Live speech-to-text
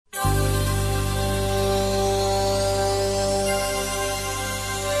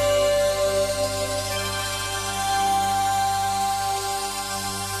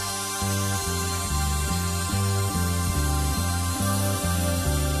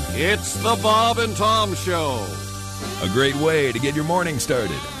It's the Bob and Tom Show. A great way to get your morning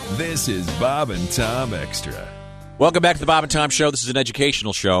started. This is Bob and Tom Extra. Welcome back to the Bob and Tom Show. This is an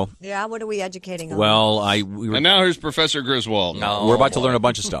educational show. Yeah, what are we educating on? Well, And now here's Professor Griswold. we're about to learn a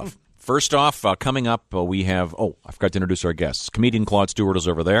bunch of stuff. First off, coming up, we have, I forgot to introduce our guests. Comedian Claude Stewart is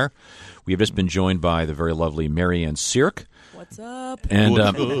over there. We have just been joined by the very lovely Marianne Sirk. What's up?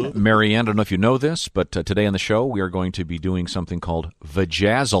 And Marianne, I don't know if you know this, but today on the show we are going to be doing something called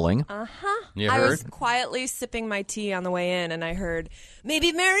vajazzling. I was quietly sipping my tea on the way in, and I heard,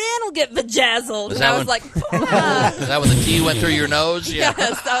 maybe Marianne will get vajazzled. And I was like, Is that when the tea went through your nose? Yeah.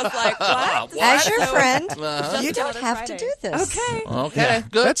 Yes. I was like, what? As your friend, Just you don't another have Friday. to do this. Okay,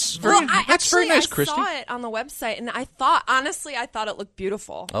 good. That's very, very nice, Christy. I saw it on the website, and I thought it looked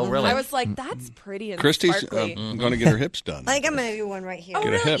beautiful. Oh, really? I was like, that's pretty and Christy's sparkly. going to get her hips done. I think I'm going to do one right here. Oh, Get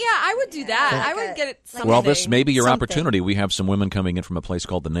a really? hip. Yeah, I would do that. I would get it someday. Well, this may be your Something. opportunity. We have some women coming in from a place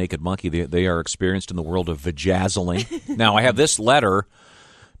called the Naked Monkey. They are experienced in the world of vajazzling. Now, I have this letter,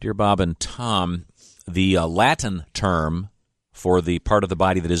 dear Bob and Tom, the Latin term for the part of the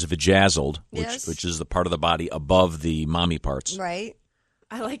body that is vajazzled, Yes. which is the part of the body above the mommy parts. Right.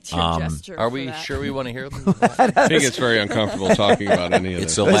 I liked your gesture. Are for we that. sure we want to hear them? He gets very uncomfortable talking about any of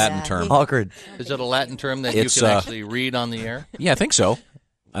It's this. a Latin term. Awkward. Is it a Latin term that It's, you can actually read on the air? Yeah, I think so.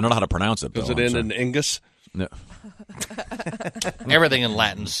 I don't know how to pronounce it, though. Does it I'm end sorry. in Ingus? No. Everything in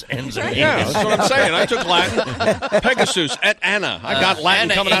Latin ends in Yeah, English. that's what I'm saying. I took Latin. Pegasus et Anna. I got Latin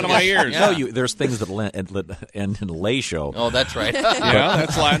Anna coming out of my ears. Yeah. No, there's things that end in lay show. Oh, that's right. Yeah,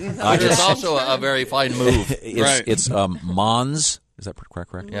 that's Latin. It's also a very fine move. It's Mons. Is that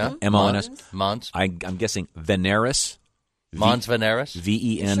correct? Yeah. M-O-N-S. Mons. I'm guessing Veneris. Mons Veneris. You sure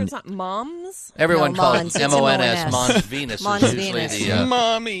V-E-N. it's not moms? Everyone No, calls Mons. it It's M-O-N-S. M-O-N-S. Mons Venus Mons is usually Venus. the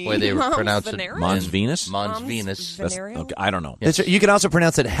Mommy. way they Mons pronounce it. Veneris? Mons Venus? Mons Mom's Venus. venereal? Okay, I don't know. You can also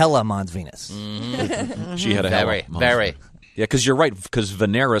pronounce it Hella Mons Venus. She had a hell Very, of a very. Yeah, because you're right. Because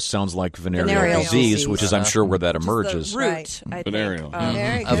Veneris sounds like venereal Venereal disease, disease. which is, I'm sure, where that emerges. The root, Right. I think. Venereal.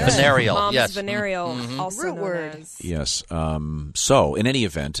 Very A good. venereal, Mom's yes. venereal, also Root known word. as. Yes. So, in any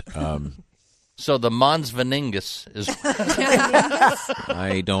event, So the Mons Veningus is.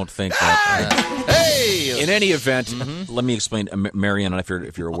 I don't think that. Hey! In any event, let me explain, Marianne. I don't know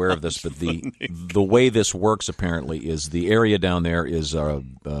if you're aware of this, but the way this works apparently is the area down there is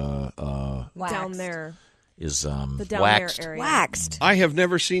Waxed. Down there. is The down Waxed. there area. Waxed. I have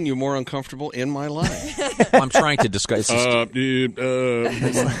never seen you more uncomfortable in my life. I'm trying to discuss. How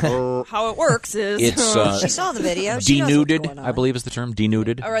it works is. It's She saw the video. She knows what's denuded. going on. I believe is the term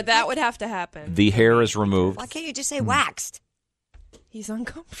denuded. or that would have to happen. The hair is removed Why can't you just say waxed? He's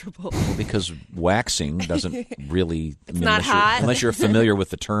uncomfortable. because waxing doesn't really. It's not hot. unless you're familiar with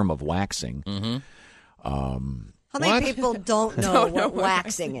the term of waxing. How many What? people don't know what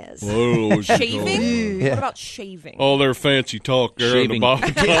waxing is? Shaving? What about shaving? Oh, they're fancy talk there Shaving. on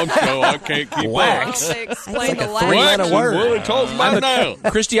the Bob and Tom Show. I can't keep Wax. Well, they explain the like wax. three-letter word. What are they talking about now?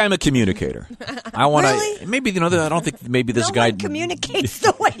 Christy, I'm a communicator. I want to. Really? Maybe I don't think maybe this No guy one communicates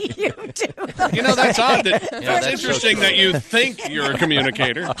the way you do. You know, that's odd. That's that's interesting so that you think you're a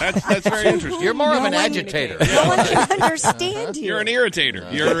communicator. That's very interesting. You're more of an one- agitator. No one can understand you. You're an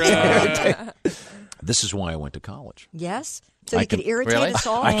irritator. You're This is why I went to college. Yes? So I you could can- irritate Really? us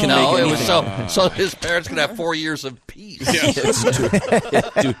all? I can No, make it was anything so his parents could have 4 years of peace.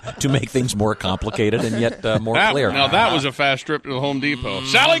 to make things more complicated and yet more clear. Now that was a fast trip to the Home Depot.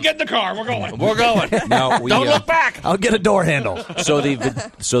 Sally, get in the car. We're going. We're going. Now we, Don't look back. I'll get a door handle. So the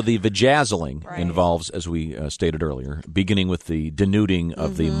vajazzling Right. involves, as we stated earlier, beginning with the denuding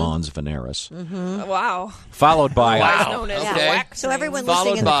of the Mons Veneris, Wow. followed by Otherwise known as Okay. wax. So everyone Followed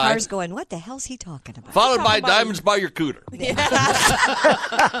listening in the by- car's going, what the hell's he talking about? Followed by Diamonds by Your Cooter. Diamonds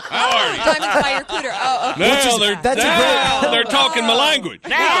by your cooter. Oh, okay. Now they're talking my language.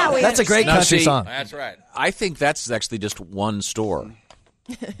 Now we That's a great Now, country see- song. That's right. I think that's actually just one store.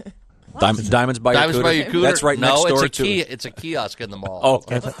 Diamonds by Diamonds your by cooter. Your Cooter. That's right next door to. It's a kiosk in the mall. Oh,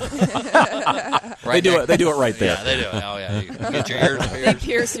 right they do there. it. They do it right there. Yeah, they do. Oh yeah. You can get your ears They pierced.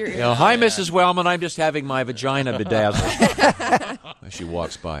 pierce your ears. You know, hi, Mrs. Wellman. I'm just having my vagina bedazzled. As she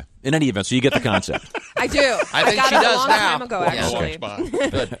walks by. In any event, so you get the concept. I do. I think got she it does a long now. time ago, Yeah. actually.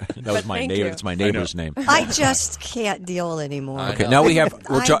 That was my thank neighbor. you. It's my neighbor's name. I just can't deal anymore. Okay, now we have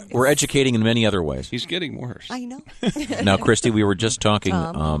we're educating in many other ways. He's getting worse. I know. Now, Christy, we were just talking.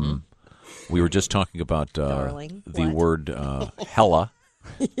 We were just talking about Darling, the what? word hella.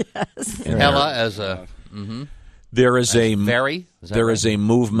 Yes. And Hella as a there is a very. there is a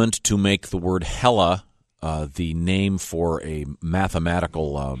movement to make the word hella the name for a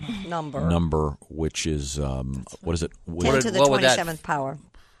mathematical Number. number, which is what is it? 10 to the what would that- 27th power.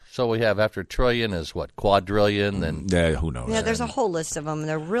 So we have after trillion is what, quadrillion, then who knows? Yeah, there's a whole list of them. And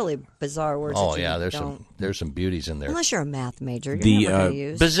they're really bizarre words. oh that you yeah, don't, there's some beauties in there. unless you're a math major, you're The, never going to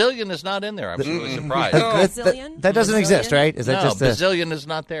use. Bazillion is not in there. I'm really surprised. Bazillion? That doesn't exist, right? Is that No, just a... bazillion is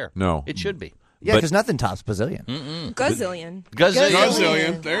not there. No. It should be. Yeah, because nothing tops bazillion. Gazillion. Gazillion.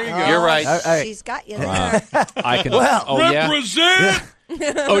 Gazillion. There you go. You're right. All right. She's got you there. I can. Well, oh yeah. Represent.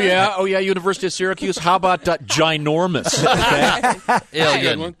 Oh yeah. University of Syracuse. How about ginormous? Okay.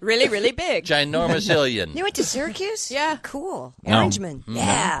 Illion. Really, really big. Ginormous illion. You went to Syracuse? Yeah. Cool. No. Orangeman.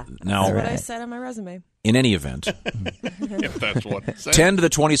 Yeah. Now, That's what I said on my resume. in any event, If that's what it says. 10 to the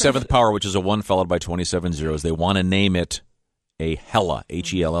 27th power, which is a 1 followed by 27 zeros. They want to name it a Hella,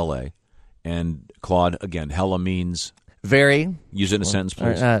 Hella. And Claude, again, Hella means Very. use it in a sentence,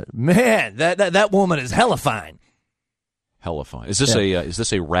 please. Man, that woman is hella fine. Hella fine. Is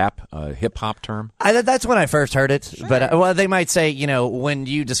this a rap hip hop term? That's when I first heard it. Sure. But well, they might say, when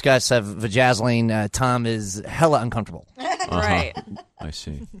you discuss vajazzling, Tom is hella uncomfortable. Right. I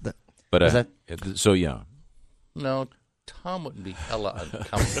see. But so yeah. No, Tom wouldn't be hella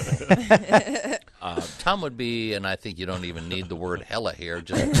uncomfortable. Tom would be, and I think you don't even need the word hella here,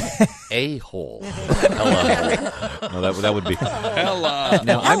 just a-hole. Hella. No, that would be. Hella.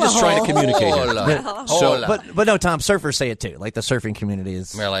 Now I'm just trying to communicate here. Hola. So, Hola. But no, Tom, surfers say it too. Like the surfing community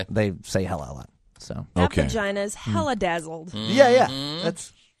is, Really? they say hella a lot. So That Okay. vagina is hella dazzled. yeah,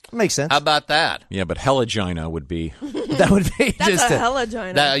 that's makes sense. How about that? yeah, but Hellagina would be. That would be That's just a hella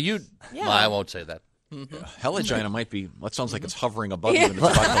vagina. Well, I won't say that. Hellagina might be. That sounds like it's hovering above you and it's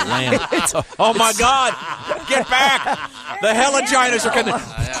about to land. Oh my God! Get back! The Hellaginas are coming.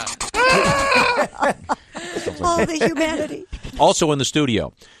 Oh, the humanity. Also in the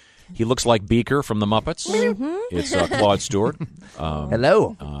studio, he looks like Beaker from the Muppets. It's Claude Stewart.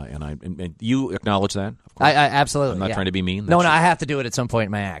 Hello. And you acknowledge that? Of course. I absolutely. I'm not trying to be mean. No, That's- I have to do it at some point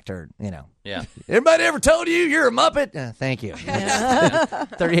in my act, or Yeah. Everybody ever told you you're a Muppet? Thank you.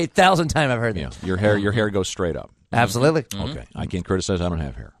 38,000 times I've heard that. Yeah, your hair goes straight up. Absolutely. Okay, I can't criticize. I don't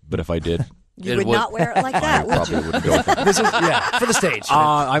have hair, but if I did, You would not wear it like that, would you? probably wouldn't go. For it. This is for the stage.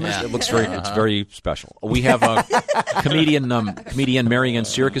 It looks very. It's very special. We have a comedian Marianne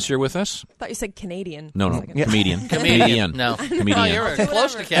Syracuse here with us. I thought you said Canadian. No, Yeah. comedian. No. Comedian. No, you're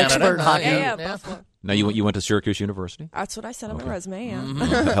close to Canada. Expert hockey. Yeah, Buffalo. Now you went to Syracuse University. That's what I said on my resume, yeah.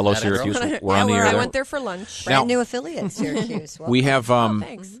 Hello, Syracuse. We're on the air. I there. went there for lunch. Brand new affiliate, Syracuse. Well, We have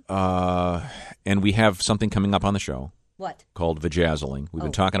Thanks. and we have something coming up on the show what? called Vajazzling. We've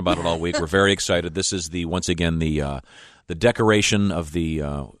been talking about it all week. We're very excited. This is once again the decoration of the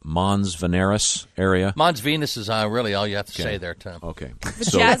Mons Veneris area. Mons Venus is really all you have to say there, Tom. Okay,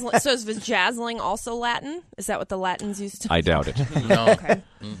 Vajazzling. So is vajazzling also Latin? Is that what the Latins used to? I doubt it. No. Okay.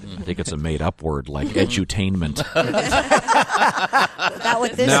 I think it's a made-up word like edutainment. Is that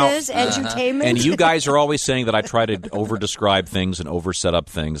what this Now- is? Edutainment? And you guys are always saying that I try to over-describe things and over-set up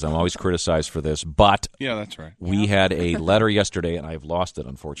things. I'm always criticized for this. But Yeah, that's right. we had a letter yesterday, and I've lost it,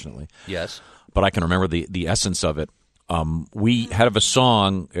 unfortunately. Yes. But I can remember the essence of it. We had a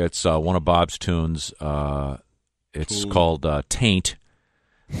song. It's one of Bob's tunes. It's called Taint.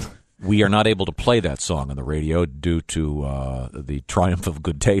 We are not able to play that song on the radio due to the triumph of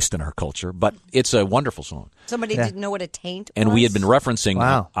good taste in our culture, but it's a wonderful song. Somebody didn't know what a taint was? And we had been referencing.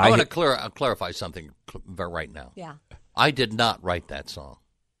 Wow. I want to clarify something right now. Yeah. I did not write that song.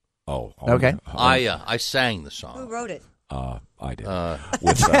 Oh, Okay. I sang the Who song. wrote it? I did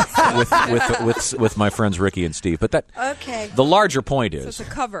with my friends Ricky and Steve. But Okay. the larger point So it's is a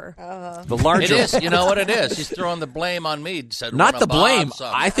cover. the larger. It is. You know what it is? He's throwing the blame on me. Said Not one the of Bob's blame.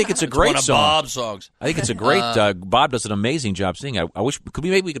 songs. I think it's a It's great one of song. Bob's songs. I think it's a great. Bob does an amazing job singing. I wish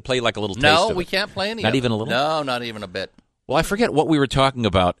maybe we could play like a little taste No, of we it. can't play any. Not of even it. a little? No, not even a bit. Well, I forget what we were talking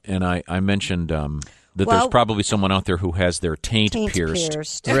about, and I mentioned that there's Well- probably someone out there who has their taint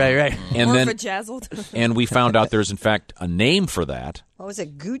pierced. Right. And or then vajazzled. and we found out there's in fact a name for that, What was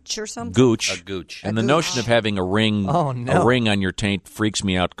it, gooch or something? gooch. A gooch. And the gooch. notion of having a ring, Oh, no. a ring on your taint freaks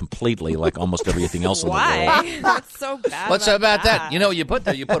me out completely, like almost everything else in the world. Why? That's so bad. What's about that? You know, you put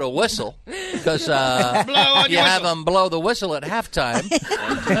a whistle because you have them blow the whistle at halftime.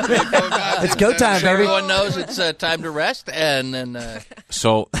 It's go time, So baby. everyone knows it's time to rest, and then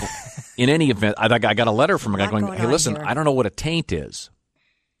So, in any event, I got a letter from a guy Lot going, going "Hey, on listen, here. I don't know what a taint is."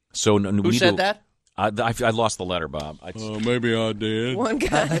 So we who need said to- that? I lost the letter, Bob. Maybe I did. One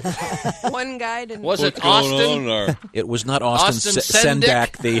guy. One guy didn't. Was What's it going Austin? on there? It was not Austin, Austin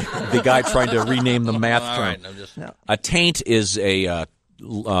Sendak, the guy trying to rename the math All term. right, I'm just A taint is a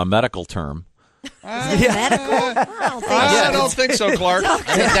medical term Medical? I don't think so, Clark. I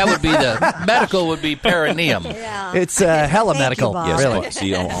think that would be the medical would be perineum. Yeah. It's hella Thank medical. you, Bob. Yes, Really. well,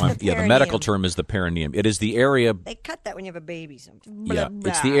 see, the medical term is the perineum. It is the area. They cut that when you have a baby. Yeah,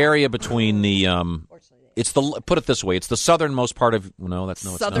 it's the area between the. It's the. Put it this way: it's the southernmost part of. No, that's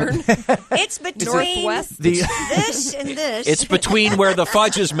no. It's Southern. not. It's between Northwest. this and this. It's between where the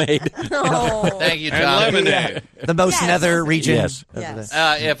fudge is made. Oh. Thank you, And Tom. lemonade. The most Yes. nether region. Yes. Yes.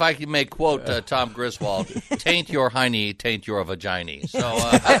 If I may quote Tom Griswold, "Taint your hiney, taint your vagina." So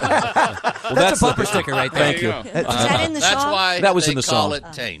Well, that's a bumper sticker right there. Thank you. There you go. Is that in the that's song? why That was they in the call song.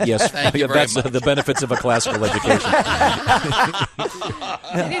 it taint. Yes, Thank you very that's much. the benefits of a classical education.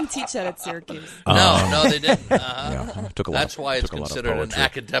 They didn't teach that at Syracuse. No, they didn't. Yeah, took a lot. That's why it's took a lot of considered an poetry.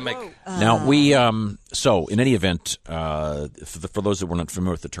 academic. Now we so in any event, for those that were not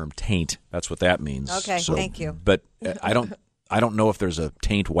familiar with the term taint, that's what that means. Okay, So- thank you. But I don't know if there's a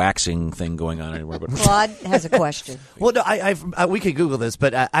taint waxing thing going on anywhere. But Claude has a question. Well, no, I've we could Google this,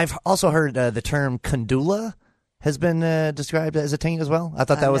 but I've also heard the term condula has been described as a taint as well. I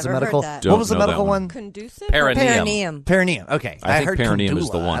thought that I've was a never heard medical. that. What was the Don't know that medical one. one? Conducive? Perineum. Perineum. Perineum. Okay, I think heard perineum is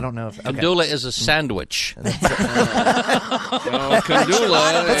condula. the one. I don't know if okay. Condula is a sandwich. No,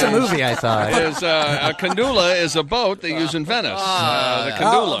 Condula. That's a movie I thought. Is a condula is a boat they use in Venice. The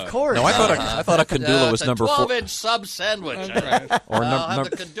condula. of course. no, I thought a condula was It's number a 4. 12-inch sub sandwich. Or I'll have number.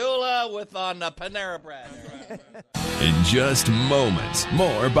 the condula with on Panera bread. In just moments,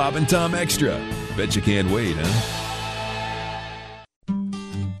 more Bob and Tom Extra. Bet you can't wait, huh?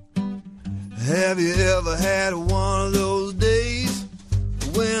 Have you ever had one of those days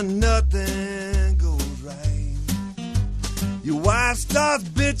when nothing goes right? Your wife starts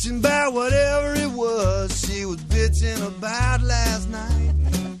bitching about whatever it was she was bitching about last night.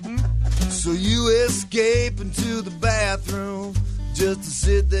 So you escape into the bathroom just to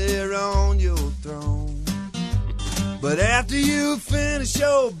sit there on your throne. But after you finish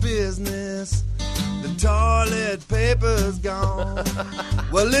your business, the toilet paper's gone.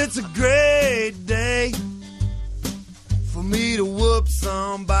 Well, it's a great day for me to whoop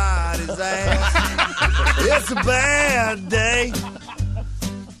somebody's ass. It's a bad day,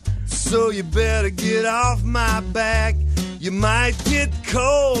 so you better get off my back. You might get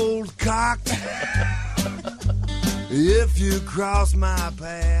cold cocked if you cross my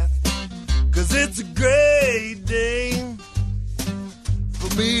path. 'Cause it's a great day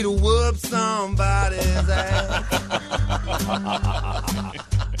for me to whoop somebody's ass.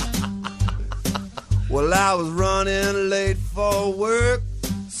 Well, I was running late for work,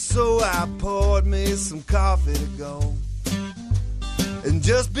 so I poured me some coffee to go. And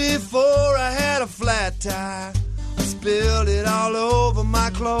just before I had a flat tire, I spilled it all over my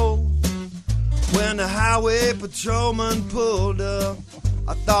clothes. When the highway patrolman pulled up,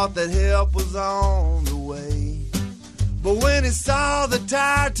 I thought that help was on the way. But when he saw the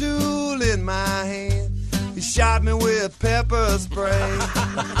tire tool in my hand, he shot me with pepper spray.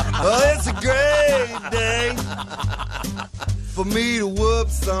 Well, it's a great day for me to whoop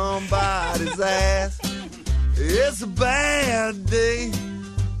somebody's ass. It's a bad day,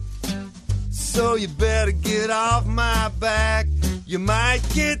 so you better get off my back. You might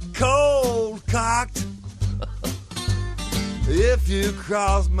get cold cocked if you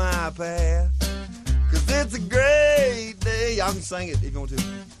cross my path. 'Cause it's a great day, y'all can sing it if you want to,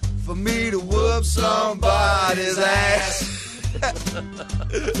 for me to whoop somebody's ass.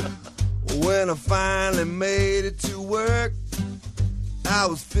 When I finally made it to work, I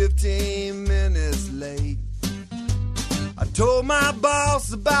was 15 minutes late. I told my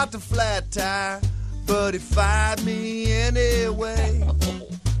boss about the flat tire, but he fired me anyway.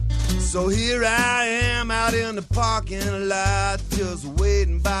 So here I am out in the parking lot, just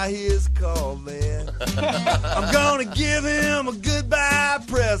waiting by his Corvette. I'm gonna give him a goodbye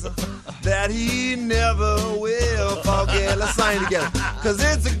present that he never will forget. Let's sing together. 'Cause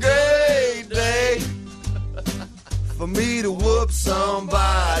it's a great day for me to whoop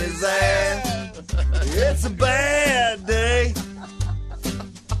somebody's ass. It's a bad day,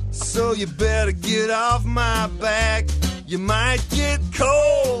 so you better get off my back. You might get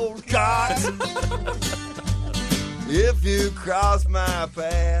cold cocked if you cross my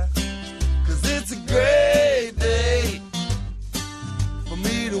path. 'Cause it's a great day for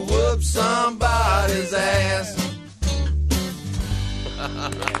me to whoop somebody's ass.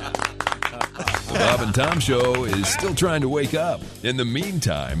 The Bob and Tom Show is still trying to wake up. In the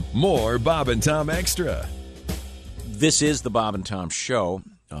meantime, more Bob and Tom Extra. This is the Bob and Tom Show.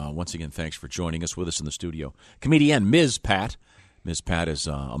 Once again, thanks for joining us with us in the studio. Comedian Ms. Pat. Ms. Pat is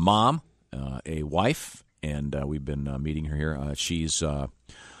a mom, a wife, and we've been meeting her here. She's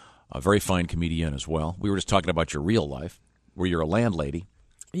a very fine comedian as well. We were just talking about your real life, where you're a landlady.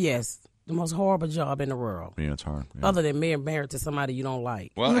 Yes, the most horrible job in the world. Yeah, it's hard. Yeah. Other than being married to somebody you don't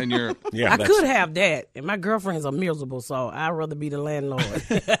like. Well, and you're I could have that, and my girlfriends are miserable, so I'd rather be the landlord.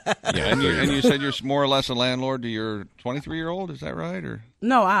 and you said you're more or less a landlord to your 23-year-old. Is that right? Or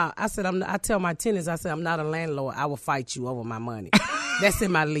No, I said I tell my tenants, I said I'm not a landlord. I will fight you over my money. That's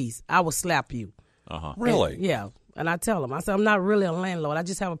in my lease. I will slap you. Really? And, yeah. And I tell them, I said I'm not really a landlord. I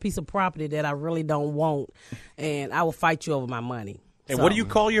just have a piece of property that I really don't want, and I will fight you over my money. And what do you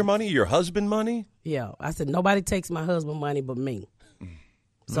call your money? Your husband money? Yeah, I said nobody takes my husband money but me.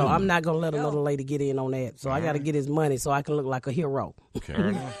 So I'm not going to let another lady get in on that. So I got to get his money so I can look like a hero.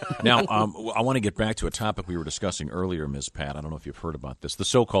 Okay. Now, I want to get back to a topic we were discussing earlier, Ms. Pat. I don't know if you've heard about this. The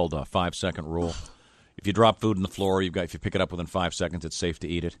so-called 5-second rule. If you drop food on the floor, if you pick it up within 5 seconds, it's safe to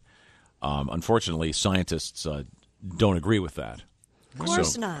eat it. Unfortunately, scientists don't agree with that. Of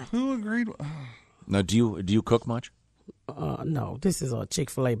course not. who agreed? Now, do you cook much? No, this is a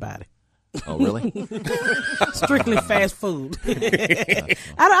Chick-fil-A body. Oh, really? Strictly fast food.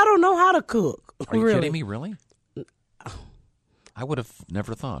 I don't know how to cook. Are you really. kidding me? Really? I would have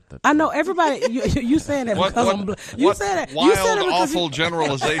never thought that. I know everybody. You saying that because I'm black. You said that. Wild, You said that because awful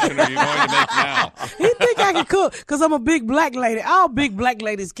generalization are you going to make now? he think I can cook because I'm a big black lady. All big black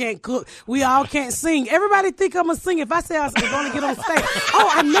ladies can't cook. We all can't sing. Everybody think I'm a singer. If I say I'm going to get on stage, oh,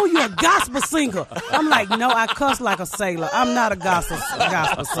 I know you're a gospel singer. I'm like, no, I cuss like a sailor. I'm not a gospel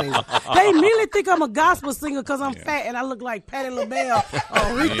singer. They immediately think I'm a gospel singer because I'm fat and I look like Patti LaBelle or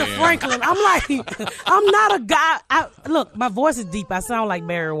Aretha Franklin. I'm like, I'm not a guy. Look, my voice is deep. I sound like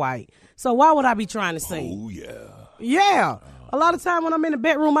Barry White. So why would I be trying to sing? Oh, yeah. Yeah. A lot of time when I'm in the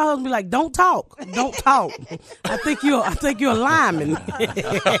bedroom, my husband be like, "Don't talk, don't talk." I think you're a lineman. My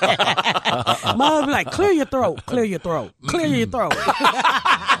husband be like, "Clear your throat, clear your throat, clear your throat."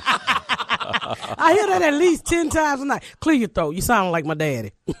 I hear that at least 10 times a night. Clear your throat. You sound like my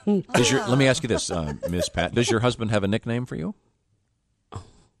daddy. Let me ask you this, Ms. Pat. Does your husband have a nickname for you?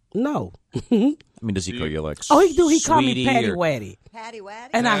 No. I mean, does he call you like? Oh, he do. He call me Sweetie Patty or- Waddy. Patty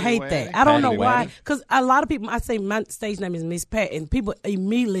Waddy? And I hate that. I don't know Patty why. Waddy? Because a lot of people, I say my stage name is Miss Pat, and people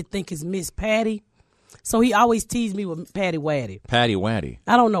immediately think it's Miss Patty. So he always teased me with Patty Waddy. Patty Waddy.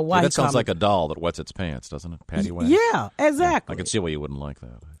 I don't know why. Yeah, he that sounds call like me. a doll that wets its pants, doesn't it? Patty Waddy. Yeah, exactly. I can see why you wouldn't like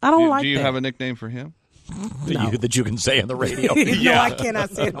that. I don't like Do you that. have a nickname for him? That you can say on the radio. No, I cannot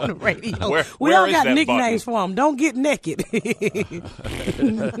say it on the radio. Where We all is got that nicknames for him. Don't get naked.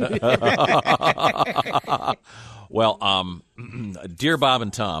 Well, dear Bob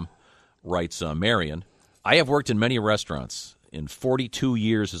and Tom, writes Marion, I have worked in many restaurants in 42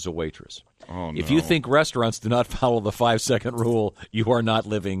 years as a waitress. Oh, no. If you think restaurants do not follow the 5-second rule, you are not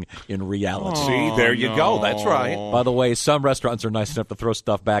living in reality. See, there you go. That's right. By the way, some restaurants are nice enough to throw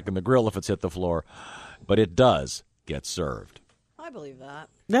stuff back in the grill if it's hit the floor, but it does get served. I believe that.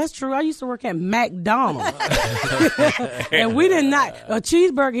 That's true. I used to work at McDonald's. And we did not. A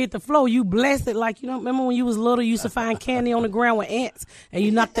cheeseburger hit the floor. You blessed it like, remember when you was little, you used to find candy on the ground with ants, and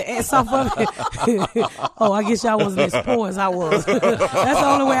you knocked the ants off of it? Oh, I guess y'all wasn't as poor as I was. That's the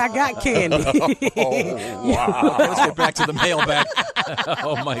only way I got candy. Wow. Let's get back to the mailbag.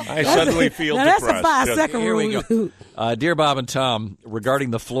 Oh, my God. I suddenly feel Now, that's depressed. a 5-second Here we rule. go. Dear Bob and Tom,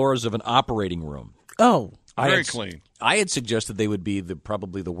 regarding the floors of an operating room, Oh. Very clean. I had suggested they would be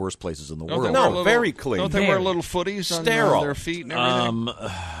probably the worst places in the Don't they world. wear No, little- very clean. Don't they Very. wear little footies on Sterile. their feet and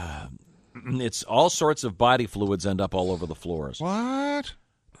everything? It's all sorts of body fluids end up all over the floors. What?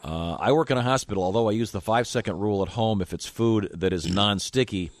 I work in a hospital. Although I use the 5-second rule at home if it's food that is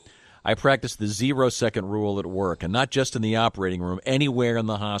non-sticky, I practice the 0-second rule at work, and not just in the operating room, anywhere in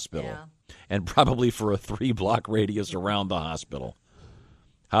the hospital, and probably for a 3-block radius around the hospital.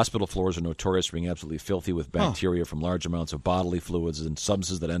 Hospital floors are notorious for being absolutely filthy with bacteria from large amounts of bodily fluids and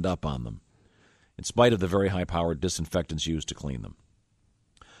substances that end up on them, in spite of the very high-powered disinfectants used to clean them.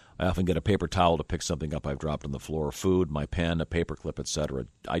 I often get a paper towel to pick something up I've dropped on the floor, food, my pen, a paper clip, etc.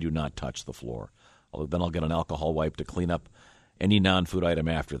 I do not touch the floor. Then I'll get an alcohol wipe to clean up any non-food item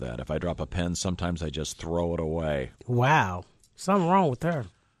after that. If I drop a pen, sometimes I just throw it away. Wow. Something wrong with her.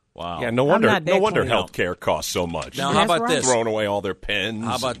 Wow. Yeah, no wonder not that clean. health care costs so much. Now, That's how about right. this? Throwing away all their pens.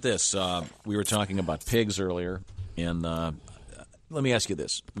 How about this? We were talking about pigs earlier, and let me ask you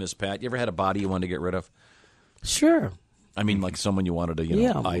this, Miss Pat. You ever had a body you wanted to get rid of? Sure. I mean, like someone you wanted to,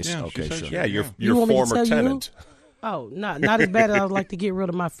 Yeah. ice. Yeah, she Okay, said sure. she- Yeah, You your want me to former tell you? tenant. Oh, not as bad as I would like to get rid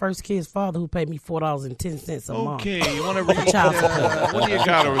of my first kid's father who paid me $4.10 a month. Okay, you want to read? Child What do you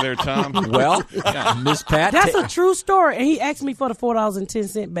got over there, Tom? Well, Miss Pat. That's a true story, and he asked me for the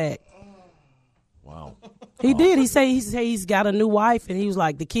 $4.10 back. Wow. He did. He say he's got a new wife, and he was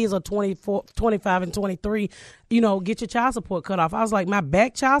like, the kids are 24, 25, and 23. Get your child support cut off. I was like, my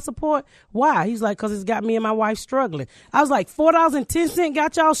back child support? Why? He's like, because it's got me and my wife struggling. I was like, $4.10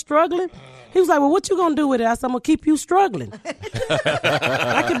 got y'all struggling? He was like, well, what you going to do with it? I said, I'm going to keep you struggling.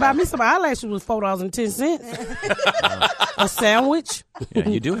 I could buy me some eyelashes with $4.10. A sandwich. Yeah,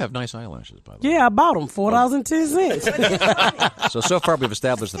 you do have nice eyelashes, by the way. Yeah, I bought them, $4.10. So far we've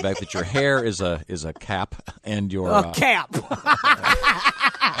established the fact that your hair is a cap and your A cap.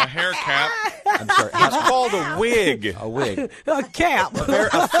 A hair cap. I'm sorry. It's called a wig. A wig. A cap.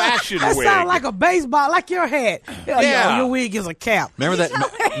 A fashion That wig. sounds like a baseball, like your hat. Yeah. Your wig is a cap. Remember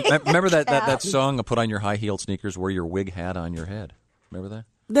that? Remember that song? Put on your high-heeled sneakers, wear your wig hat on your head. Remember that?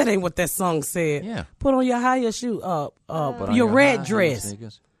 That ain't what that song said. Yeah. Put on your higher shoe. Put on Your red high-heeled dress.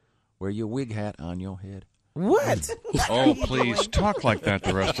 sneakers, wear your wig hat on your head. What? Oh, please talk like that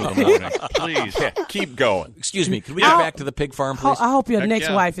the rest of the morning. Please. Yeah, keep going. Excuse me. Can we get back to the pig farm, please? I hope your Heck next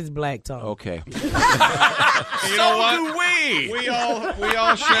yeah. wife is black, Tom. Okay. You know what? Do we? We all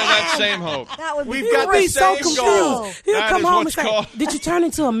share that same hope. That would be We've got He'll the be so same confused. goal. He'll That come is home and what's say, called- did you turn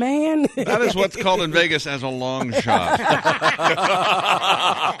into a man? That is what's called in Vegas as a long shot.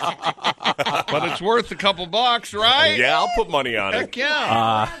 But it's worth a couple bucks, right? Yeah, I'll put money on it. Heck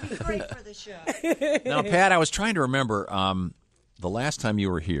yeah. great for the show. Now, Pat, I was trying to remember the last time you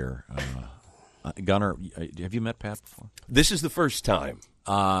were here. Gunnar, have you met Pat before? This is the first time.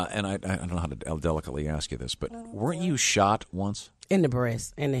 And I don't know how to delicately ask you this, but weren't you shot once? In the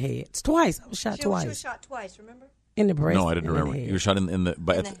breast and the head. It's twice. I was shot She twice. was shot twice, remember? In the breast. No, I didn't and in remember. the head. You were shot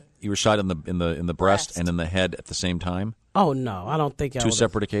you were shot in the breast and in the head at the same time. Oh no, I don't think I Two would've-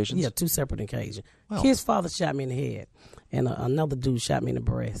 separate occasions? Yeah, two separate occasions. Well. His father shot me in the head, and another dude shot me in the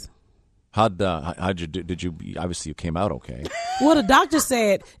breast. How'd you do? Did you obviously you came out okay? Well, the doctor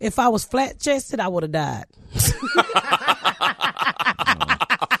said if I was flat chested, I would have died.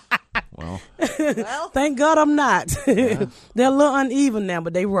 Well, Thank God I'm not. They're a little uneven now,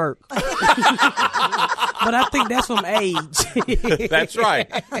 but they work. But I think that's from age. That's right.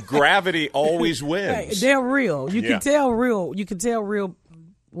 Gravity always wins. They're real. You Yeah. can tell real. You can tell real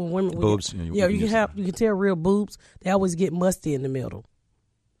when women Boobs. Yeah, you can tell real boobs. They always get musty in the middle.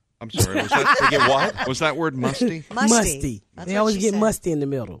 I'm sorry. Was that, Get what? was that word musty? Musty. That's They what always she get said. musty in the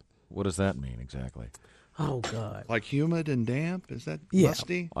middle. what does that mean exactly? Oh God. Like humid and damp? Is that Yeah.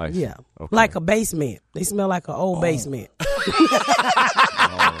 musty? Yeah, Okay. like a basement. They smell like an old basement.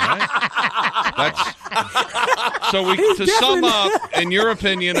 All right. To sum up, in your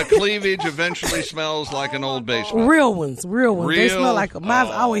opinion, a cleavage eventually smells like an old basement. Real ones. They Real? smell like mine.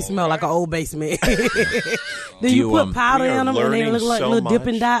 Always smell like an old basement. Then you you, put powder we are in them, and they learning look like so little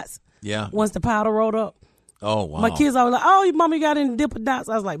dipping much. dots. Yeah. Once the powder rolled up, Oh wow. my kids always like, "Oh, your mommy got any dipping dots?"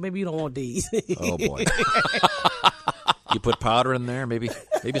 I was like, "Baby, you don't want these." Oh boy. You put powder in there, maybe some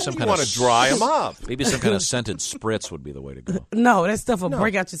You kind want of to dry them up. Maybe some kind of scented spritz would be the way to go. No, that stuff will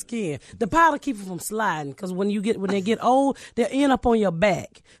break out your skin. The powder keep them from sliding because when they get old, they'll end up on your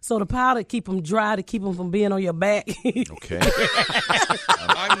back. So the powder keep them dry to keep them from being on your back. Okay.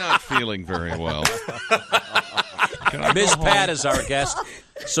 I'm not feeling very well. Can I Ms. go Pat home? is our guest.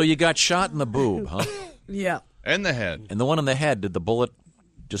 So you got shot in the boob, huh? Yeah, And the head. And the one in the head, did the bullet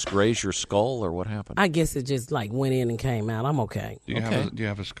just graze your skull, or what happened? I guess it just like went in and came out. I'm okay. Do you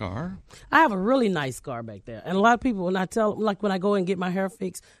have a scar? I have a really nice scar back there, and a lot of people when I tell like when I go and get my hair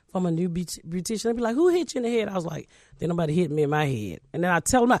fixed from a new beautician, they be like, "Who hit you in the head?" I was like, "Then nobody hit me in my head." And then I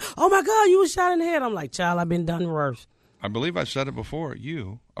tell them, "Oh my God, you was shot in the head." I'm like, "Child, I've been done worse." I believe I said it before.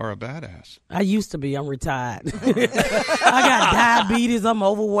 You are a badass. I used to be. I'm retired. I got diabetes. I'm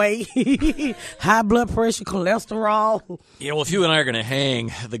overweight. High blood pressure, cholesterol. Yeah, well, if you and I are going to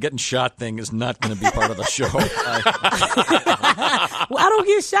hang, the getting shot thing is not going to be part of the show. Well, I don't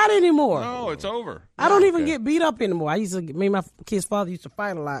get shot anymore. No, it's over. I don't even get beat up anymore. Me and my kid's father used to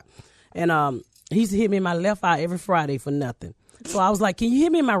fight a lot. And he used to hit me in my left eye every Friday for nothing. So I was like, can you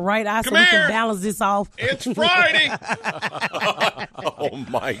hit me in my right eye so we can balance this off? It's Friday. Oh,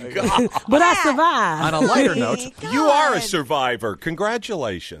 my God. But I survived. On a lighter note, You are a survivor.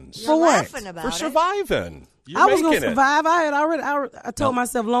 Congratulations. For what? Laughing about For it. surviving. You're I was going to making it. survive. I told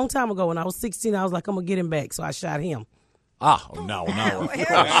myself a long time ago when I was 16, I was like, I'm going to get him back. So I shot him. now we're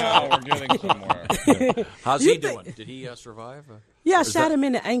Now we're getting somewhere. how's he doing? Did he survive? Yeah, I shot him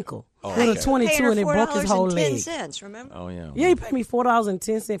in the ankle with a 22 Paying her and it broke his whole leg. $4.10, remember? Oh yeah. Yeah, he paid me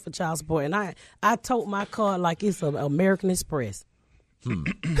 $4.10 for child support, and I tote my card like it's an American Express.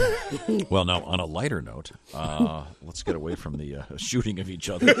 Well, now on a lighter note, let's get away from the shooting of each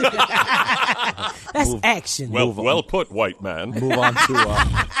other. That's action. Well put, white man. Move on to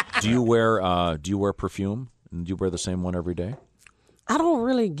Do you wear perfume? Do you wear the same one every day? I don't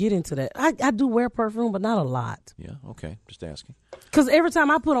really get into that. I do wear perfume, but not a lot. Yeah, okay. Just asking. Because every time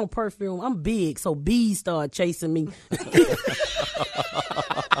I put on perfume, I'm big, so bees start chasing me.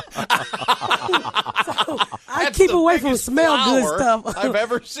 So I keep away from smell good stuff. I've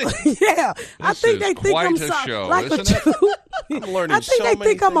ever seen. Yeah, I think they think I'm like a Jew. I'm learning I think so they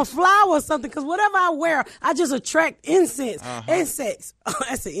many think I'm a things. flower or something. Because whatever I wear, I just attract insects. Insects.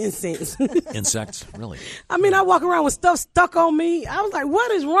 That's an incense. Insects, really? I mean, I walk around with stuff stuck on me. I was like,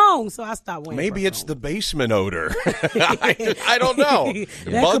 what is wrong? So I stopped wearing Maybe perfume. it's the basement odor. I don't know.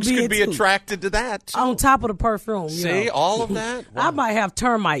 That Bugs could be could it, be too. attracted to that. Too. On top of the perfume. You See, know. all of that? I might have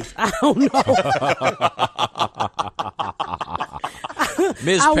termites. I don't know.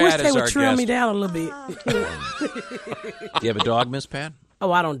 Ms. I wish Pat they is would our trim me guest. down a little bit. Do you have a dog, Miss Pat?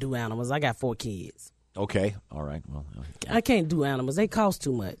 Oh, I don't do animals. I got 4 kids. Okay, all right. Well, I can't do animals. They cost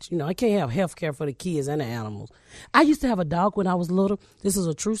too much. You know, I can't have health care for the kids and the animals. I used to have a dog when I was little. This is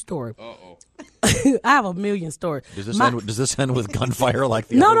a true story. Uh-oh. I have a million stories. does this end with gunfire like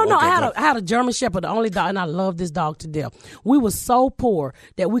the No, other? no, no. Okay, I had a German Shepherd, the only dog, and I love this dog to death. We were so poor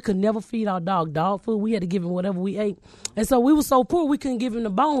that we could never feed our dog food. We had to give him whatever we ate. And so we were so poor, we couldn't give him the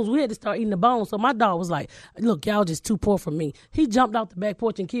bones. We had to start eating the bones. So my dog was like, look, y'all just too poor for me. He jumped off the back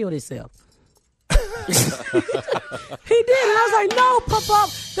porch and killed himself. He did, and I was like, no, Pop-Up,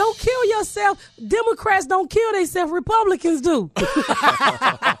 don't kill yourself. Democrats don't kill themselves, Republicans do. I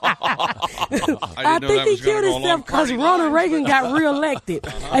think he killed himself because Ronald Reagan got reelected.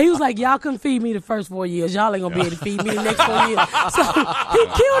 And he was like, y'all couldn't feed me the first 4 years. Y'all ain't going to be able to feed me the next 4 years. So he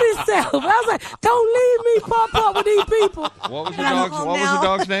killed himself. I was like, don't leave me, Pop-Up, with these people. What was the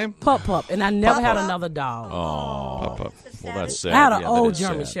dog's name? Pop-Up. And I never had another dog. Oh, Pop-Up. Well, that's sad. I had an Yeah, old that is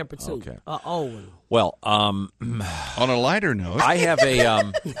German sad. Shepherd, too. Okay. An old one. Well, On a lighter note, I have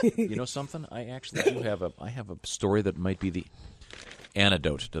a, you know something? I actually do have I have a story that might be the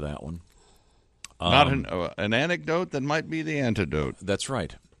antidote to that one. not an anecdote that might be the antidote. That's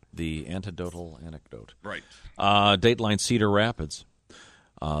right. The antidotal anecdote. Right. Dateline Cedar Rapids.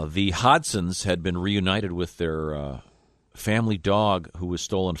 The Hodsons had been reunited with their family dog who was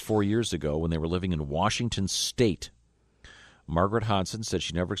stolen 4 years ago when they were living in Washington State. Margaret Hodson said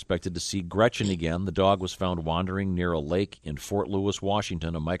she never expected to see Gretchen again. The dog was found wandering near a lake in Fort Lewis,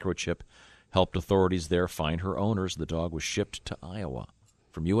 Washington. A microchip helped authorities there find her owners. The dog was shipped to Iowa.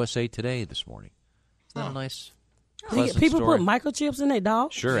 From USA Today this morning. Isn't that a nice, pleasant People story? put microchips in their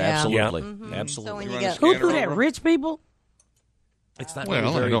dogs? Sure, Yeah. absolutely. So Absolutely. when you get Who do that? Rich people? It's not Well,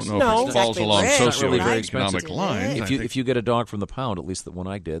 really I don't know No. if it falls Exactly. along It's not really very socioeconomic expensive. lines. I think- If you get a dog from the pound, at least the one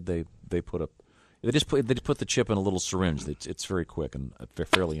I did, they put they just put the chip in a little syringe. It's very quick and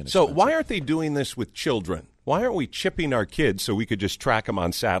fairly So inexpensive. why aren't they doing this with children? Why aren't we chipping our kids so we could just track them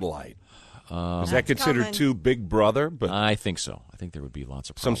on satellite? Is that considered coming. too Big Brother? But I think so. I think there would be lots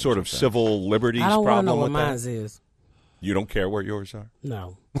of some problems sort of with that. civil liberties I don't want to know problem what with that? mine is. You don't care where yours are?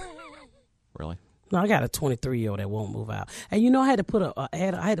 No. Really? No, I got a 23-year-old that won't move out. And you know, I had to put I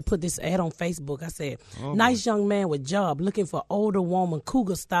had to put this ad on Facebook. I said, nice young man with job looking for older woman,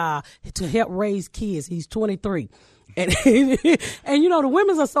 cougar style, to help raise kids. He's 23. And and you know, the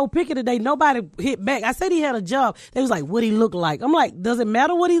women are so picky today, nobody hit back. I said he had a job. They was like, what he look like? I'm like, does it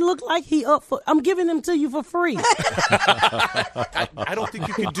matter what he look like? I'm giving him to you for free. I don't think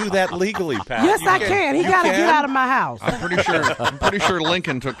you can do that legally, Pat. Yes, You I can. He You got to get can? out of my house. I'm pretty sure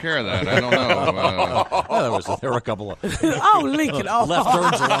Lincoln took care of that. I don't know. Well, there were a couple of Oh, Lincoln. Oh, left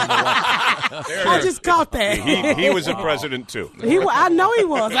turns along the way. I just caught that. He was a president, too. I know he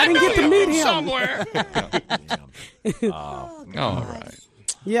was. I didn't get to meet him. Somewhere. All right.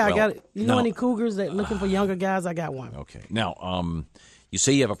 Yeah, Well, I got it. You know no. any cougars that looking for younger guys? I got one. Okay. Now, you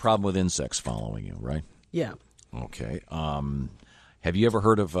say you have a problem with insects following you, right? Yeah. Okay. Have you ever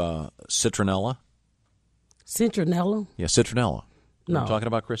heard of citronella? Citronella? Yeah, citronella. You know what No. I'm talking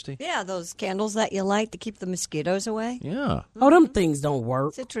about, Christy? Yeah, those candles that you light to keep the mosquitoes away. Yeah. Oh, them things don't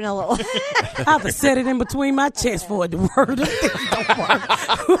work. Citronella. I have to set it in between my chest for it to work. Them things don't work.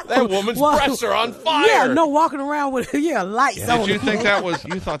 That woman's Well, breasts are on fire. Yeah, no walking around with lights on. Did you think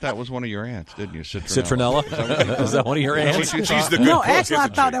you thought that was one of your aunts, didn't you? Citronella. Citronella? Is that one of your ants? She's the good No, cook, actually, I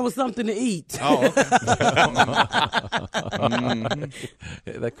isn't thought she? that was something to eat. Oh, okay.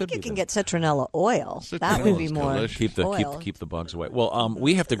 That could You be. can that. get citronella oil. That would be Citronella's more delicious. oil. Keep the bugs away. Well,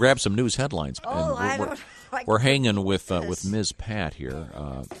 we have to grab some news headlines. Oh, I we're, don't know. I we're can hanging with this. Ms. Pat here.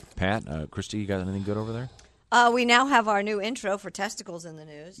 Pat, Christy, you got anything good over there? We now have our new intro for testicles in the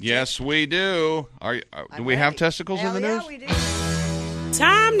news. Yes, we do. Do we have testicles in the news? Yeah, we do.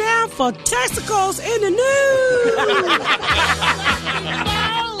 Time now for testicles in the news.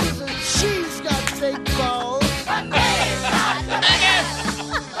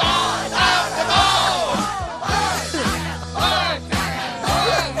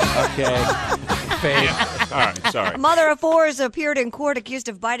 Okay. All right, sorry. A mother of four has appeared in court accused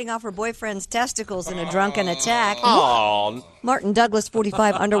of biting off her boyfriend's testicles in a drunken attack. Oh, Martin Douglas,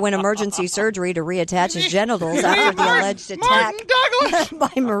 45, underwent emergency surgery to reattach his genitals after the alleged attack by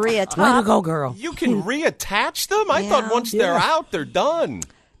Maria Way to Top. go, girl. you can reattach them? I thought once they're out, they're done.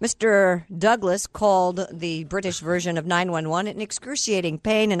 Mr. Douglas called the British version of 911 in excruciating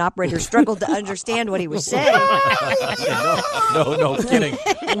pain, and operators struggled to understand what he was saying. No kidding.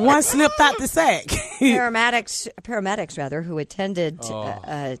 One slipped out the sack. Paramedics, who attended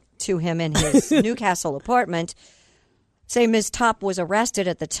to him in his Newcastle apartment, say Ms. Top was arrested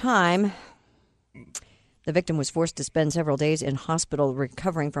at the time. The victim was forced to spend several days in hospital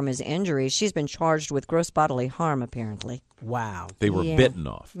recovering from his injuries. She's been charged with gross bodily harm, apparently. Wow. They were bitten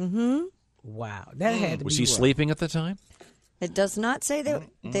off. Wow. That had to Was be he rough. sleeping at the time? It does not say that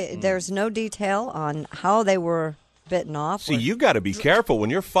there's no detail on how they were bitten off. See, you got to be careful when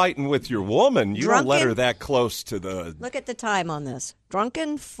you're fighting with your woman. You don't let Drunken? her that close to the. Look at the time on this.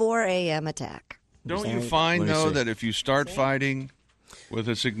 Drunken 4 a.m. attack. Don't you find, Let me though, see. that if you start fighting with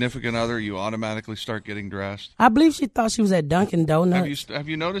a significant other, you automatically start getting dressed? I believe she thought she was at Dunkin' Donuts. Have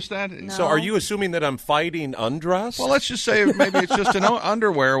you noticed that? So, are you assuming that I'm fighting undressed? Well, let's just say maybe it's just an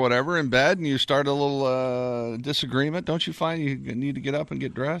underwear or whatever in bed, and you start a little disagreement. Don't you find you need to get up and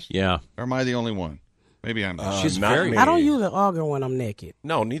get dressed? Yeah. Or am I the only one? Maybe I'm not. She's not very. me. I don't usually argue when I'm naked.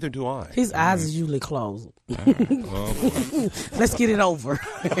 No, neither do I. His eyes is usually closed. Well, Let's get it over.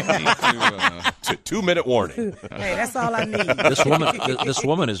 It's a 2-minute warning. Hey, that's all I need. This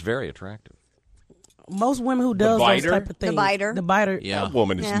woman is very attractive. Most women who does those biter? type of things. The biter. Yeah. That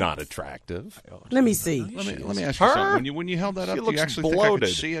woman is Yeah. not attractive. Let me see. let me ask you something. When you held that She up, do you looks actually think I bloated.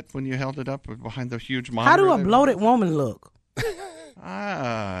 could see it when you held it up behind the huge monitor? How do a there? bloated woman look?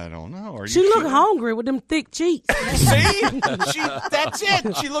 I don't know. Are you She look sure? hungry with them thick cheeks. See? That's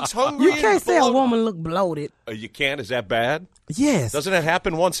it. She looks hungry. You can't and say a bloated. woman look bloated. You can't? Is that bad? Yes. Doesn't it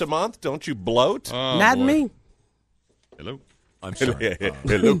happen once a month? Don't you bloat? Oh, Not boy. me. Hello. I'm sorry.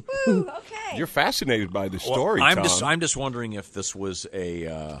 Hello. Okay. You're fascinated by the story, I'm Tom. just wondering if this was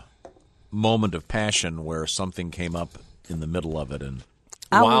a moment of passion where something came up in the middle of it, and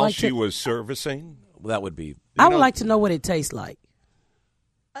I would While like she to- was servicing that would be. I would like to know what it tastes like.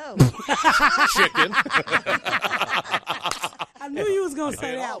 Oh. chicken. I knew you was going to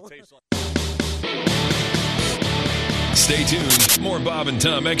say that one. Stay tuned. More Bob and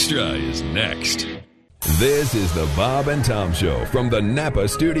Tom Extra is next. This is the Bob and Tom Show from the Napa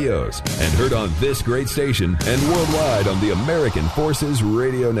Studios and heard on this great station and worldwide on the American Forces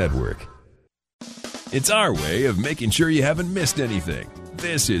Radio Network. It's our way of making sure you haven't missed anything.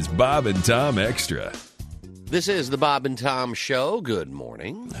 This is Bob and Tom Extra. This is the Bob and Tom Show. Good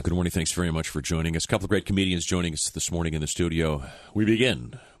morning. Good morning. Thanks very much for joining us. A couple of great comedians joining us this morning in the studio. We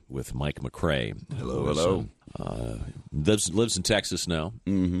begin with Mike McRae. Hello. Lives in Texas now.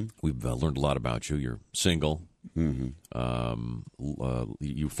 Mm-hmm. We've learned a lot about you. You're single. Mm-hmm.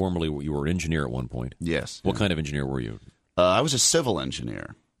 You were an engineer at one point. Yes. What kind of engineer were you? I was a civil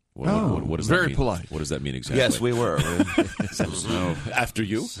engineer. What does very that mean? polite. What does that mean exactly? Yes, we were. After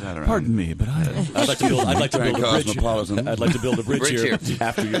you? Pardon me, but I'd like to build a bridge. Cosmopolitan. I'd like to build a bridge here.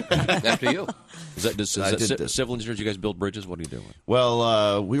 After you. After you. Is I did this. civil engineers? You guys build bridges? What are you doing?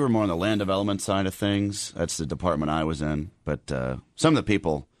 Well, we were more on the land development side of things. That's the department I was in. But some of the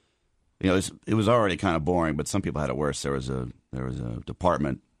people, it was already kind of boring. But some people had it worse. There was a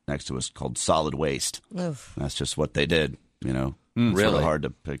department next to us called solid waste. Oof. That's just what they did. It's Really? sort of hard to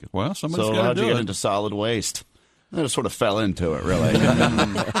pick it. Well, somebody's So gotta how'd do you get it. into solid waste? I just sort of fell into it, really.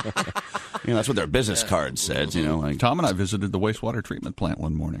 That's what their business card said. Tom and I visited the wastewater treatment plant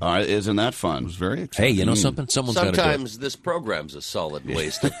one morning. Isn't that fun? It was very exciting. Hey, you know something? Someone's got to do it. Sometimes this program's a solid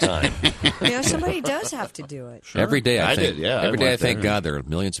waste of time. Somebody does have to do it. Every day I think, did, yeah. Every day I went thank there. God there are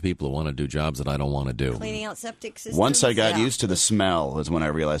millions of people who want to do jobs that I don't want to do. Cleaning out septic systems. Once I got Yeah. used to the smell is when I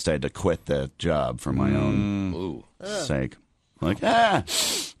realized I had to quit that job for my own Ooh. sake. Like,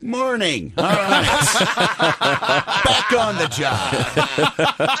 morning. All right. Back on the job.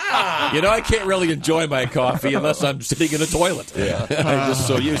 I can't really enjoy my coffee unless I'm sitting in a toilet. Yeah. I'm just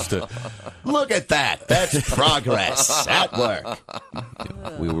so used to. Look at that. That's progress at work.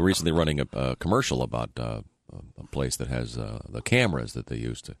 We were recently running a commercial about a place that has the cameras that they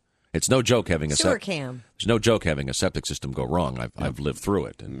use to. It's no joke having a Sewer cam. There's no joke having a septic system go wrong. I've lived through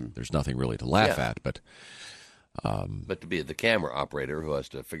it, and there's nothing really to laugh Yeah. at. But But to be the camera operator who has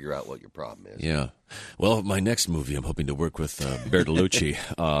to figure out what your problem is. yeah, well, my next movie, I'm hoping to work with Bertolucci.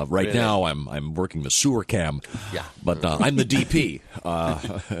 Right Really? now, I'm working the sewer cam. Yeah. But I'm the DP.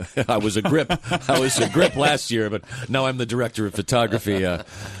 I was a grip. I was a grip last year, but now I'm the director of photography.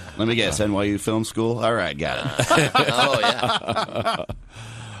 Let me guess, NYU Film School? All right, got it. Oh,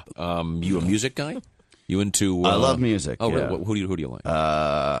 yeah. You a music guy? You into? I love music. Oh, yeah. who do you like?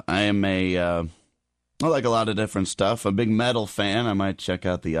 I am I like a lot of different stuff. A big metal fan. I might check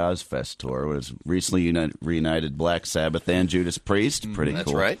out the Ozfest tour. It was recently reunited Black Sabbath and Judas Priest. Pretty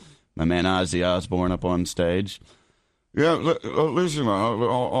That's cool. right. My man Ozzy Osbourne up on stage. Yeah, listen, man, I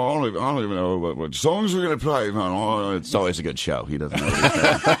don't even know what songs we're going to play, man. It's always a good show. He doesn't know what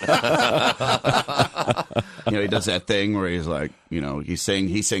he's he does that thing where he's like, he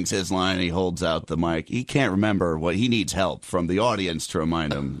sings his line, and he holds out the mic. He can't remember what he needs help from the audience to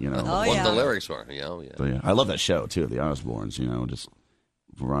remind him, What the lyrics were. Yeah. But yeah, I love that show, too, the Osbournes, just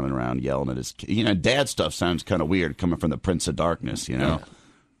running around yelling at his dad stuff sounds kind of weird coming from the Prince of Darkness, Yeah.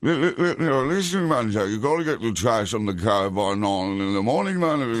 Listen, man, Jack, you got to get the trash on the car by 9 in the morning,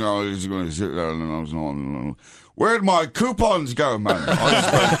 man. He's going to sit down and where'd my coupons go, man?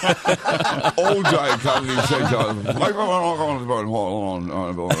 I spent all day coming and saying,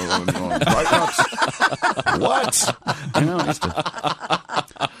 what?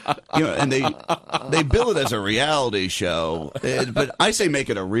 And they bill it as a reality show, but I say make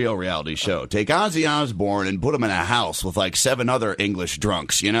it a real reality show. Take Ozzy Osbourne and put him in a house with like 7 other English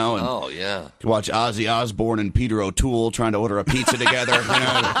drunks, and Oh, yeah. watch Ozzy Osbourne and Peter O'Toole trying to order a pizza together.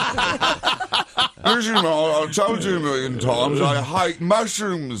 Listen, man, I've told you a million times, I hate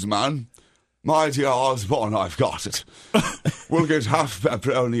mushrooms, man. My dear Osborne, I've got it. We'll get half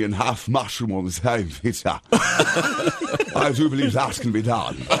pepperoni and half mushroom on the same pizza. I do believe that can be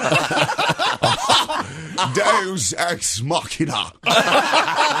done. Deus ex machina.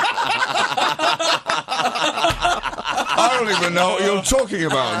 I don't even know what you're talking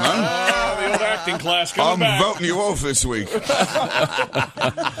about, man. The old acting class I'm coming back. voting you off this week.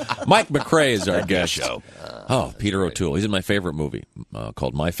 Mike McRae is our guest. Oh, Peter O'Toole. He's in my favorite movie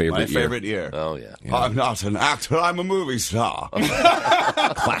called My Favorite Year. My favorite year. Oh, yeah. I'm not an actor, I'm a movie star.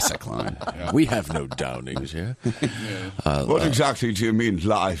 Classic line. We have no Downings here. What exactly do you mean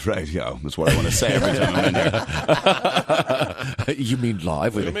live radio? That's what I want to say every time I'm in here. You mean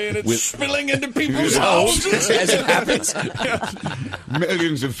live? I mean, it's spilling into people's houses. As it happens.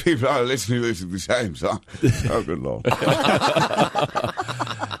 Millions of people are listening to this at the same time. Oh, good Lord.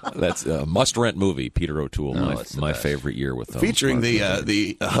 That's a must-rent movie, Peter O'Toole, my favorite year with featuring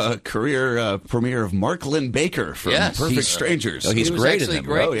the career premiere of Mark Lynn Baker from Perfect Strangers. He's great in actually that.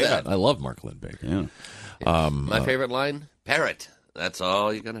 great Oh, yeah. then. I love Mark Lynn Baker. Yeah. My favorite line? Parrot. That's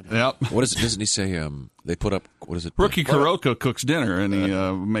all you're going to do. Yep. What is it? Doesn't he say they put up, what is it? Rookie Kuroka cooks dinner, and he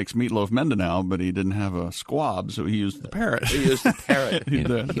makes meatloaf Mendenau, but he didn't have a squab, so he used the parrot. He used the parrot. He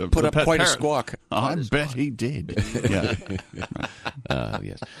put up pet quite a parrot. squawk. I bet he did. Yeah.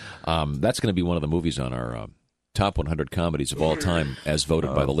 Yes. That's going to be one of the movies on our top 100 comedies of all time as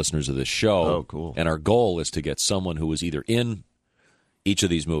voted by the listeners of this show. Oh, cool. And our goal is to get someone who was either in each of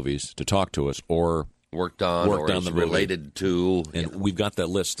these movies to talk to us or worked on the movie. related to. And we've got that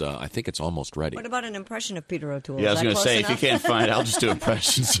list. I think it's almost ready. What about an impression of Peter O'Toole? Yeah, I was going to say, if you can't find it, I'll just do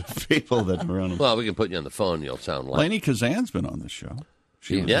impressions of people that were on them. Well, we can put you on the phone. You'll sound like. Lainey Kazan's been on this show.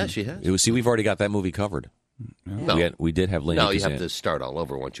 She has. See, we've already got that movie covered. No. We did have Lainey No, you Kazan. have to start all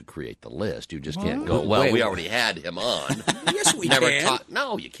over once you create the list. You just can't go, well, we already had him on. Yes, we Never can.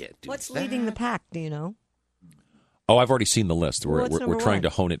 No, you can't do What's that. leading the pack? Do you know? Oh, I've already seen the list. We're What's we're number trying one? to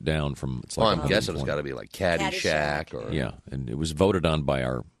hone it down from. It's like Well, I'm guessing it's 120. got to be like Caddyshack or Yeah, and it was voted on by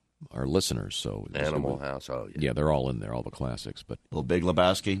our listeners. So Animal House. Oh, yeah. Yeah, they're all in there, all the classics. But Little Big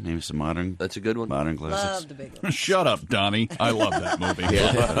Lebowski, maybe some modern. That's a good one. Modern classics. Love the big one. Shut up, Donnie. I love that movie.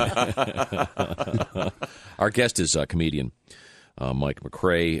 our guest is comedian Mike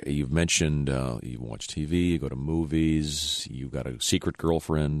McRae. You've mentioned you watch TV, you go to movies, you got a secret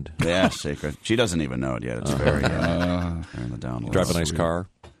girlfriend. Yeah, secret. She doesn't even know it yet. It's very in the down low. Drive a nice car.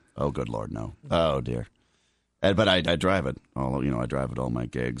 Oh, good Lord, no. Oh, dear. But I drive it. I drive it all my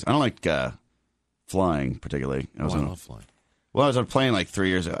gigs. I don't like flying particularly. I love flying. Well, I was on a plane like 3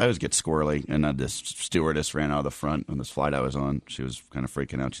 years ago. I always get squirrely, and this stewardess ran out of the front on this flight I was on. She was kind of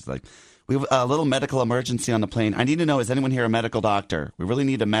freaking out. She's like, "We have a little medical emergency on the plane. I need to know, is anyone here a medical doctor? We really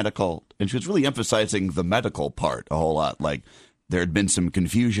need a medical." And she was really emphasizing the medical part a whole lot. Like there had been some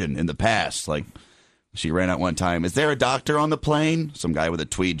confusion in the past. Like she ran out one time. "Is there a doctor on the plane?" Some guy with a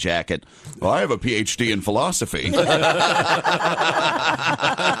tweed jacket. "Well, I have a PhD in philosophy."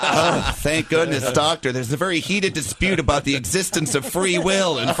 Oh, thank goodness, doctor. There's a very heated dispute about the existence of free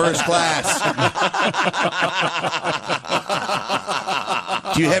will in first class.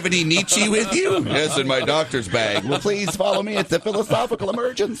 Do you have any Nietzsche with you? Yes, in my doctor's bag. Well, please follow me. It's a philosophical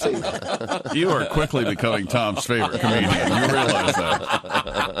emergency. You are quickly becoming Tom's favorite comedian. You realize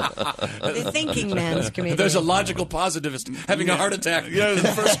that. The thinking man's comedian. There's a logical positivist having a heart attack in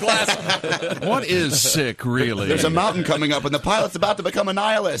first class. What is sick, really? There's a mountain coming up, and the pilot's about to become a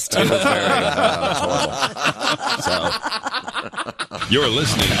nihilist. It was very horrible. So. You're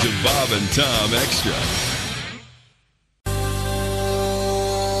listening to Bob and Tom Extra.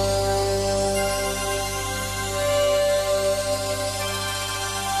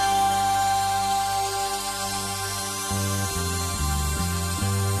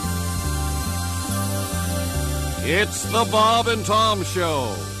 It's the Bob and Tom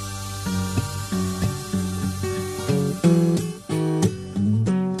Show.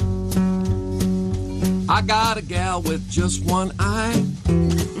 I got a gal with just one eye.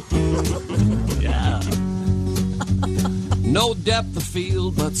 Yeah. No depth of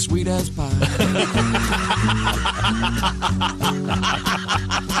field, but sweet as pie.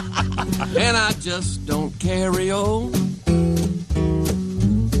 And I just don't carry on.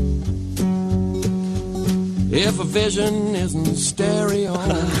 If a vision isn't stereo.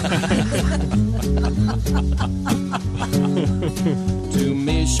 To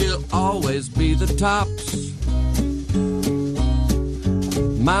me, she'll always be the tops.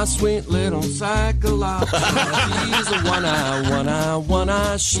 My sweet little cyclops. She's the one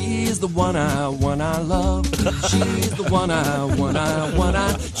I, she's the one I love. She's the one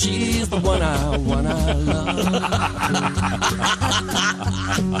I, she's the one I love.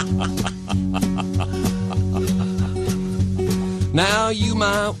 Now you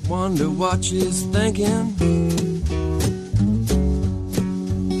might wonder what she's thinking,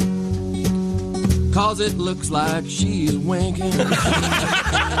 'cause it looks like she's winking.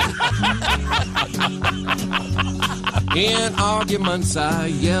 In arguments I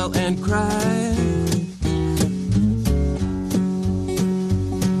yell and cry,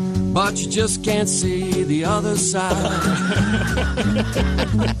 but you just can't see the other side.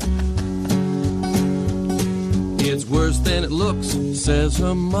 It's worse than it looks, says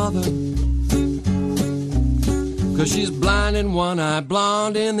her mother, 'cause she's blind in one eye,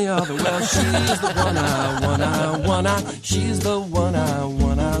 blonde in the other. Well, she's the one I, she's the one I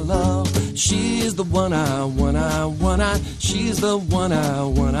love. She's the one I, she's the one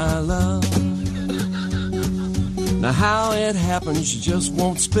I love. Now how it happens, she just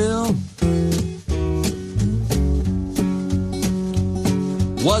won't spill.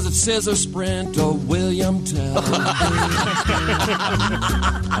 Was it Scissor Sprint or William Tell?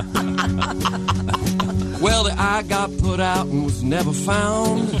 Well, the eye got put out and was never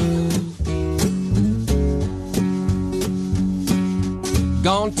found.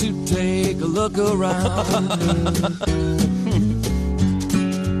 Gone to take a look around.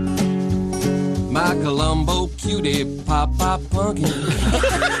 My Columbo cutie, Papa Punkin,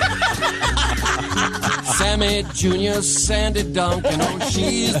 Sammy Jr., Sandy Duncan. Oh,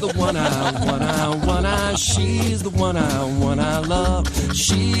 she's the one I, she's the one I love.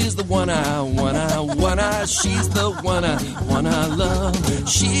 She's the one I, she's the one I love.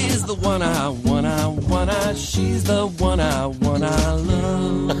 She's the one I, she's the one I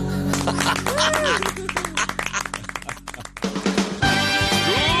love.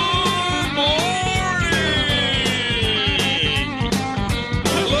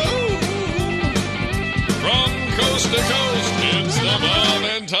 Coast to coast, it's the Bob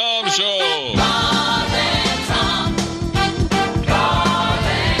and Tom Show. Bob and Tom. Bob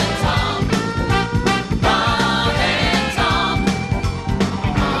and Tom. Bob and Tom.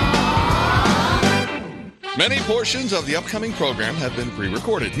 Many portions of the upcoming program have been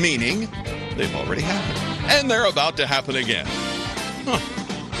pre-recorded, meaning they've already happened. And they're about to happen again. Huh.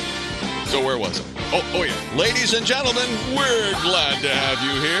 So where was it? Oh yeah. Ladies and gentlemen, we're glad to have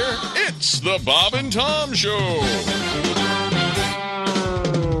you here. It's the Bob and Tom Show.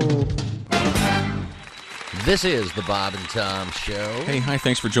 This is the Bob and Tom Show. Hey, hi,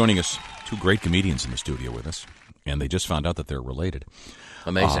 thanks for joining us. Two great comedians in the studio with us, and they just found out that they're related.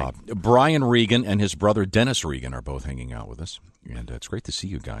 Amazing. Brian Regan and his brother Dennis Regan are both hanging out with us, and it's great to see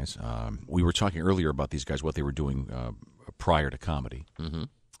you guys. We were talking earlier about these guys, what they were doing prior to comedy. Mm-hmm.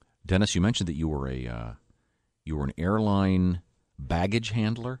 Dennis, you mentioned that you were an airline baggage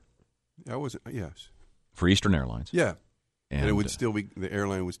handler. I was, yes, for Eastern Airlines. Yeah, and it would still be, the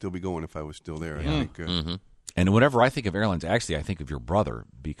airline would still be going if I was still there. Yeah. I think. Mm-hmm. And whenever I think of airlines, actually, I think of your brother,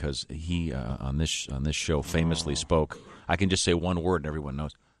 because he on this show famously spoke. I can just say one word and everyone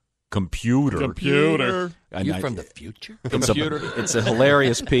knows. Computer. You're from the future? It's a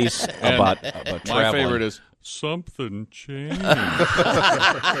hilarious piece about traveling. My favorite is Something changed.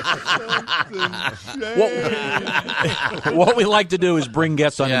 What we like to do is bring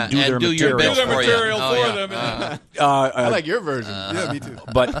guests on and do their your material. best for you. I like your version. Yeah, me too.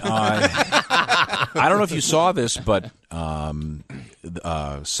 But I don't know if you saw this, but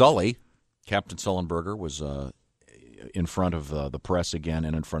Sully, Captain Sullenberger, was in front of the press again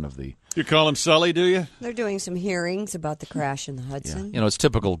and in front of the... You call him Sully, do you? They're doing some hearings about the crash in the Hudson. Yeah. You know, it's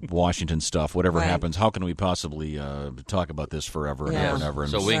typical Washington stuff. Whatever Right. happens, how can we possibly talk about this forever and ever and ever?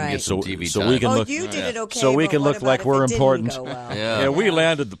 And So we can get some TV so time. we can Oh, look, you did it okay, so we but can what look about like if we're it didn't important. go well? Yeah, we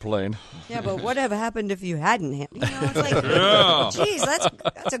landed the plane. Yeah, but what have happened if you hadn't? You know, it's like, geez,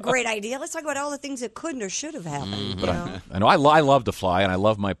 that's a great idea. Let's talk about all the things that couldn't or should have happened. But You know? I know I love to fly, and I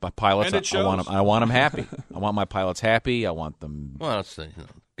love my pilots. And it I want shows. them happy. I want my pilots happy. I want them. Well, it's the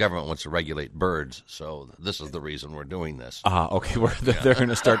government wants to regulate birds, so this is the reason we're doing this. Okay, they're going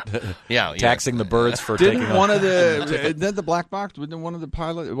to start taxing the birds for Didn't taking one of the then the black box? Didn't one of the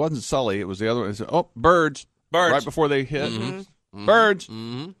pilots? It wasn't Sully. It was the other one. It said, birds! Birds. Right before they hit. Mm-hmm. Birds.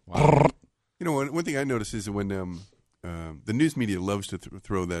 Mm-hmm. Wow. You know, one thing I noticed is when the news media loves to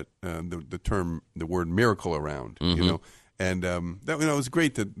throw that the word miracle around, you know, and that it was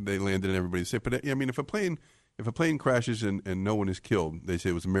great that they landed and everybody said, but I mean, if a plane crashes and no one is killed, they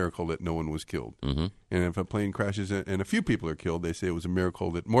say it was a miracle that no one was killed. Mm-hmm. And if a plane crashes and a few people are killed, they say it was a miracle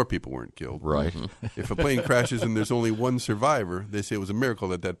that more people weren't killed. Right. If a plane crashes and there's only one survivor, they say it was a miracle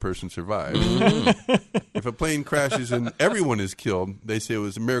that person survived. If a plane crashes and everyone is killed, they say it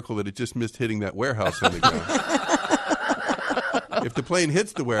was a miracle that it just missed hitting that warehouse on the ground. If the plane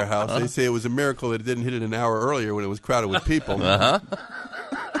hits the warehouse, they say it was a miracle that it didn't hit it an hour earlier when it was crowded with people.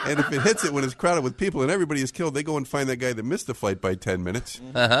 And if it hits it when it's crowded with people and everybody is killed, they go and find that guy that missed the flight by 10 minutes.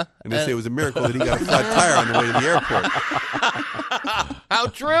 And they say it was a miracle that he got a flat tire on the way to the airport. How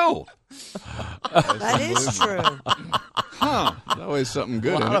true! That is true. Huh. There's always something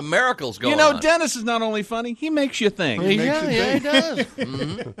good A in lot it. of miracles going You know, on. Dennis is not only funny, he makes you think. He does.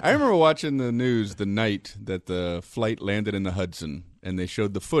 Mm-hmm. I remember watching the news the night that the flight landed in the Hudson, and they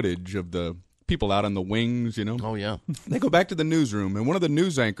showed the footage of the people out on the wings, you know. Oh, yeah. They go back to the newsroom, and one of the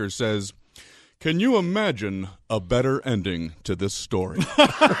news anchors says, "Can you imagine a better ending to this story?"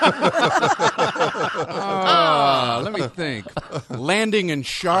 Let me think. Landing in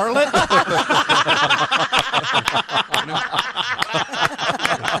Charlotte?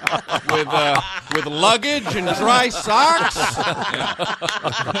 With luggage and dry socks?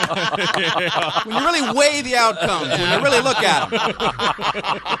 When you really weigh the outcomes, when you really look at them.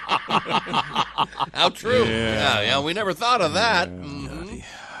 How true. Yeah, we never thought of that.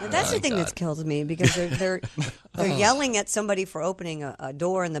 But that's the thing that's killed me because they're yelling at somebody for opening a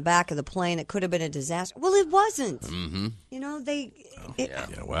door in the back of the plane. It could have been a disaster. Well, it wasn't. Mm-hmm. You know,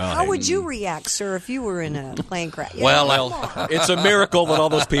 well, how would you react, sir, if you were in a plane crash? Well, it's a miracle that all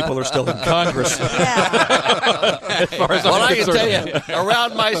those people are still in Congress. As far as Well, I'm I can concerned. tell you,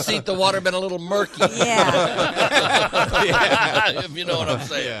 around my seat, the water been a little murky. If you know what I'm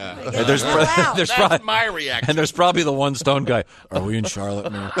saying. And there's That's probably my reaction. And there's probably the one stone guy. Are we in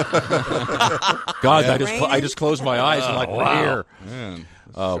Charlotte now? God, I just closed my eyes and we're here. Man,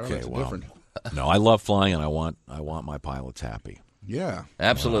 Okay, Charlotte's well, different. no, I love flying, and I want my pilots happy. Yeah,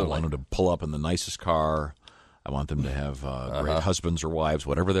 absolutely. I want them to pull up in the nicest car. I want them to have great husbands or wives,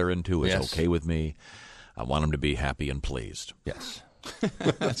 whatever they're into is okay with me. I want them to be happy and pleased. Yes.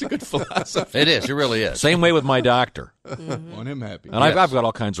 That's a good philosophy. It is. It really is. Same way with my doctor. Want him happy. And I've got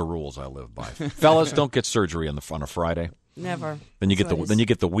all kinds of rules I live by. Fellas, don't get surgery on a Friday. Never. Then you get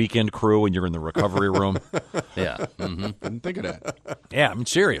the weekend crew and you're in the recovery room. Yeah. Didn't think of that. Yeah, I mean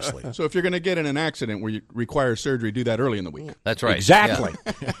seriously. So if you're going to get in an accident where you require surgery, do that early in the week. That's right. Exactly.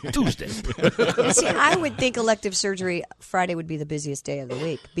 Yeah. Tuesday. See, I would think elective surgery Friday would be the busiest day of the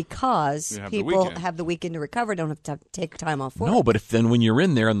week because You have the people weekend. have the weekend to recover, don't have to take time off work. No, but when you're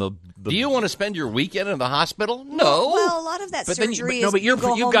in there and the Do you want to spend your weekend in the hospital? No. Well, a lot of that surgery is but you go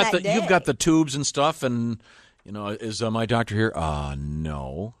home you've got that day. you've got the tubes and stuff, and is my doctor here?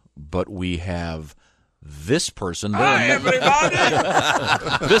 No, but we have this person. Hi,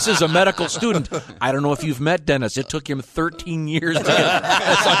 everybody. This is a medical student. I don't know if you've met Dennis. It took him 13 years to get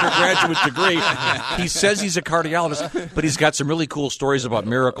this undergraduate degree. He says he's a cardiologist, but he's got some really cool stories about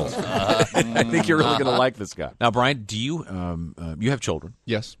miracles. I think you're really going to like this guy. Now, Brian, do you you have children?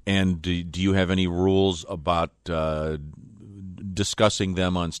 Yes. And do you have any rules about discussing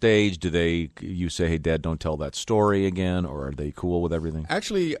them on stage? You say, hey, Dad, don't tell that story again, or are they cool with everything?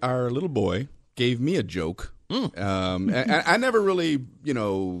 Actually, our little boy gave me a joke. I never really,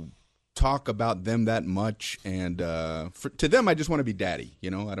 talk about them that much, and to them, I just want to be daddy. I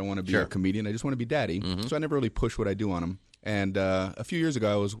don't want to be a comedian. I just want to be daddy. So I never really push what I do on them. And a few years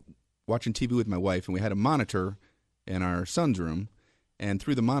ago, I was watching TV with my wife, and we had a monitor in our son's room. And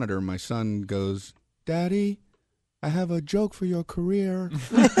through the monitor, my son goes, "Daddy, I have a joke for your career."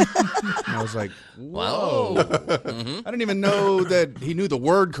 And I was like, whoa. I didn't even know that he knew the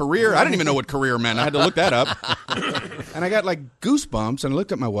word career. I didn't even know what career meant. I had to look that up. And I got like goosebumps, and I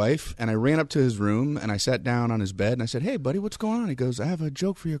looked at my wife, and I ran up to his room, and I sat down on his bed, and I said, "Hey, buddy, what's going on?" He goes, "I have a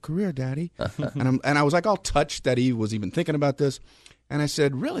joke for your career, Daddy." And I was like all touched that he was even thinking about this. And I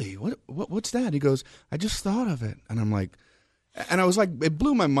said, "Really? What's that?" He goes, "I just thought of it." And I'm like, and I was like, it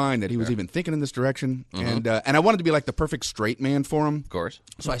blew my mind that he was even thinking in this direction. And I wanted to be like the perfect straight man for him. Of course.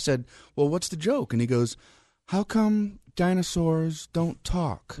 So I said, "Well, what's the joke?" And he goes, "How come dinosaurs don't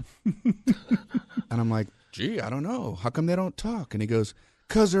talk?" And I'm like, "Gee, I don't know. How come they don't talk?" And he goes,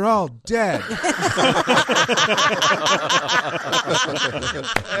 "'Cause they're all dead."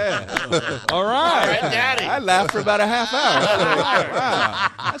 All right, Daddy. I laughed for about a half hour. Wow,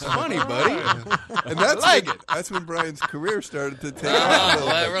 that's funny, buddy. And that's I like when, it. That's when Brian's career started to take off.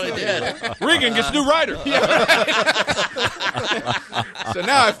 Well, it really did. Regan gets new writer. So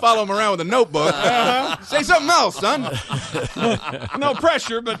now I follow him around with a notebook. Say something else, son. No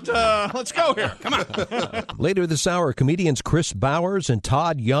pressure, but let's go here. Come on. Later this hour, comedians Chris Bowers and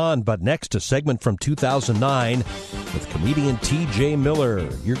Todd Yon. But next, a segment from 2009 with comedian T.J. Miller.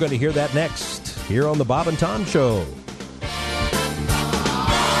 You're going to hear that next here on The Bob and Tom Show.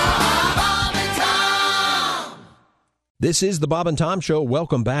 This is the Bob and Tom Show.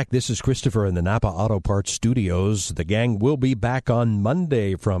 Welcome back. This is Christopher in the Napa Auto Parts Studios. The gang will be back on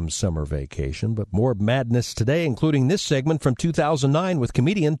Monday from summer vacation, but more madness today, including this segment from 2009 with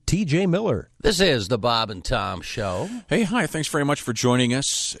comedian T.J. Miller. This is the Bob and Tom Show. Hey, hi. Thanks very much for joining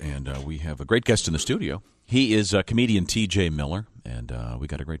us. And we have a great guest in the studio. He is comedian T.J. Miller, and we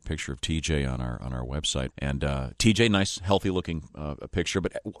got a great picture of T.J. on our website. And T.J., nice, healthy-looking picture.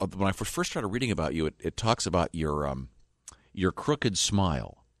 But when I first started reading about you, it talks about your crooked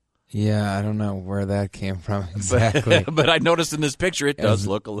smile. Yeah, I don't know where that came from exactly. But I noticed in this picture it does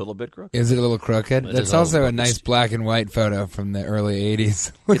look a little bit crooked. Is it a little crooked? That's also a nice black and white photo from the early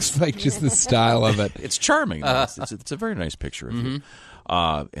 80s. Looks like just the style of it. It's charming. It's a very nice picture of you.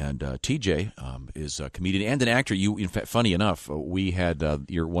 And TJ is a comedian and an actor. You, in fact, funny enough, we had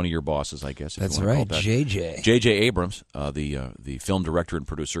one of your bosses, I guess. If That's you want right, to call that. J.J. Abrams, the film director and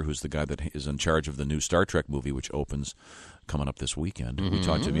producer, who's the guy that is in charge of the new Star Trek movie, which opens coming up this weekend. We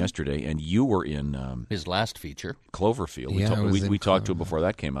talked to him yesterday, and you were in his last feature, Cloverfield. Yeah, we talked to him before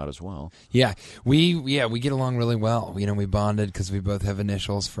that came out as well. Yeah, we get along really well. We bonded because we both have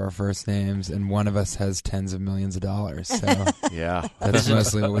initials for our first names, and one of us has tens of millions of dollars. So yeah, that's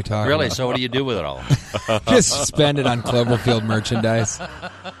mostly what we talk about. Really? So what do you do with it all? Just spend it on Cloverfield merchandise.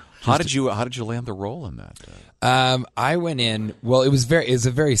 How did you land the role in that? I went in. Well, it was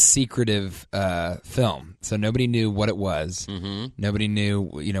a very secretive film, so nobody knew what it was. Nobody knew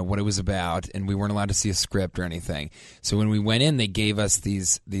what it was about, and we weren't allowed to see a script or anything. So when we went in, they gave us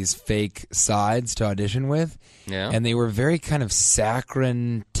these fake sides to audition with, and they were very kind of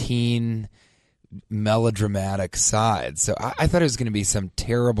saccharine teen, melodramatic sides. So I thought it was going to be some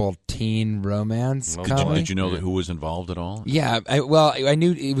terrible teen romance comedy. Did you know who was involved at all? Yeah, I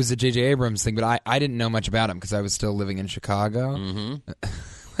knew it was a J.J. Abrams thing, but I didn't know much about him because I was still living in Chicago.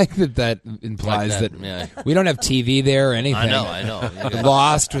 Like that implies that we don't have TV there or anything. I know.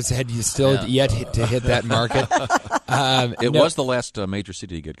 Lost had you still yet to hit that market. It was the last major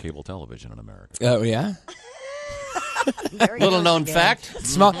city to get cable television in America. Oh, yeah? Little known fact.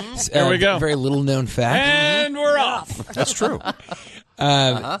 Small. Here we go. Very little known fact. And we're off. That's true.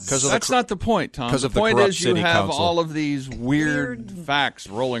 That's not the point, Tom. The point is you have council. all of these weird facts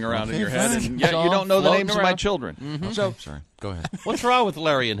rolling around in your head, and yet you don't know the names of my children. So, sorry. Go ahead. What's wrong with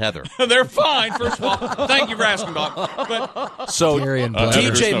Larry and Heather? They're fine, first of all. Thank you for asking, Bob. But so,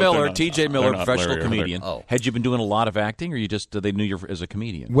 T.J. Miller, not professional Larry comedian. Had you been doing a lot of acting, or you just they knew you as a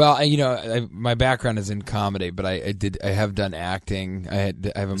comedian? Well, my background is in comedy, but I have done acting. I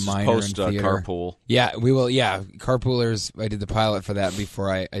have a minor in theater. Carpool. Yeah, we will. Yeah, Carpoolers. I did the pilot for that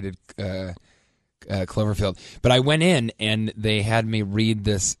before I did Cloverfield. But I went in and they had me read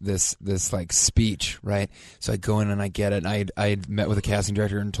this like speech, right? So I go in and I get it. And I had met with a casting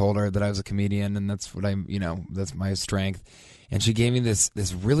director and told her that I was a comedian and that's what that's my strength. And she gave me this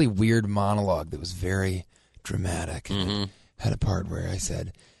really weird monologue that was very dramatic. Had a part where I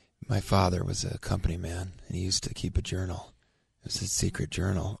said, my father was a company man and he used to keep a journal. It was a secret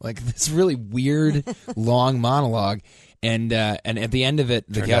journal. Like this really weird long monologue. And at the end of it,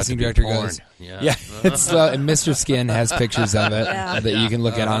 the Turned out casting to be director porn. goes, Yeah. it's and Mr. Skin has pictures of it that you can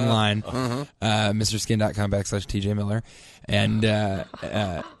look at online. Uh-huh. MrSkin.com/TJ Miller. And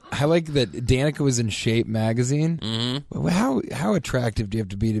I like that Danica was in Shape magazine. Mm-hmm. How attractive do you have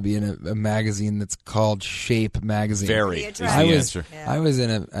to be in a magazine that's called Shape magazine? Very is the answer. I was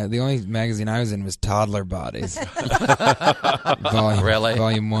in the only magazine I was in was Toddler Bodies.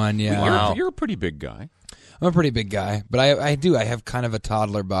 Volume 1, yeah. You're a pretty big guy. I'm a pretty big guy, but I have kind of a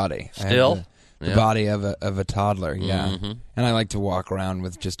toddler body. Still? I have the body of a toddler, yeah. Mhm. And I like to walk around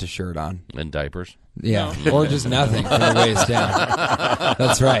with just a shirt on. And diapers. Yeah, or just nothing from the waist down.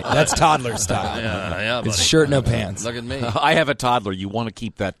 That's right. That's toddler style. Yeah, it's buddy. shirt, no pants. Look at me. I have a toddler. You want to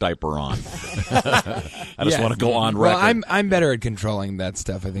keep that diaper on. I just want to go on record. Well, I'm better at controlling that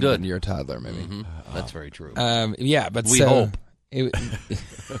stuff, I think, Good. than you're a toddler, maybe. Mm-hmm. That's very true. Yeah, but we so, hope.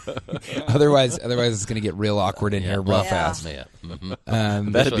 Otherwise, it's going to get real awkward in here, real fast. Yeah.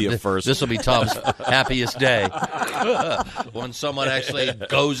 Mm-hmm. That'd be a first. This will be Tom's happiest day when someone actually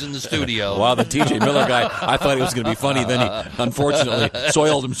goes in the studio. Wow, the TJ Miller guy. I thought he was going to be funny. Then he, unfortunately,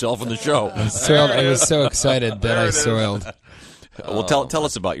 soiled himself in the show. I was so excited that I soiled. Well, tell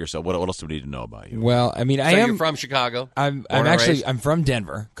us about yourself. What else do we need to know about you? Well, I mean, So you're from Chicago? I'm Born and actually raised? I'm from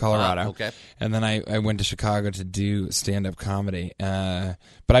Denver, Colorado. Okay. And then I went to Chicago to do stand-up comedy. But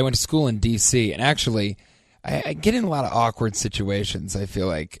I went to school in D.C. And actually, I get in a lot of awkward situations. I feel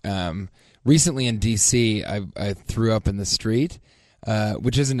like recently in D.C. I threw up in the street.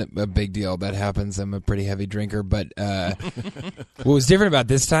 Which isn't a big deal. That happens. I'm a pretty heavy drinker. But what was different about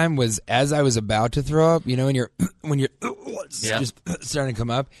this time was as I was about to throw up, when you're just starting to come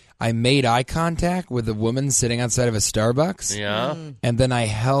up, I made eye contact with a woman sitting outside of a Starbucks. Yeah. And then I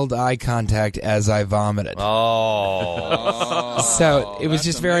held eye contact as I vomited. Oh. So it was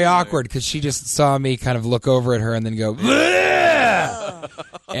just very awkward because she just saw me kind of look over at her and then go, "Bleh!"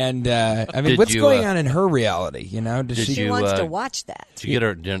 And I mean, Did what's you, going on in her reality? Does She wants to watch that. Did you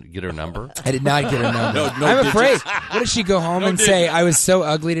get her number? I did not get her number. No I'm digits. afraid. What if she go home and say, I was so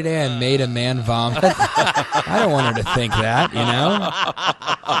ugly today I made a man vomit? I don't want her to think that,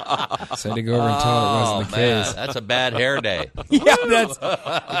 So I had to go over and tell her it wasn't the man, case. that's a bad hair day. Yeah,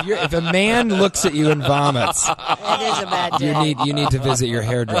 if a man looks at you and vomits, It is a bad day. you need to visit your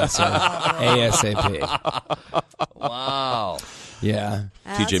hairdresser ASAP. Wow. Yeah.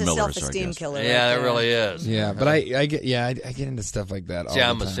 That's a self-esteem killer. right Yeah, that there. really is. Yeah, but I get into stuff like that all See, the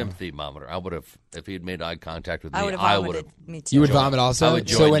I'm time. a sympathy monitor. I would have, if he'd made eye contact with me, I would have I vomited. would have. Me too. You would vomit also? I would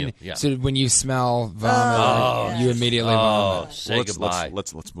join so when you. Yeah. so when you smell vomit, you immediately vomit. Say goodbye.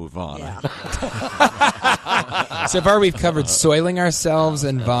 Let's move on. So far we've covered soiling ourselves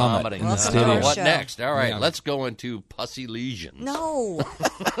and vomit in the studio. What next? All right, Yeah. let's go into pussy lesions. No.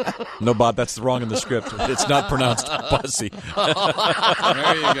 No, Bob, that's wrong in the script. It's not pronounced pussy.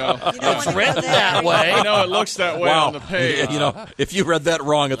 There you go. It's written that way. I know it looks that way Wow. on the page. If you read that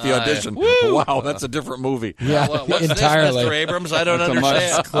wrong at the audition, wow, that's a different movie. Yeah, What's entirely. this, Mr. Abrams? I don't It's a much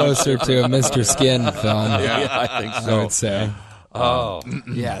understand. Closer to a Mr. Skin film. Yeah, I think I so. would say. Oh.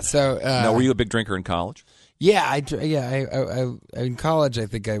 Yeah. So Now, were you a big drinker in college? Yeah, I in college I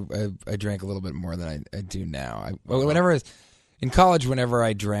think I drank a little bit more than I do now. In college, whenever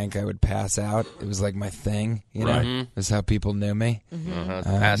I drank, I would pass out. It was like my thing, Right. It was how people knew me.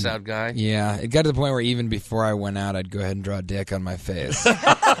 Pass out guy? Yeah, it got to the point where even before I went out, I'd go ahead and draw a dick on my face. Because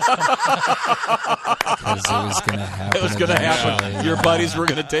it was going to happen. It was going to happen. eventually. Your buddies were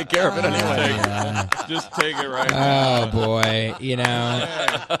going to take care of it anyway. Yeah. Just take it right Oh boy,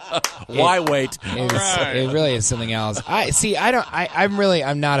 Why wait? It really is something else.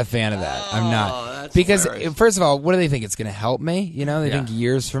 I'm not a fan of that. I'm not because first of all, what do they think? It's going to help me? They think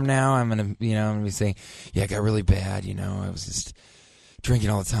years from now I'm going to be saying, yeah, it got really bad. I was just drinking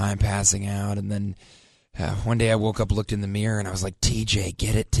all the time, passing out, and then one day I woke up, looked in the mirror, and I was like, TJ,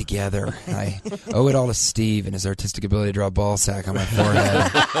 get it together. I owe it all to Steve and his artistic ability to draw a ball sack on my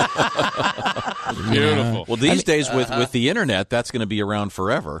forehead. Beautiful. Well, these days with the internet, that's going to be around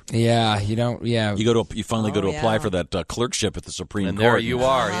forever. Yeah, you don't. Yeah, you finally go to apply for that clerkship at the Supreme And Court. there you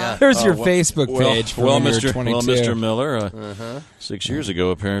are, yeah. There's your Facebook page from when you were 22. Mr. Miller, 6 years ago,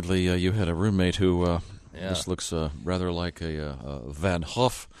 apparently you had a roommate who this looks rather like a Van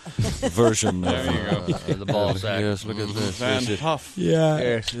Hoff version. There you go. The ball sack. Yes, look at this. Van This is- Hoff. Yeah.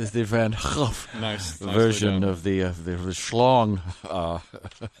 Yes, it's the Van Hoff Nice. version of the schlong.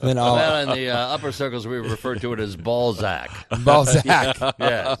 Then Well, in the upper circles, we refer to it as Balzac. Balzac.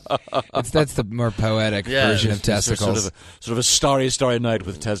 Yeah. That's the more poetic version of It's sort testicles. of a starry night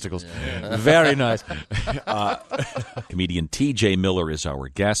with testicles. Very nice. Comedian T.J. Miller is our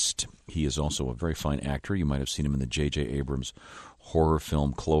guest. He is also a very fine actor. You might have seen him in the J.J. Abrams horror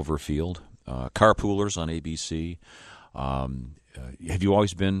film Cloverfield, Carpoolers on ABC. Have you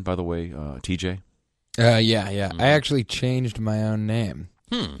always been, by the way, TJ? Yeah. I actually changed my own name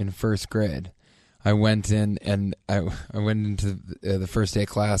in first grade. I went in and I went into the first day of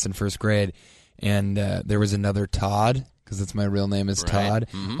class in first grade, and there was another Todd, because that's my real name is Todd.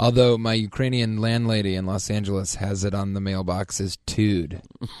 Mhm. Although my Ukrainian landlady in Los Angeles has it on the mailbox as Tude.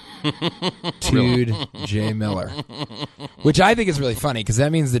 Tude J. Miller. Which I think is really funny, because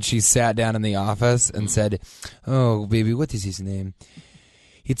that means that she sat down in the office and said, "Oh, baby, what is his name?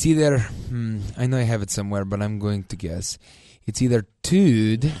 It's either, I know I have it somewhere, but I'm going to guess. It's either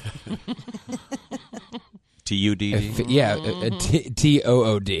Tude." T-U-D-D?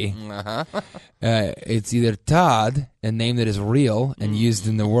 T-O-O-D. Uh-huh. It's either Todd, a name that is real and used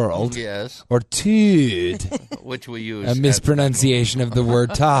in the world. Yes. Or Tude. Which we use. A mispronunciation of the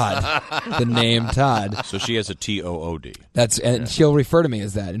word Todd. The name Todd. So she has a T-O-O-D. And she'll refer to me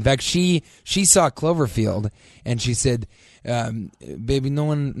as that. In fact, she saw Cloverfield and she said, "Baby, no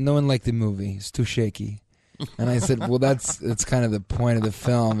one liked the movie. It's too shaky." And I said, "Well, that's kind of the point of the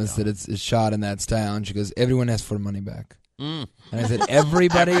film, is that it's shot in that style." And she goes, "Everyone asks for money back." And I said,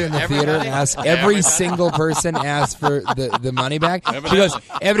 "Everybody in the theater asks, every single person asks for the money back?" She goes,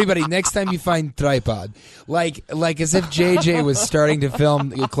 "Everybody, next time you find tripod." Like as if JJ was starting to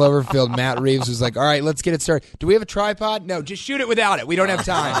film Cloverfield, Matt Reeves was like, "All right, let's get it started. Do we have a tripod? No, just shoot it without it. We don't have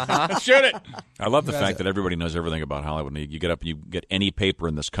time. Shoot it." I love the fact that everybody knows everything about Hollywood. You get up, you get any paper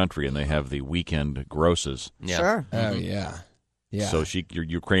in this country, and they have the weekend grosses. Yeah. Sure. Oh, yeah. Yeah. So your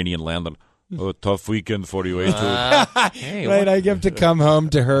Ukrainian landlord, "Oh, tough weekend for you, eh, dude?" Hey, right, I have to come home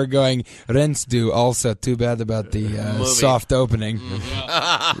to her going, "Rent's due, also too bad about the soft opening."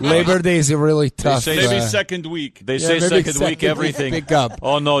 Labor Day is a really tough. Maybe second week. They say second week everything. Pick up.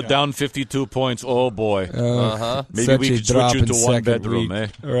 Oh no, down 52 points. Oh boy. Maybe we could switch you to one bedroom, eh?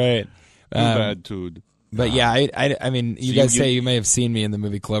 Right. Too bad, dude. But yeah, I mean, you guys say you may have seen me in the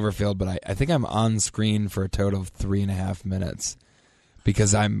movie Cloverfield, but I think I'm on screen for a total of 3.5 minutes.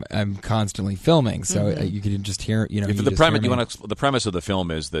 Because I'm constantly filming, so you can just hear. The premise of the film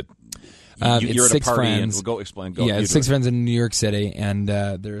is that you're at a six party friends. and explain. It's 6 friends in New York City, and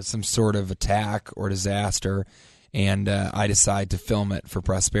there's some sort of attack or disaster, and I decide to film it for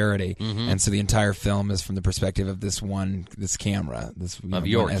prosperity. And so the entire film is from the perspective of this camera, of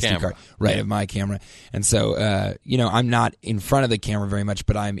your SD camera, card, right? Of my camera. And so I'm not in front of the camera very much,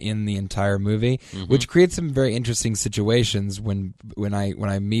 but I'm in the entire movie, which creates some very interesting situations. When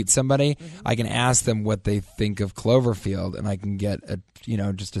I meet somebody, I can ask them what they think of Cloverfield, and I can get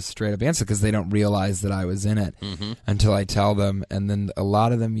just a straight up answer, because they don't realize that I was in it until I tell them, and then a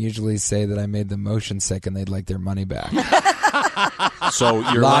lot of them usually say that I made them motion sick and they'd like their money back. So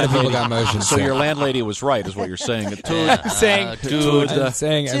a lot of people got motion So sick. your landlady was right, is what you're saying. I'm saying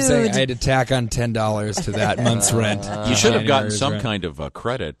I had to tack on $10 to that month's rent. You should have gotten January's some rent. kind of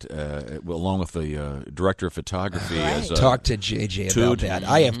credit along with the director of photography. As Talk to JJ about that.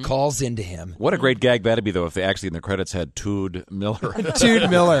 I have calls into him. What a great gag that'd be, though, if they actually in the credits had Tude Miller. Tude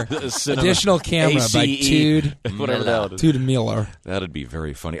Miller. Additional camera by Tude. Whatever that is. Tude Miller. That'd be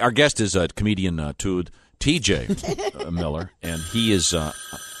very funny. Our guest is comedian Tude TJ Miller, and he is.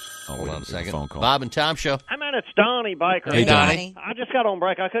 Hold on a second. Phone call. Bob and Tom Show. Hey, man, it's Donnie Baker. Hey, Donnie. I just got on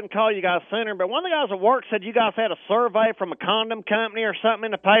break. I couldn't call you guys sooner, but one of the guys at work said you guys had a survey from a condom company or something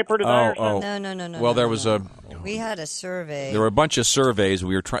in the paper today or something. No. Well, there was We had a survey. There were a bunch of surveys.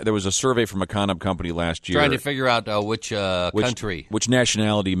 There was a survey from a condom company last year, Trying to figure out which country, which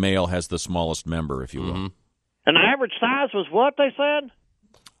nationality male has the smallest member, if you will. And the average size was what they said?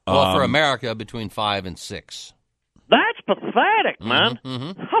 Well, for America, between 5 and 6. That's pathetic, man.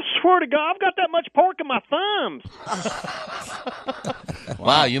 I swear to God, I've got that much pork in my thumbs.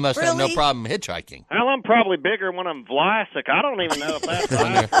 Wow, you must have no problem hitchhiking. Well, I'm probably bigger when I'm Vlasic. I don't even know if that's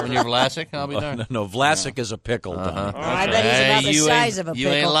right. When you're Vlasic, I'll be there. No, Vlasic is a pickle. I bet he's about the size of a pickle.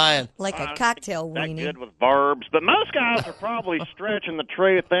 You ain't lying. Like a cocktail weenie. Good with verbs, but most guys are probably stretching the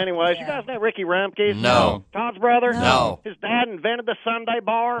truth anyways. You guys know Ricky Rumke? No. Todd's brother? No. His dad invented the Sunday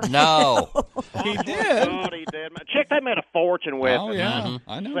bar? No. He did? God, he did. Chick, they made a fortune with Oh, it. yeah.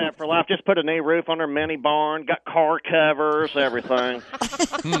 I know. Set for life. Just put a new roof on their mini barn, got car covers, everything.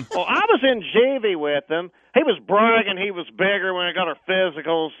 Well, I was in Juvie with them. He was bragging he was bigger when I got our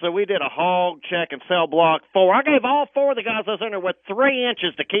physicals, so we did a hog check in cell block 4. I gave all 4 of the guys I was in there with 3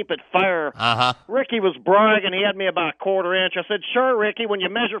 inches to keep it fair. Uh-huh. Ricky was bragging. He had me about a quarter inch. I said, sure, Ricky, when you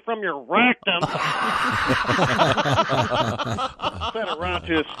measure from your rectum. Said it right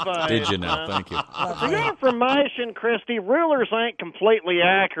to his face. Did you now? Man. Thank you. For your information, Christy, rulers ain't completely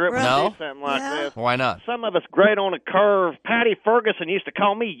accurate when No? you do something like this. Why not? Some of us grade on a curve. Patty Ferguson used to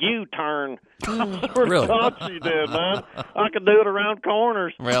call me U-turn. I swear Really? to God she did, man. I could do it around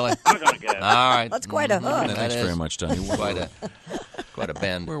corners. Really? I gotta get it. All right. That's quite a hook. That Thanks is very much, Donnie. quite a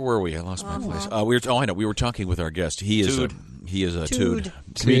bend. Where were we? I lost my place. I know. We were talking with our guest. He is a Tood.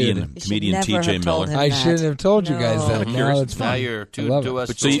 Comedian T.J. Miller. I shouldn't have told you guys that. Now it's Now fine. you're I love to it.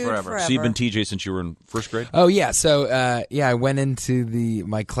 us So forever. you've been TJ since you were in first grade? Oh yeah, so I went into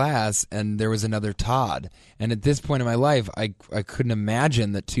my class and there was another Todd, and at this point in my life, I couldn't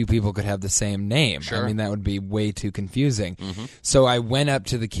imagine that 2 people could have the same name. Sure. I mean, that would be way too confusing. Mm-hmm. So I went up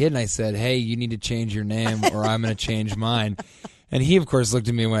to the kid and I said, "Hey, you need to change your name, or I'm going to change mine." And he, of course, looked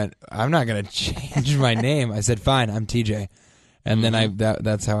at me and went, "I'm not going to change my name." I said, "Fine, I'm TJ." And then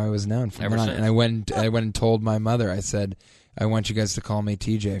that's how I was known from Ever then on. since. And I went and told my mother. I said, "I want you guys to call me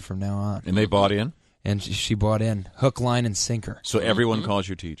TJ from now on." And they bought in? And she bought in, hook, line, and sinker. So everyone calls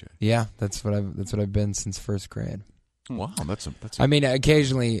you TJ? Yeah, that's what I've been since first grade. Wow, that's. I mean,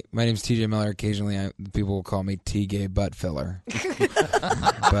 occasionally my name's TJ Miller. Occasionally, people will call me T-Gay Butt Filler.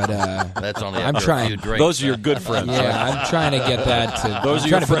 But that's only I'm after trying. a few drinks. Those are your good friends. Yeah, I'm trying to get that to. Those I'm are trying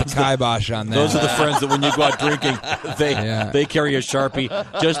your to put friends the kibosh on that. Those are the friends that when you go out drinking, they carry a Sharpie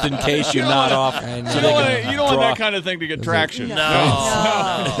just in case you nod off. So You they don't, can want, you don't want draw- that kind of thing to get traction.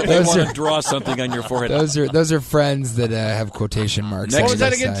 No. They Those want are- to draw something on your forehead. Those are friends that have quotation marks. Next- What on was that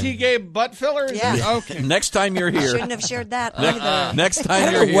their again? side. T-gay butt filler? Yeah. Okay. Next time you're here. Shouldn't have shared that either. Next I time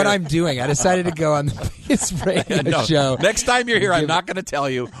don't you're know here. what I'm doing. I decided to go on the biggest radio No. show. Next time you're here, I'm not going to tell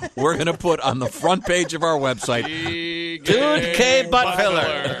you. We're going to put on the front page of our website, Dude K. Butt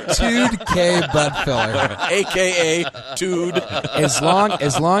Filler. Dude K. Butt Filler. a.k.a. Tood. As long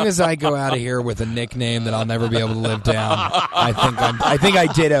as I go out of here with a nickname that I'll never be able to live down, I think I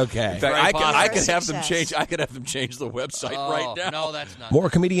did okay. In fact, I could have them Success. change. I could have them change the website right now. No, that's not. More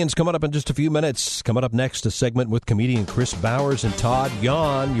comedians coming up in just a few minutes. Coming up next, a segment with comedian Chris Bowers and Todd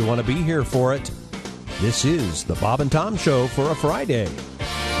Yon. You want to be here for it. This is the Bob and Tom Show for a Friday.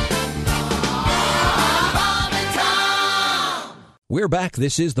 We're back.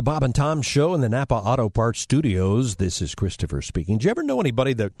 This is the Bob and Tom Show in the Napa Auto Parts Studios. This is Christopher speaking. Did you ever know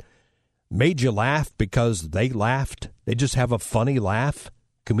anybody that made you laugh because they laughed? They just have a funny laugh?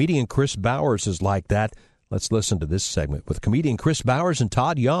 Comedian Chris Bowers is like that. Let's listen to this segment with comedian Chris Bowers and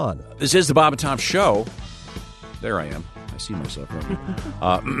Todd Yon. This is the Bob and Tom Show. There I am. I see myself right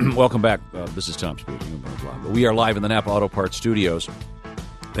now. Welcome back. This is Tom speaking. We are live in the Napa Auto Parts Studios.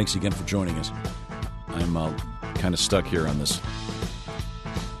 Thanks again for joining us. I'm kind of stuck here on this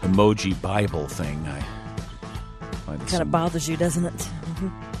emoji Bible thing. Kind of bothers you, doesn't it?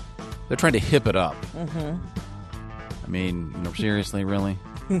 They're trying to hip it up. Mm-hmm. I mean, seriously, really?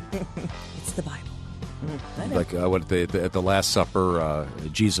 It's the Bible. Like at the Last Supper,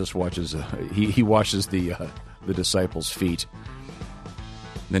 Jesus watches. He washes the disciples' feet.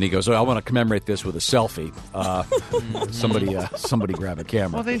 Then he goes, "Oh, I want to commemorate this with a selfie." Somebody grab a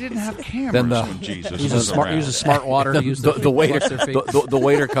camera. Well, they didn't have cameras Then when Jesus Use was a smart, around. use a smart water. the, use the waiter, wash their feet. the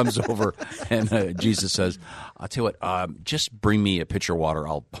waiter comes over, and Jesus says, "I'll tell you what. Just bring me a pitcher of water.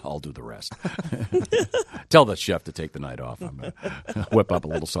 I'll do the rest." Tell the chef to take the night off. I'm gonna whip up a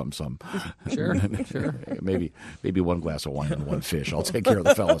little something. Sure. Maybe one glass of wine and one fish. I'll take care of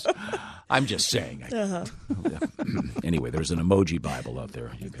the fellas. I'm just saying. Anyway, there's an emoji Bible out there.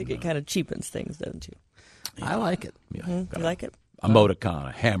 I think it kind of cheapens things, doesn't you? I like it. Yeah, You like it? emoticon,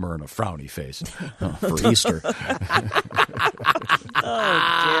 a hammer, and a frowny face for Easter.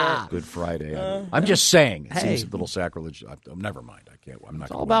 Oh, dear. Good Friday. I'm just saying. It Hey. seems a little sacrilege. Never mind. I can't. I'm not.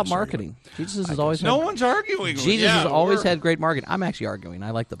 It's all about marketing. Jesus has always. No one's arguing with Jesus yeah, has always we're- had great marketing. I'm actually arguing.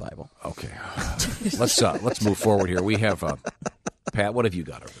 I like the Bible. Okay. Let's move forward here. We have Pat. What have you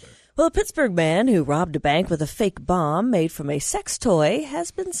got over there? Well, a Pittsburgh man who robbed a bank with a fake bomb made from a sex toy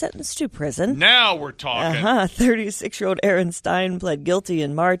has been sentenced to prison. Now we're talking. 36-year-old Aaron Stein pled guilty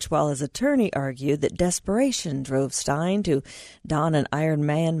in March while his attorney argued that desperation drove Stein to don an Iron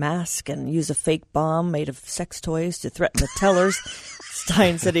Man mask and use a fake bomb made of sex toys to threaten the tellers.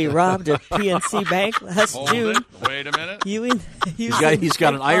 Stein said he robbed a PNC bank last Hold June. it. Wait a minute. He's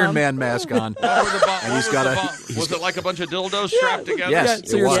got an Iron Man mask on. What were the And he's got a. was it like a bunch of dildos strapped together? Yes.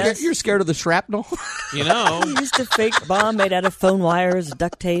 So you're, it was. You're scared of the shrapnel? You know. He used a fake bomb made out of phone wires,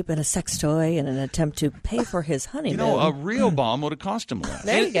 duct tape, and a sex toy in an attempt to pay for his honeymoon. You know, a real bomb would have cost him less.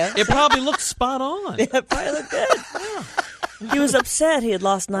 There you go. It probably looked spot on. Yeah, it probably looked good. He was upset. He had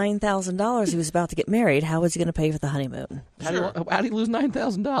lost $9,000. He was about to get married. How was he going to pay for the honeymoon? How'd he lose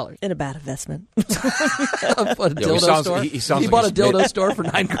 $9,000? In a bad investment. A dildo store? He bought a dildo store for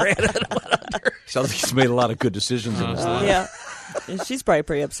 $9,000. Sounds like he's made a lot of good decisions in his life. Yeah. And she's probably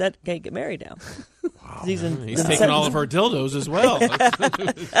pretty upset. Can't get married now. Wow. He's taking all of her dildos as well.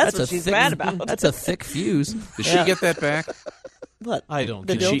 That's what she's mad about. That's a thick fuse. Did she get that back? What? I don't.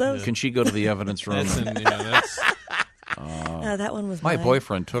 The dildos? Can she go to the evidence room? That one was my mine.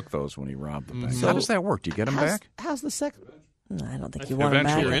 boyfriend took those when he robbed the bank. How does that work? Do you get them back? How's the sex? I don't think you want him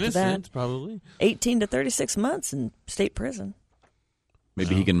back You're after innocent, that. probably. 18 to 36 months in state prison.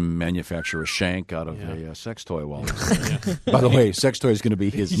 Maybe he can manufacture a shank out of a sex toy while he's there. By the way, sex toy is going to be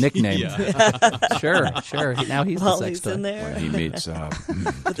his nickname. Sure. Now he's While the sex he's toy. in there. When he meets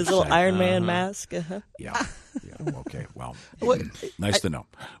with his little Iron Man mask. Yeah. Okay. Well, nice to know.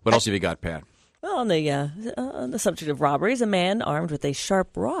 What else have you got, Pat? Well, on the subject of robberies, a man armed with a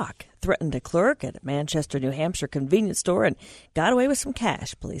sharp rock threatened a clerk at a Manchester, New Hampshire convenience store and got away with some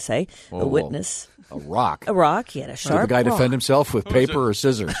cash, police say. A witness. A rock? A rock. He had a sharp rock. Did the guy rock. defend himself with paper or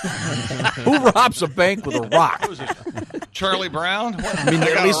scissors? Who robs a bank with a rock? Charlie Brown? I mean,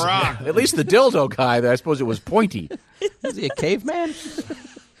 at least the dildo guy, I suppose it was pointy. Is he a caveman?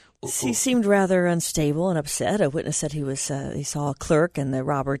 He seemed rather unstable and upset. A witness said he saw a clerk and the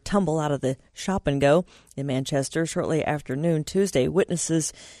robber tumble out of the shop and go in Manchester shortly after noon Tuesday.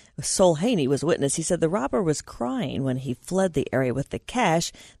 Sol Haney was a witness. He said the robber was crying when he fled the area with the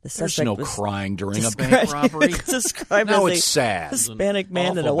cash. The There's suspect no was crying during a bank robbery. Described No, as it's a sad. Hispanic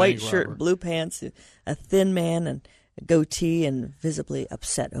man in a white shirt, blue pants, a thin man, and a goatee, and visibly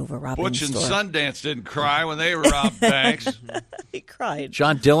upset over robbing Butch the and store. Sundance didn't cry when they robbed banks. He cried.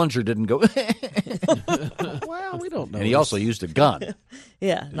 John Dillinger didn't go. Well, we don't know. And he also used a gun.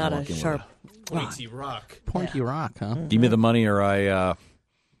 Yeah, not a sharp pointy rock. Pointy rock, huh? Give me the money or I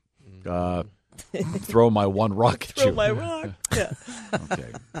throw my one rock at you. Throw my rock. Yeah.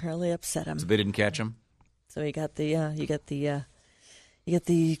 Okay. Apparently upset him. So they didn't catch him? So you got the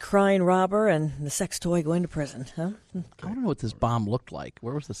crying robber and the sex toy going to prison, huh? I want to know what this bomb looked like.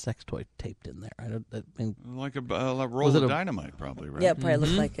 Where was the sex toy taped in there? Like a roll of dynamite, probably, right? Yeah, it probably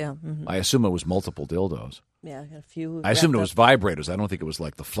looked like, yeah. Mm-hmm. I assume it was multiple dildos. Yeah, a few. I assumed it was vibrators. I don't think it was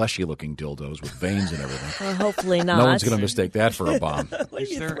like the fleshy-looking dildos with veins and everything. Well, hopefully not. No one's going to mistake that for a bomb.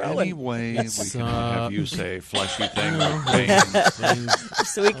 Is there any way we can have you say fleshy thing with veins?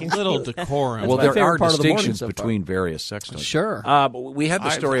 So we can a little decorum. Well, there are part of the morning distinctions so far. between various sex toys. Sure. But we had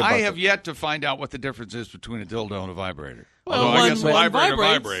the story about I have yet to find out what the difference is between a dildo and a vibrator. Well, Although I guess a one vibrator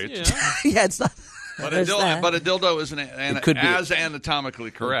vibrates. vibrates. Yeah, it's not. But a dildo is as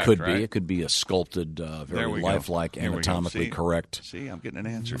anatomically correct. It could right? be. It could be a sculpted, very lifelike, anatomically correct. See, I'm getting an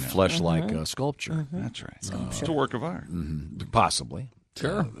answer now. Flesh-like sculpture. That's right. It's a work of art. Possibly.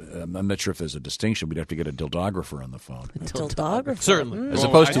 Sure. I'm not sure if there's a distinction. We'd have to get a dildographer on the phone. A dildographer? Certainly. As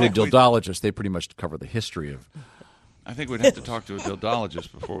opposed to a dildologist, they pretty much cover the history of. I think we'd have to talk to a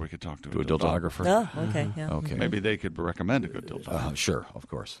dildologist before we could talk to a dildographer. Oh, okay, yeah. Okay. Maybe they could recommend a good dildographer. Sure, of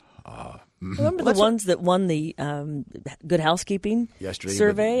course. Remember the ones that won the Good Housekeeping Yesterday,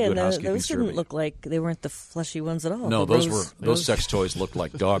 survey, Good and Housekeeping those didn't survey. look like they weren't the fleshy ones at all. No, The those sex toys looked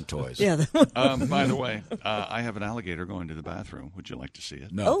like dog toys. Yeah. By the way, I have an alligator going to the bathroom. Would you like to see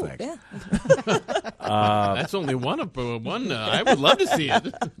it? No, thanks. Yeah. That's only one. I would love to see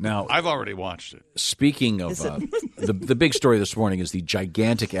it. Now, I've already watched it. Speaking of the big story this morning is the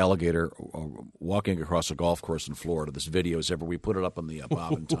gigantic alligator walking across a golf course in Florida. This video is ever. We put it up on the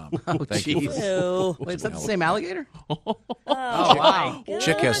Bob and Tom. Thank you. Ew. Wait, is that the same alligator? Oh, wow.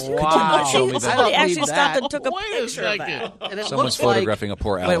 Chick has. Wow. Show me Somebody that. actually stopped and took a Wait a picture of second. that. And it Someone's looks like- photographing a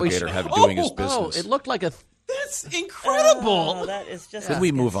poor Wait, we alligator should- doing his Oh, business. it looked like a. That's incredible. Oh, that is just. Could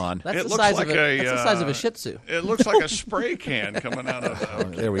we move on? That's It the looks size like of a, that's the size of a Shih Tzu. It looks like a spray can coming out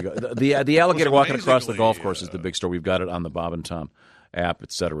of. There we go. The alligator walking across the amazingly, golf course is the big story. We've got it on the Bob and Tom app,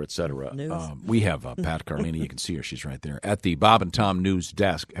 et cetera, et cetera. We have Pat Carlini. You can see her. She's right there at the Bob and Tom news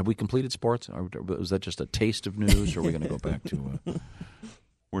desk. Have we completed sports? Or was that just a taste of news? Or are we going to go back to?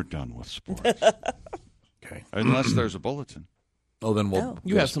 We're done with sports. Okay. Unless there's a bulletin. Oh, then we'll.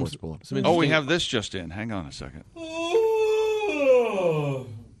 You have some. Oh, we have this just in. Hang on a second.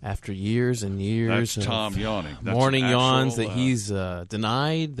 After years and years That's Tom yawning. That's morning an yawns actual, that he's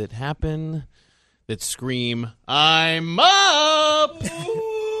denied that happen, that scream, "I'm up!"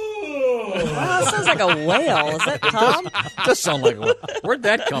 Oh, it sounds like a whale. Is that Tom? Does sound like a whale. Where'd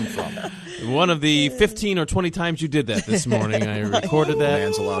that come from? One of the 15 or 20 times you did that this morning, I recorded that.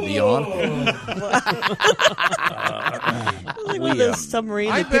 Man's allowed to yawn. Like one of those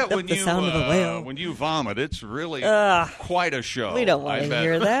submarines I that bet picked up when the you sound of the whale. when you vomit, it's really Ugh. quite a show. We don't want to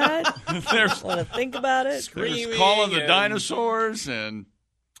hear that. There's want to think about it. There's calling the dinosaurs and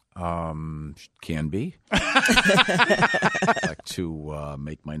Can be. I like to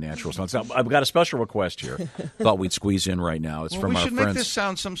make my natural sounds. Now, I've got a special request here. Thought we'd squeeze in right now. It's from we our should friends. make this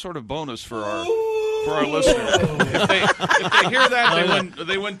sound some sort of bonus for our listeners. If they hear that,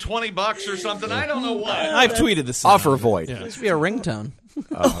 they win $20 or something. I don't know what. I've tweeted this. Offer void. Yeah. This would be a ringtone.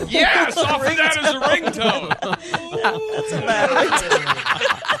 Yes, offer that as a ringtone. That's a bad ringtone.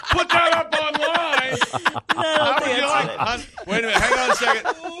 Put that up online. How would you like? Wait a minute. Hang on a second.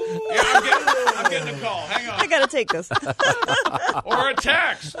 Yeah, I'm getting a call. Hang on. I got to take this. Or a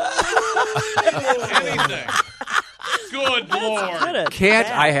text. Anything. Good Lord. Can't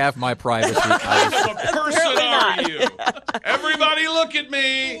I have my privacy? What kind of a person are you? Everybody look at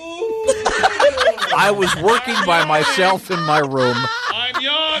me. I was working by myself in my room. I'm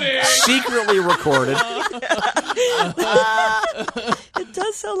yawning. Secretly recorded. It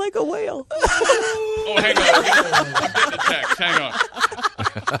does sound like a whale. Oh, hang on. I'm getting a text. Hang on.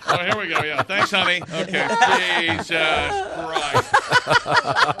 Oh, here we go. Yeah. Thanks, honey. Okay. Jesus Christ.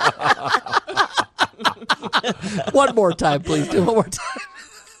 One more time, please. Do one more time.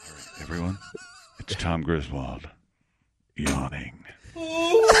 Everyone, it's Tom Griswold. Yawning.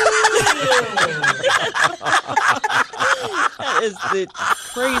 That is the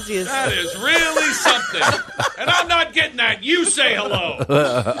craziest. That is really something. And I'm not getting that. You say hello.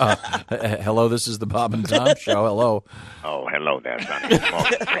 Hello, this is the Bob and Tom Show. Hello. Oh, hello there, Sonny.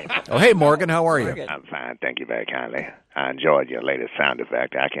 Morgan. Oh, hey, Morgan. How are you? I'm fine. Thank you very kindly. I enjoyed your latest sound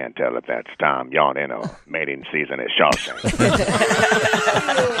effect. I can't tell if that's Tom yawning or mating season at Shawshank.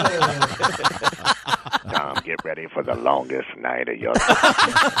 Tom, get ready for the longest night of your life.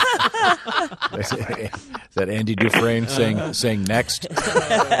 Is that Andy Dufresne saying next?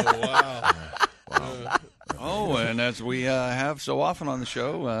 Wow. Oh, and as we have so often on the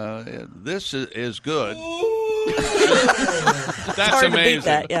show, this is good. That's hard to beat amazing.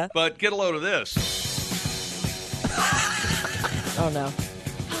 that, yeah. But get a load of this. Oh, no.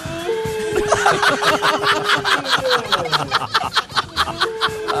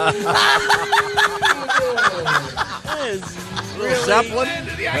 That is really Zeppelin?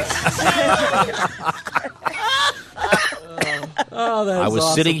 Oh, that's I was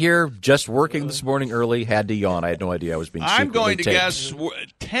awesome. sitting here just working this morning early, had to yawn. I had no idea I was being I'm secretly going to taped. guess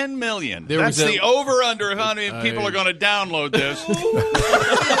 10 million. There That's was the over-under how many people are going to download this if we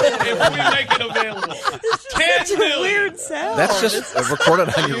make it available. 10 such a million. weird sound. That's just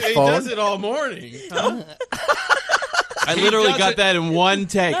recorded on your He phone. does it all morning. I He literally does got it- that in one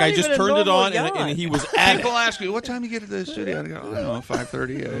take. Not I just even a turned it normal on, and yawn. he was at People it. ask me, what time you get to the studio? I go, I don't know,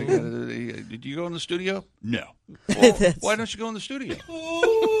 5:30. Did you go in the studio? No. Well, why don't you go in the studio?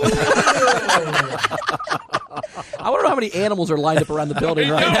 I want to know how many animals are lined up around the building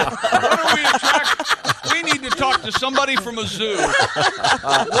right now. What are we attract? We need to talk to somebody from a zoo.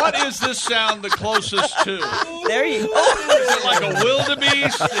 What is this sound the closest to? There you go. Is it like a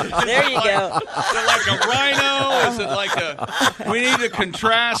wildebeest? There you go. Is it like a rhino? Is it like a... We need to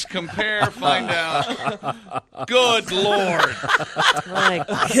contrast, compare, find out. Good Lord. My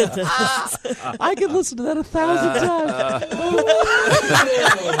goodness. I could listen to that 1,000 times.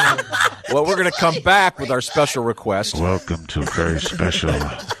 Well, we're going to come back with our special request. Welcome to a very special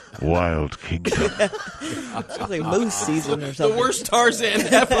Wild Kingdom. Sounds like moose season or The something. worst Tarzan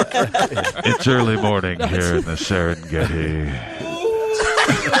ever. It's early morning here in the Serengeti.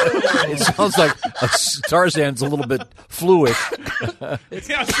 It sounds like Tarzan's a little bit fluid.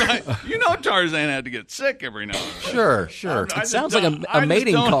 Yeah, you know Tarzan had to get sick every now and then. Sure. I just sounds like don't- a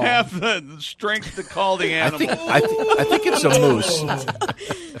mating I just call. don't have the strength to call the I animal. think it's a moose.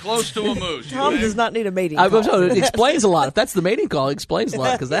 Close to a moose. you Tom think? does not need a mating I call. was it explains a lot. If that's the mating call, it explains a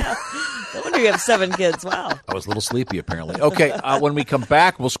lot. Because that. No wonder you have 7 kids. Wow. I was a little sleepy, apparently. Okay, when we come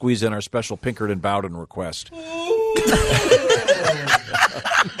back, we'll squeeze in our special Pinkerton Bowden request.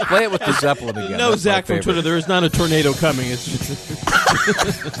 Play it with the Zeppelin again. No, That's my Zach from favorite. Twitter. There is not a tornado coming. It's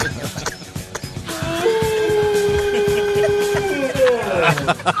just.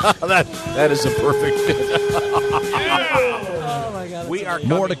 that is a perfect fit. Oh, my God. We are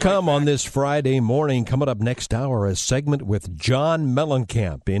More to come on this Friday morning. Coming up next hour, a segment with John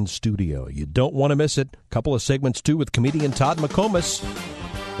Mellencamp in studio. You don't want to miss it. Couple of segments, too, with comedian Todd McComas.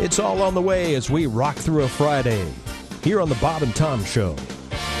 It's all on the way as we rock through a Friday here on the Bob and Tom Show.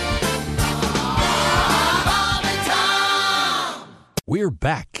 We're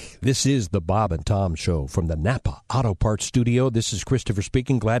back. This is the Bob and Tom Show from the Napa Auto Parts Studio. This is Christopher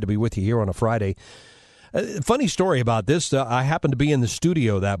speaking. Glad to be with you here on a Friday. Funny story about this. I happened to be in the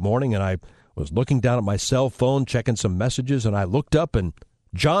studio that morning, and I was looking down at my cell phone, checking some messages, and I looked up, and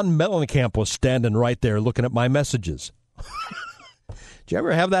John Mellencamp was standing right there looking at my messages. Did you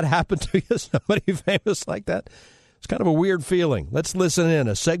ever have that happen to you? Somebody famous like that? It's kind of a weird feeling. Let's listen in.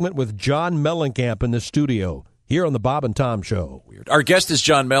 A segment with John Mellencamp in the studio here on the Bob and Tom Show. Weird. Our guest is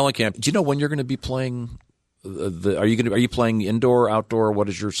John Mellencamp. Do you know when you're going to be playing? Are you playing indoor, outdoor? What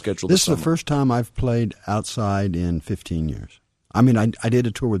is your schedule? This is the first time I've played outside in 15 years. I mean, I did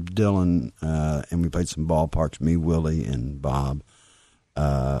a tour with Dylan, and we played some ballparks, me, Willie, and Bob.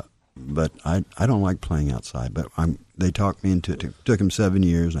 But I don't like playing outside. But they talked me into it. It took them 7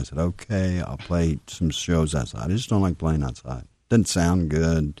 years. And I said, okay, I'll play some shows outside. I just don't like playing outside. Doesn't sound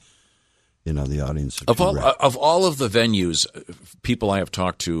good. You know, the audience. Of all of the venues, people I have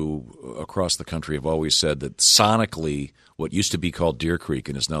talked to across the country have always said that sonically, what used to be called Deer Creek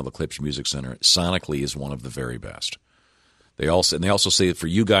and is now the Klipsch Music Center, sonically is one of the very best. They also say that for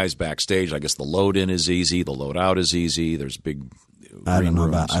you guys backstage, I guess the load in is easy, the load out is easy. There's big. I don't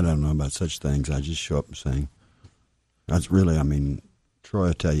know about such things. I just show up and sing. That's really. I mean, Troy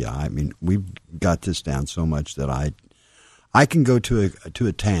will tell you. I mean, we've got this down so much that I can go to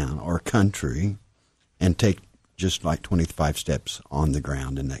a town or a country and take just like 25 steps on the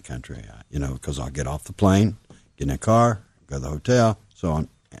ground in that country, you know, because I'll get off the plane, get in a car, go to the hotel, so on,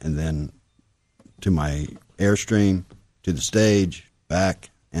 and then to my Airstream, to the stage, back,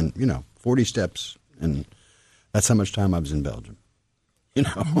 and, 40 steps, and that's how much time I was in Belgium. You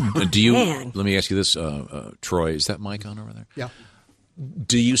know. Let me ask you this, Troy, is that mic on over there? Yeah.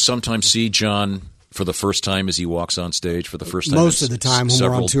 Do you sometimes see John for the first time as he walks on stage for the first time? Most of the time when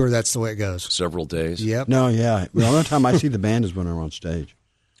we're on tour, that's the way it goes. Several days? Yep. No, yeah. The only time I see the band is when I'm on stage.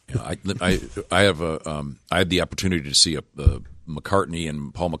 Yeah, I had the opportunity to see McCartney,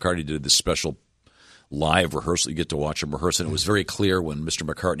 and Paul McCartney did this special live rehearsal. You get to watch him rehearse, and it was very clear when Mr.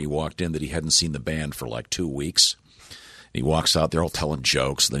 McCartney walked in that he hadn't seen the band for like 2 weeks. He walks out, they're all telling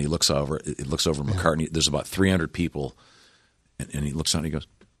jokes, and then he looks over McCartney. There's about 300 people, and he looks out and he goes,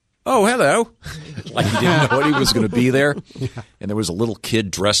 "Oh, hello." Like he didn't know what he was going to be there. Yeah. And there was a little kid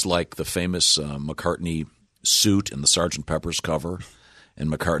dressed like the famous McCartney suit in the Sgt. Pepper's cover.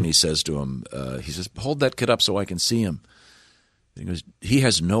 And McCartney says to him, he says, "Hold that kid up so I can see him." And he goes, he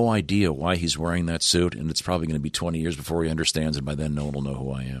has no idea why he's wearing that suit, and it's probably going to be 20 years before he understands, and by then no one will know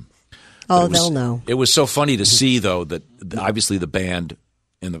who I am. Oh, they'll know. It was so funny to see, though, that obviously the band,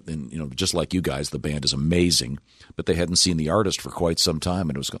 and just like you guys, the band is amazing, but they hadn't seen the artist for quite some time,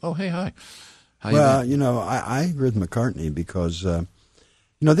 and it was, "Oh, hey, hi." Well, I agree with McCartney because,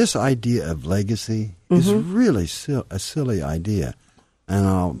 this idea of legacy is really a silly idea, and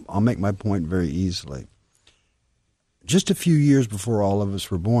I'll make my point very easily. Just a few years before all of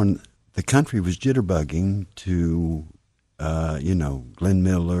us were born, the country was jitterbugging to, Glenn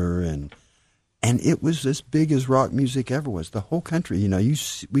Miller, and it was as big as rock music ever was. The whole country,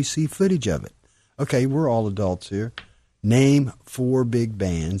 we see footage of it. Okay, we're all adults here. Name 4 big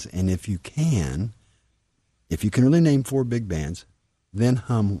bands, and if you can really name 4 big bands, then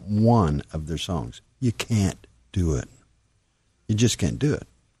hum one of their songs. You can't do it. You just can't do it.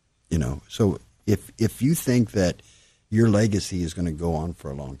 So if you think that your legacy is going to go on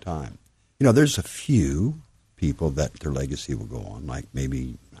for a long time, there's a few people that their legacy will go on, like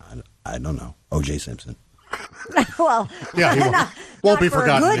maybe, I don't know, O.J. Simpson. Well, yeah, he won't be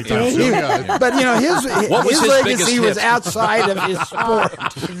forgotten anytime soon. But his legacy was outside of his sport.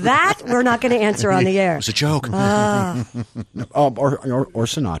 That we're not going to answer on the air. It was a joke. Or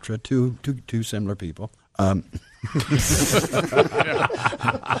Sinatra, two similar people.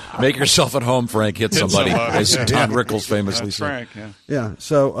 Make yourself at home, Frank. Hit somebody, as Don Rickles famously said. Frank, yeah.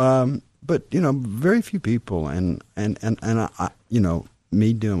 So, but very few people, and I,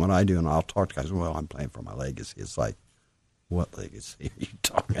 me doing what I do, and I'll talk to guys. Well, I'm playing for my legacy. It's like, what legacy are you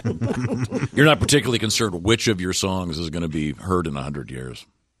talking about? You're not particularly concerned which of your songs is going to be heard in 100 years.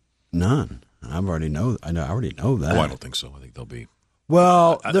 None. I already know that. Oh, I don't think so. I think they'll be.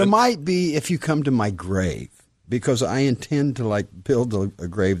 Well, there might be if you come to my grave, because I intend to build a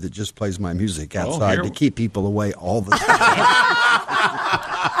grave that just plays my music outside to keep people away all the time.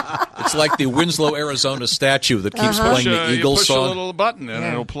 It's like the Winslow, Arizona statue that keeps playing the Eagles song. You push a little button and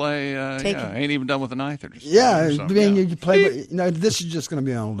it'll play. Ain't even done with the ninth. You play. This is just going to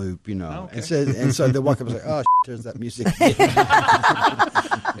be on loop. Okay. And so they walk up and say, "Oh, there's that music."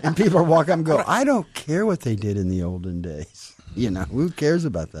 And people walk up and go, "I don't care what they did in the olden days." Who cares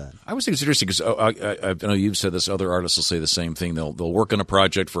about that? I always think it's interesting because I know you've said this. Other artists will say the same thing. They'll work on a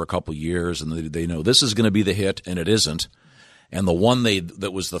project for a couple years, and they know this is going to be the hit, and it isn't. And the one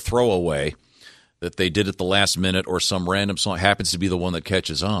that was the throwaway that they did at the last minute, or some random song happens to be the one that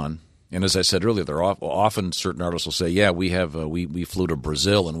catches on. And as I said earlier, there are often certain artists will say, "Yeah, we have we flew to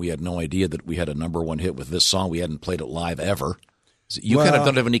Brazil, and we had no idea that we had a number one hit with this song. We hadn't played it live ever." You kind of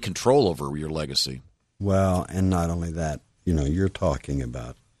don't have any control over your legacy. Well, and not only that. You're talking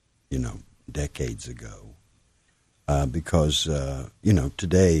about, decades ago, because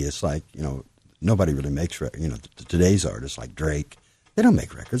today it's like nobody really makes today's artists like Drake. They don't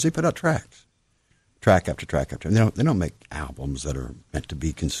make records; they put out tracks, track after track after. They don't make albums that are meant to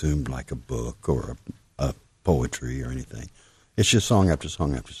be consumed like a book or a poetry or anything. It's just song after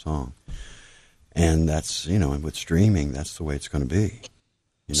song after song, and that's with streaming, that's the way it's going to be.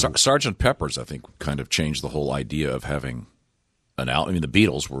 Sgt. Pepper's, I think, kind of changed the whole idea of having an album. I mean, the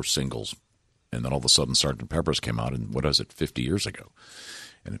Beatles were singles, and then all of a sudden Sgt. Pepper's came out, and 50 years ago?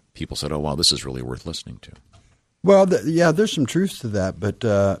 And people said, oh, wow, this is really worth listening to. Well, there's some truth to that, but,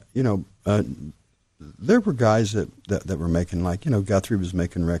 there were guys that were making, like, Guthrie was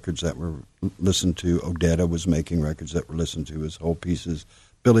making records that were listened to. Odetta was making records that were listened to as whole pieces.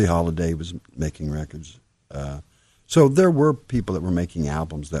 Billie Holiday was making records. So there were people that were making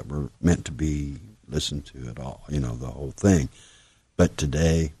albums that were meant to be listened to at all, the whole thing. But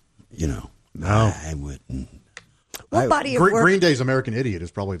today, no, I wouldn't. What body of work? Green Day's American Idiot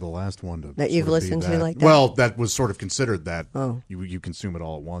is probably the last one that you've listened to like that. Well, that was sort of considered that. Oh. You consume it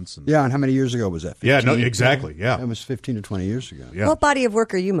all at once. And how many years ago was that? 15? Yeah, no, exactly. Yeah, that was 15 or 20 years ago. Yeah. What body of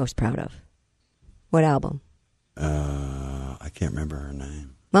work are you most proud of? What album? I can't remember her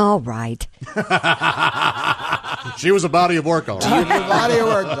name. All right. She was a body of work, all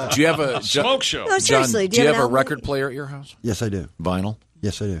right. Do you have a smoke show? No, seriously. John, do you have a record player at your house? Yes, I do. Vinyl?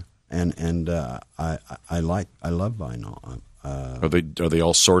 Yes, I do. And I love vinyl. Are they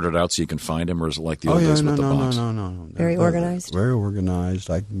all sorted out so you can find them, or is it like the old days with the box? No. Very organized. Very organized.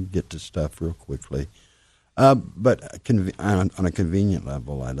 I can get to stuff real quickly. But on a convenient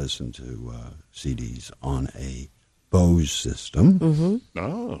level, I listen to CDs on a Bose system. Mm-hmm.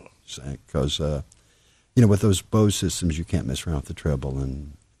 Oh, because with those Bose systems, you can't mess around with the treble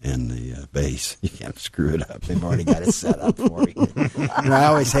and the bass. You can't screw it up. They've already got it set up for you. I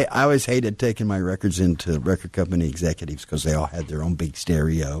always hated taking my records into record company executives because they all had their own big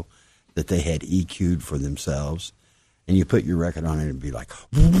stereo that they had EQ'd for themselves. And you put your record on it and it'd be like,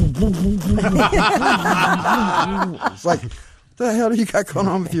 it's like, what the hell do you got going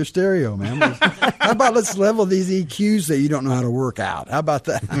on with your stereo, man? How about let's level these EQs that you don't know how to work out? How about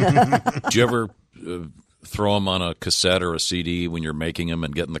that? Do you ever throw them on a cassette or a CD when you're making them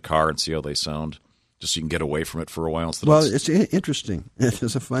and get in the car and see how they sound, just so you can get away from it for a while? Well, it's interesting.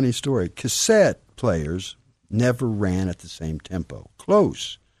 It's a funny story. Cassette players never ran at the same tempo.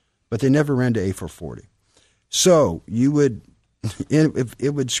 Close, but they never ran to A440. So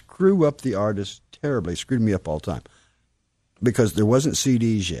it would screw up the artist terribly. It screwed me up all the time. Because there wasn't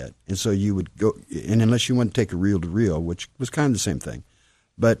CDs yet, and so you would go, and unless you want to take a reel-to-reel, which was kind of the same thing,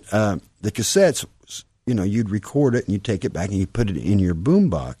 but the cassettes, you'd record it and you'd take it back and you put it in your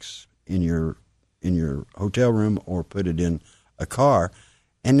boombox in your hotel room or put it in a car,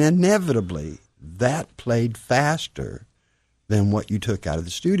 and inevitably that played faster than what you took out of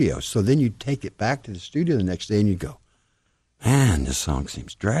the studio. So then you'd take it back to the studio the next day and you'd go, man, this song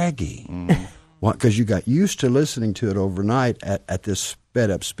seems draggy. Mm-hmm. Because you got used to listening to it overnight at this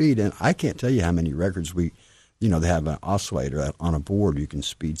sped up speed, and I can't tell you how many records they have an oscillator on a board you can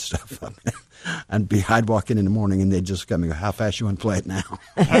speed stuff up. I'd walk in the morning and they'd just come and go, how fast you want to play it now?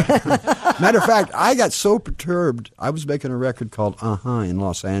 Matter of fact, I got so perturbed. I was making a record called in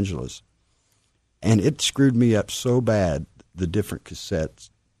Los Angeles, and it screwed me up so bad, the different cassette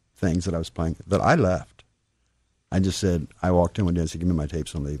things that I was playing, that I left. I just said, I walked in one day and said, give me my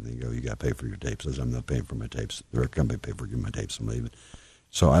tapes, I'm leaving. They go, you got to pay for your tapes. I said, I'm not paying for my tapes. The record company paid for it, give me my tapes, I'm leaving.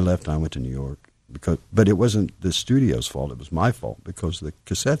 So I left, I went to New York. But it wasn't the studio's fault, it was my fault, because the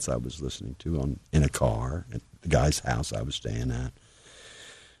cassettes I was listening to in a car at the guy's house I was staying at,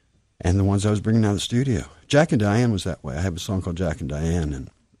 and the ones I was bringing out of the studio. Jack and Diane was that way. I have a song called Jack and Diane, and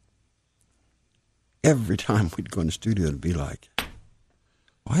every time we'd go in the studio, it'd be like,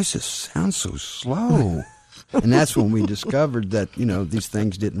 why does this sound so slow? And that's when we discovered that, these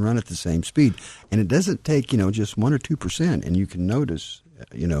things didn't run at the same speed. And it doesn't take, just 1 or 2%, and you can notice,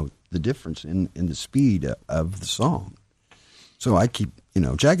 the difference in the speed of the song. So I keep,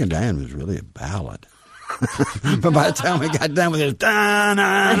 Jack and Diane was really a ballad. But by the time we got done with it,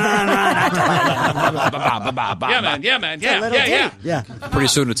 yeah. Pretty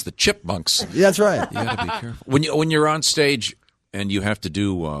soon it's the Chipmunks. Yeah, that's right. You got to be careful when you're on stage and you have to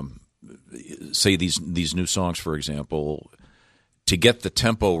do, say these new songs, for example. To get the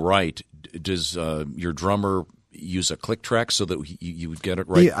tempo right, does your drummer use a click track so that you would get it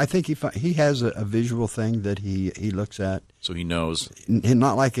right? I think he has a visual thing that he looks at. So he knows.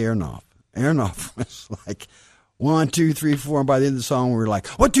 Not like Aronoff. Aronoff was like 1, 2, 3, 4, and by the end of the song we were like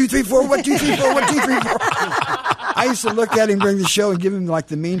 1, 2, 3, 4, 1, 2, 3, 4, 1, 2, 3, 4. I used to look at him during the show and give him like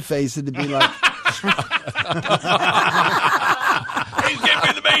the mean face and to be like. He's giving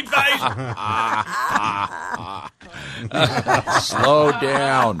me the main face. Slow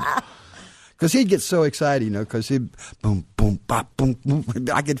down. Because he'd get so excited, because he'd boom, boom, bop, boom, boom.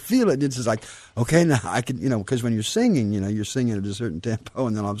 I could feel it. It's just like, okay, now I can, because when you're singing, you're singing at a certain tempo,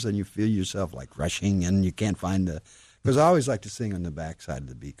 and then all of a sudden you feel yourself like rushing, and you can't find because I always like to sing on the backside of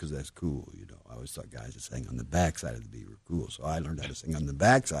the beat because that's cool, I always thought guys that sang on the backside of the beat were cool, so I learned how to sing on the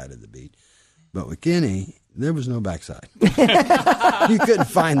backside of the beat. But with Kenny, there was no backside. You couldn't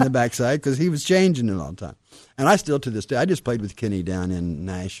find the backside because he was changing it all the time. And I still, to this day, I just played with Kenny down in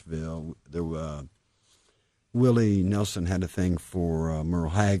Nashville. Willie Nelson had a thing for Merle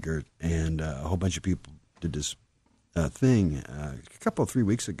Haggard, and a whole bunch of people did this thing a couple of 3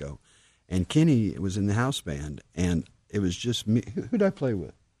 weeks ago. And Kenny was in the house band, and it was just me. Who did I play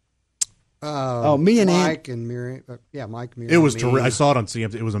with? Me and Mike and Miriam. Mike, Miriam. It was terrific. I saw it on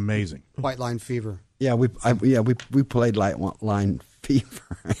CMT. It was amazing. White Line Fever. Yeah, we played Line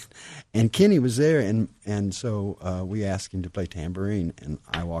Fever, and Kenny was there, and so we asked him to play tambourine, and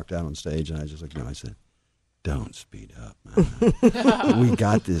I walked out on stage, and I just looked at him, I said, "Don't speed up, man. We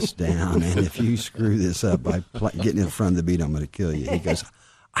got this down, and if you screw this up by getting in front of the beat, I'm going to kill you." He goes,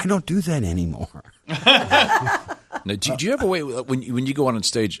 "I don't do that anymore." Now, do you have a way when you go on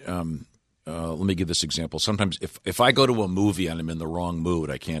stage? Let me give this example. Sometimes if I go to a movie and I'm in the wrong mood,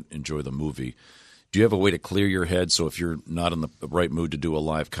 I can't enjoy the movie. Do you have a way to clear your head so if you're not in the right mood to do a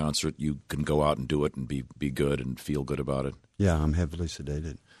live concert, you can go out and do it and be good and feel good about it? Yeah, I'm heavily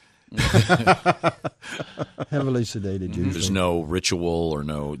sedated. Heavily sedated, usually. There's no ritual or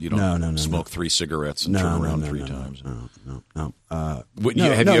you don't smoke 3 cigarettes and turn around 3 times. No.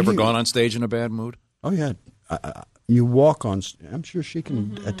 Have you ever gone on stage in a bad mood? Oh, yeah. You walk on. I'm sure she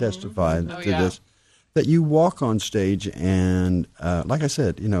can testify to this. That you walk on stage, and like I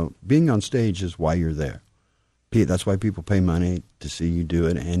said, being on stage is why you're there. That's why people pay money to see you do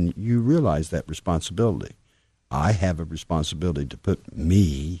it, and you realize that responsibility. I have a responsibility to put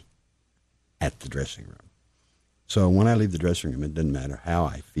me at the dressing room. So when I leave the dressing room, it doesn't matter how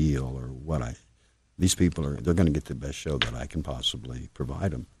I feel or what these people they're going to get the best show that I can possibly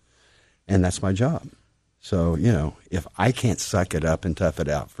provide them, and that's my job. So, if I can't suck it up and tough it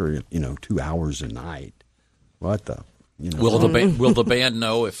out for, 2 hours a night, what the, Will the band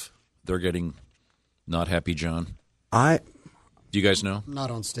know if they're getting not happy, John? Do you guys know?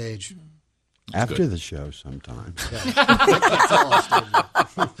 Not on stage. After the show sometime.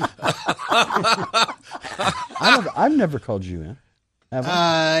 I've never called you in. Have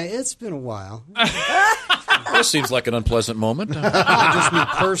I? It's been a while. This seems like an unpleasant moment. Not just me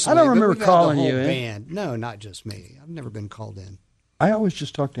personally. I don't remember calling the whole you in. band. No, not just me. I've never been called in. I always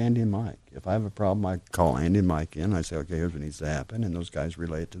just talk to Andy and Mike. If I have a problem, I call Andy and Mike in. I say, okay, here's what needs to happen, and those guys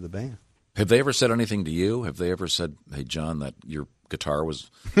relay it to the band. Have they ever said anything to you? Have they ever said, "Hey, John, that your guitar was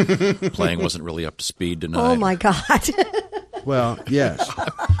playing wasn't really up to speed tonight"? Oh my God! Well, yes.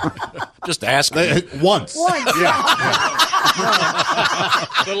 Just ask once. Yeah.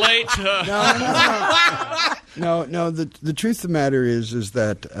 The late. No. The truth of the matter is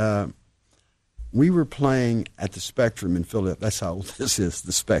that we were playing at the Spectrum in Philadelphia. That's how old this is.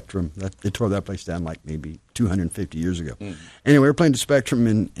 The Spectrum. They tore that place down like maybe 250 years ago. Anyway, we were playing the Spectrum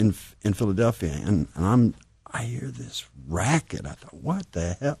in Philadelphia, and I hear this racket. I thought, what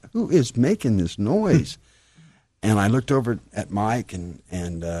the hell? Who is making this noise? And I looked over at Mike, and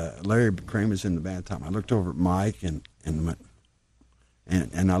Larry Kramer's in the band at the time. I looked over at Mike and went,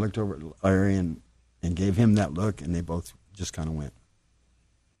 and I looked over at Larry and gave him that look, and they both just kind of went.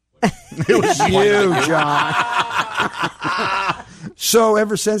 It was you, John. So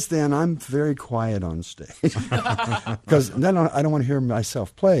ever since then, I'm very quiet on stage because then I don't want to hear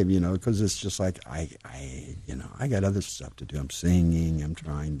myself play, because it's just like I got other stuff to do. I'm singing. I'm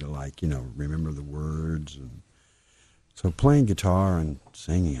trying to remember the words, and so playing guitar and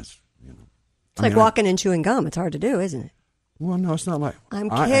singing is It's like walking and chewing gum. It's hard to do, isn't it? Well, no, it's not like. I'm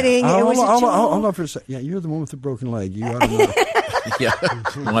kidding. Hold on for a second. Yeah, you're the one with the broken leg. You ought to know. Yeah.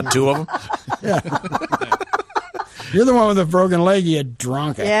 Want two of them? Yeah. You're the one with the broken leg, you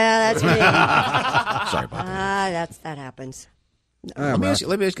drunk. Yeah, that's me. Sorry about that. That happens. Let me ask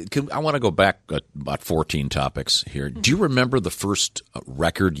you, I want to go back about 14 topics here. Do you remember the first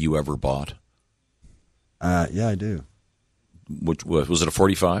record you ever bought? Yeah, I do. Which was it a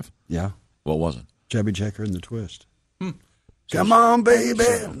 45? Yeah. What was it? Chubby Checker and the Twist. Come on, baby,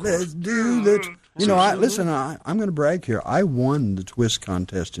 let's do that. You know, I'm going to brag here. I won the Twist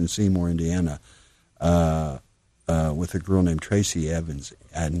contest in Seymour, Indiana, with a girl named Tracy Evans,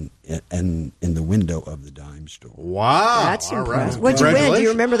 and in the window of the dime store. Wow, that's impressive. What'd you win? Do you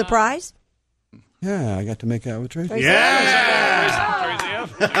remember the prize? Yeah, I got to make out with Tracy. Yeah,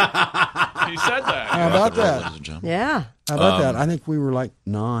 he said that. How about that? Yeah. How about that? I think we were like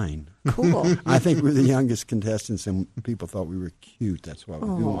 9. Cool. I think we were the youngest contestants, and people thought we were cute. That's why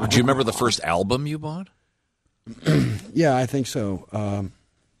we won. Do you remember the first album you bought? Yeah, I think so.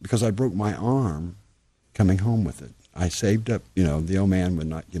 Because I broke my arm coming home with it. I saved up. You know, the old man would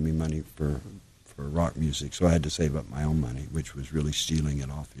not give me money for rock music, so I had to save up my own money, which was really stealing it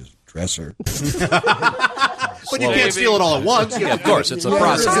off his dresser. But you can't steal it all at once. Yeah, of course, it's a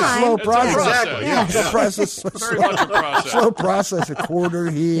process. It's a slow process. Exactly. Yeah, it's a process. Very much a process. Slow process. A quarter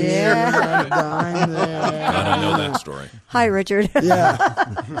here, a dime there. I don't know that story. Hi, Richard.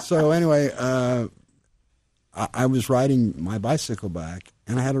 Yeah. So anyway, I was riding my bicycle back,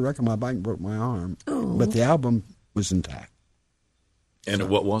 and I had a wreck on my bike and broke my arm. Oh. But the album was intact. And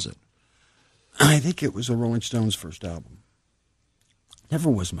what was it? I think it was a Rolling Stones' first album. Never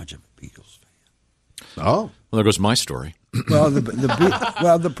was much of a Beatles fan. Oh. Well, there goes my story. Well,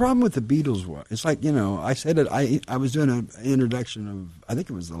 the problem with the Beatles was, it's like, you know, I said it, I was doing an introduction of, I think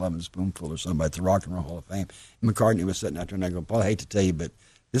it was the 11 Spoonful or something, at the Rock and Roll Hall of Fame. McCartney was sitting out there, and I go, Paul, I hate to tell you, but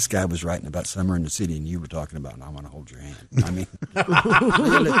this guy was writing about Summer in the City, and you were talking about, and I want to hold your hand. I mean,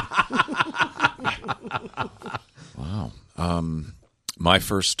 really. Wow. My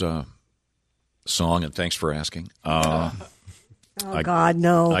first song, and thanks for asking. God,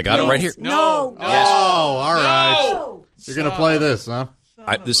 no. I got it right here. No. Yes. Oh, all right. You're going to play this, huh?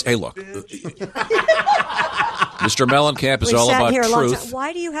 Hey, look. Mr. Mellencamp is all about truth.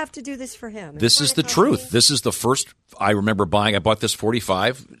 Why do you have to do this for him? This is the truth. This is the first I remember buying. I bought this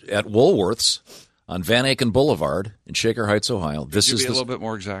 45 at Woolworth's on Van Aken Boulevard in Shaker Heights, Ohio. Could you be a little bit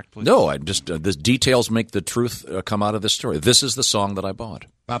more exact, please? No, I just the details make the truth come out of this story. This is the song that I bought.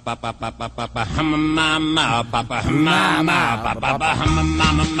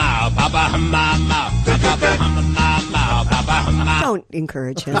 Don't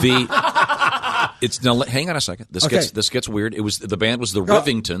encourage him. It's now. Hang on a second. This gets weird. It was the band was the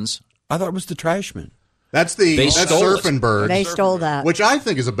Rivingtons. I thought it was the Trashmen. That's Surfing Bird. They stole that, which I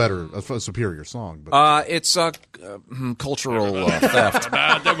think is a superior song. But. It's cultural theft.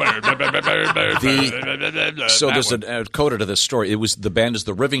 So there's a coda to this story. It was the band is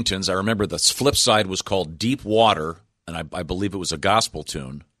the Rivingtons. I remember the flip side was called Deep Water, and I believe it was a gospel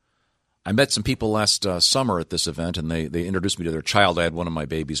tune. I met some people last summer at this event, and they introduced me to their child. I had one of my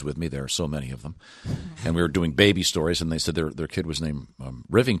babies with me. There are so many of them. And we were doing baby stories, and they said their kid was named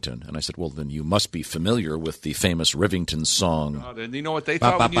Rivington. And I said, well, then you must be familiar with the famous Rivington song. God, and you know what they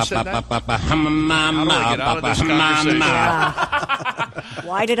thought when you said that? How do I get out of this conversation?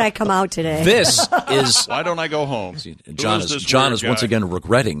 Why did I come out today? This is... Why don't I go home? John is once again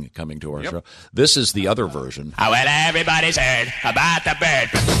regretting coming to our show. This is the other version. Well, everybody's heard about the bird.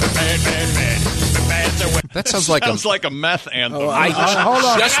 That sounds like a meth anthem. I just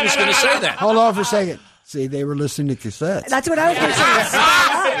was going to say that. Hold on for a second. See, they were listening to cassettes. That's what I was going to say.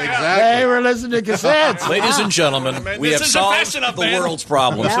 Exactly. They were listening to cassettes. Ladies and gentlemen, we have solved the world's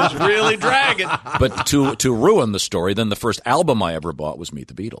problems. This is really dragging. But to ruin the story, then the first album I ever bought was Meet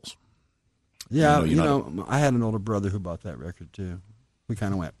the Beatles. Yeah, I had an older brother who bought that record too. We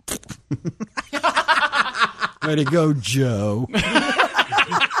kind of went, way to go, Joe.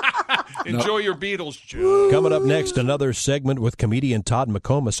 Enjoy your Beatles, Joe. Coming up next, another segment with comedian Todd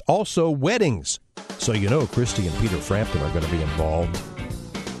McComas. Also, weddings. So you know Christy and Peter Frampton are going to be involved.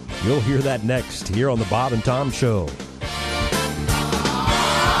 You'll hear that next here on the Bob and Tom Show.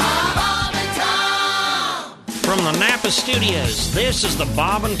 From the Napa Studios, this is the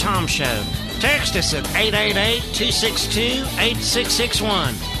Bob and Tom Show. Text us at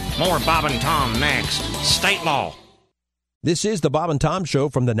 888-262-8661. More Bob and Tom next. State law. This is the Bob and Tom Show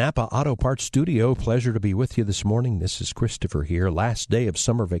from the Napa Auto Parts Studio. Pleasure to be with you this morning. This is Christopher here. Last day of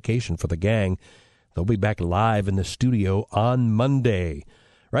summer vacation for the gang. They'll be back live in the studio on Monday.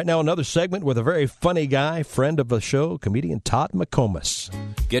 Right now, another segment with a very funny guy, friend of the show, comedian Todd McComas.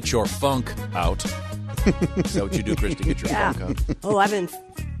 Get your funk out. Is that what you do, Christy? Get your funk out. Oh, I've been...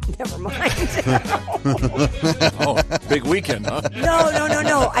 Never mind. Oh, big weekend, huh?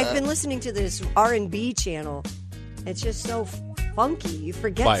 No. I've been listening to this R&B channel. It's just so funky. You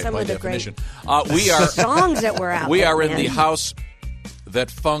forget some of the definition. great We are songs that were out. We there, are in man. the house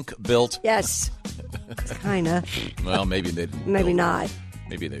that funk built. Yes. Kind of. Well, maybe they didn't. Maybe not.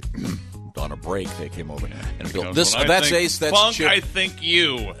 Maybe they, on a break, they came over and built Because this. when I That's think Ace. That's funk. Chip. I think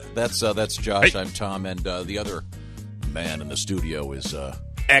you. That's Josh. I'm Tom, and the other man in the studio is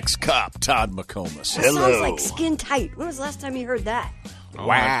ex-cop Todd McComas. That sounds like Skin Tight. When was the last time you heard that?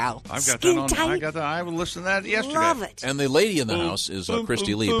 Wow. I've got Skin that on. Tight. I listened to that yesterday. Love it. And the lady in the house is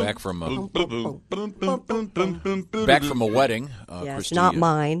Christy Lee, back from a wedding. Yes, Christy, not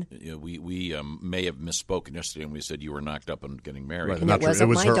mine. We may have misspoken yesterday, and we said you were knocked up and getting married. Right, And it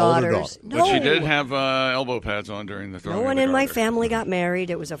wasn't my her daughter's. older daughter. No. But she did have elbow pads on during the throwing. No of one the in my garter. family got married.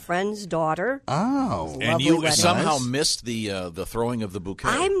 It was a friend's daughter. Oh. And Lovely you wedding. somehow missed the throwing of the bouquet.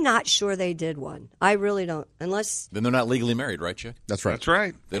 I'm not sure they did one. I really don't. Unless... Then they're not legally married, right, Chick? That's right. That's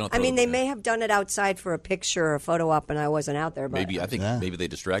right. They don't. I throw mean, the they bouquet. may have done it outside for a picture or a photo op, and I wasn't out there. But Maybe they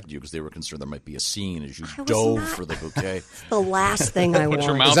distracted you because they were concerned there might be a scene as you I was dove not- for the bouquet. the last thing I Put your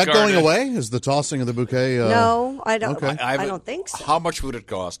want. mouth Is that guard going in. away? Is the tossing of the bouquet? No, I don't. Okay. I don't think so. How much would it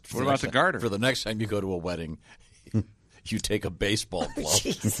cost? What about the garter? For the next time you go to a wedding, you take a baseball glove.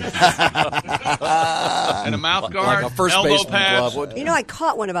 And a mouth guard, like a first elbow baseman pads. glove. You know, I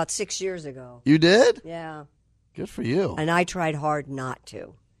caught one about 6 years ago. You did? Yeah. Good for you. And I tried hard not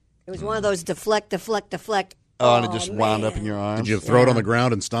to. It was one of those deflect. Oh, and it just wound up in your arm. Did you throw it on the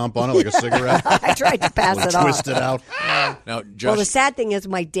ground and stomp on it like a cigarette? I tried to pass it off. Twist it out. Now, Josh, Well, the sad thing is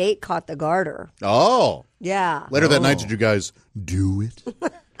my date caught the garter. Oh. Yeah. Later that night, did you guys do it?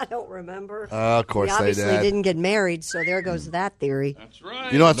 I don't remember. Of course we they obviously did. didn't get married, so there goes that theory. That's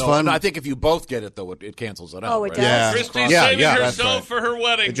right. You know what's no, fun? no, I think if you both get it, though, it cancels it out. Oh, it right? does? Yeah. Christy's Yeah, saving yeah, that's herself right. for her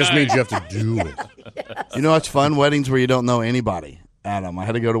wedding. It just night. means you have to do it. You know what's fun? Weddings where you don't know anybody. Adam, I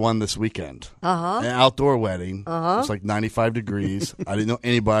had to go to one this weekend. An outdoor wedding. It's like 95 degrees. I didn't know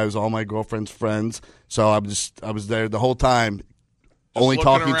anybody. It was all my girlfriend's friends. So I was there the whole time, only looking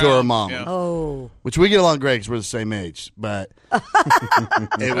talking to her around, mom. yeah. Oh. Which we get along great because we're the same age. But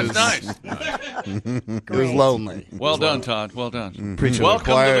it was That's nice. It was lonely. Well done, Todd. Well done. Preaching to Welcome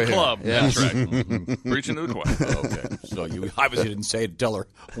the choir to the here. club. Yeah. That's right. Preaching to the choir. Okay. So you obviously didn't say it. Tell her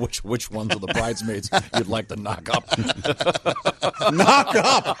which ones of the bridesmaids you'd like to knock up. Knock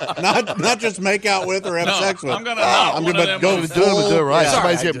up. Not just make out with or have No, sex with. I'm gonna knock I'm one gonna of them go off. Do it right. Sorry,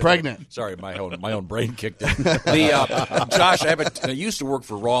 Somebody's I getting did- pregnant. Sorry, my own brain kicked in. The Josh, I used to work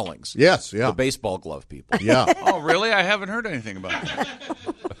for Rawlings. Yes, yeah. The baseball glove people. Yeah. Oh, really? I haven't heard anything about it.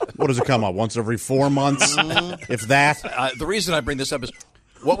 What does it come up? Once every 4 months? If that? The reason I bring this up is,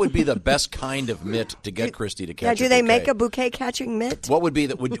 what would be the best kind of mitt to get Christy to catch? Yeah, do a they bouquet? make a bouquet catching mitt? What would be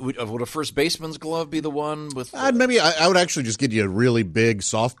that? Would a first baseman's glove be the one with? Maybe I would actually just get you a really big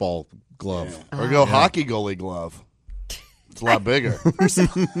softball glove. Or go hockey goalie glove. It's a lot bigger.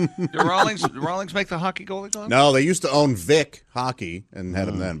 Do Rawlings make the hockey goalie glove? No, they used to own Vic Hockey and had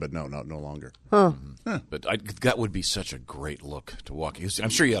them then, but no longer. Huh. But that would be such a great look to walk. I'm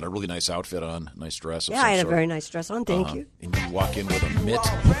sure you had a really nice outfit on, nice dress. Of Yeah, some I had a sort. very nice dress on. Thank you. And you walk in with a mitt.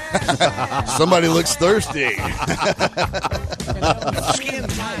 Somebody looks thirsty. Skin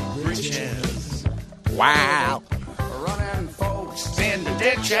tight britches. Wow. Running folks in the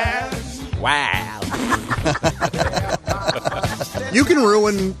ditches. Wow. You can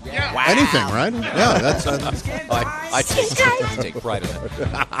ruin anything, right? Yeah, that's. I take pride in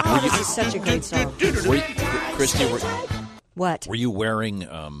that. Oh, this is such a great song. Christy, What? were you wearing?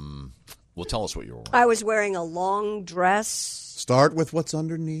 Well, tell us what you were wearing. I was wearing a long dress. Start with what's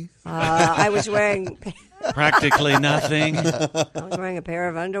underneath. I was wearing Practically nothing. I was wearing a pair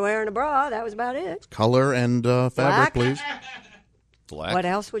of underwear and a bra. That was about it. Color and fabric, Black. please. Black. What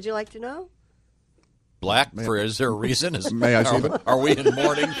else would you like to know? Black? Is there a reason? May I see are, that? are we in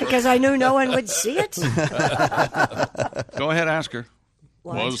mourning? Because I knew no one would see it. Go ahead, ask her.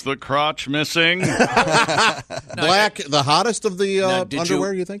 What? Was the crotch missing? Black, the hottest of the Now, did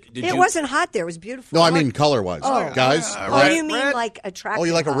underwear, you think? Did It you, wasn't hot there. It was beautiful. No, I mean color-wise. Oh. Guys, Oh, red? you mean like attractive? Oh,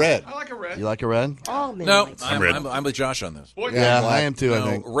 you like a hot? red. I like a red. You like a red? All men No, like I'm with Josh on this. Yeah, I am too. I No,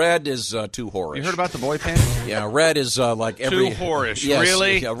 think red is too whorish. You heard about the boy panties? Yeah, red is like every Too whorish. Yes,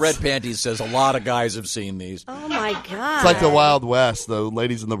 Really? Yeah, red panties says a lot of guys have seen these. Oh my God! it's like the Wild West, the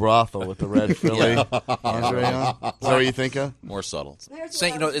ladies in the brothel with the red frilly lingerie on. Is that what you think of? More subtle. It's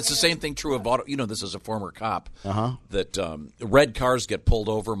the same thing true of auto. This is a former cop. Uh-huh. That red cars get pulled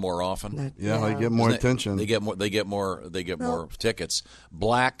over more often. Yeah, they get more attention. They get more tickets.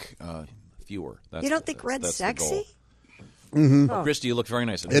 Black, fewer. You don't think red's that's the sexy? goal. Mm-hmm. Oh, Christy, you look very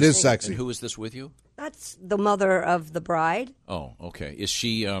nice. It is sexy. And who is this with you? That's the mother of the bride. Oh, okay. Is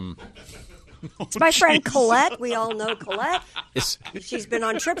she? It's my friend Colette. We all know Colette. She's been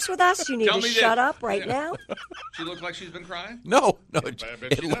on trips with us. You need to shut up right now. She looks like she's been crying? No.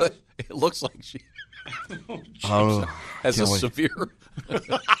 It looks like she has a severe.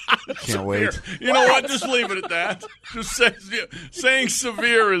 Can't wait. You know what? Just leave it at that. Just saying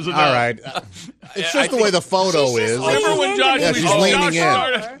severe is enough. All right. It's just the way the photo is. Remember when she's leaning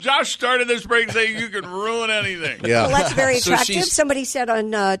in. Josh started this break saying you can ruin anything. Yeah. Colette's very attractive. Somebody said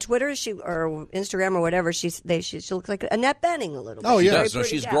on Twitter or Instagram or whatever, she looks like Annette Bening a little bit. Oh, yeah. No,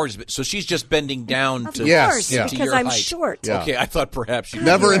 she's gorgeous. So she's just bending down of to course, to because your I'm height. short. Yeah. Okay, I thought perhaps she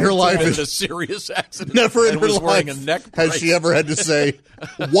Never in her life had a serious accident. Never in and her was wearing a life neck has brace. she ever had to say,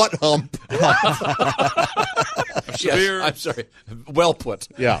 "What hump?" Severe. Yes, I'm sorry. Well put.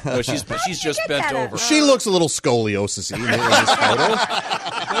 Yeah. No, she's just bent over. She looks a little scoliosis-y in this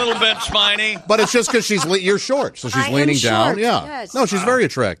photo. A little bit spiny. But it's just because you're short, so she's I am leaning down. short, Yeah. yes. No, she's very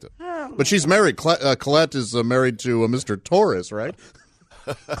attractive. Oh, But she's married. Colette is married to Mr. Torres, right?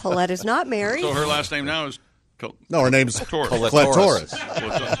 Colette is not married. So her last name now is... No, her name's Torres. Colette Torres.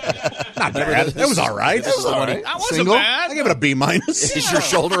 Not bad. It was all right. It was all right. That wasn't Single? bad. I give it a B minus. Is your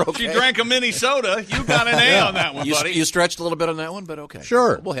shoulder okay? She drank a mini soda. You got an A on that one, buddy. You stretched a little bit on that one, but okay.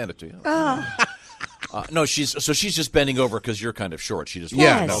 Sure. We'll hand it to you. Oh. No, she's just bending over because you're kind of short. She just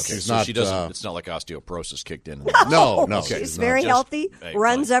Yeah, Yes. no, okay, she's so not. she doesn't. It's not like osteoporosis kicked in. No. Okay. She's No, very just- healthy, hey,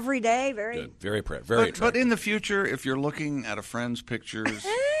 runs fine. every day. Very. Good. Very But attractive. in the future, if you're looking at a friend's pictures,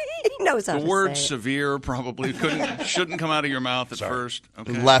 He knows how the to word say it. severe probably shouldn't come out of your mouth at first.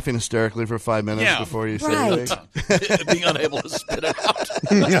 Okay. Laughing hysterically for 5 minutes Yeah. before you say Right. anything. Being unable to spit it out.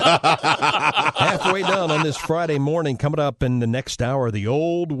 Halfway done on this Friday morning. Coming up in the next hour, the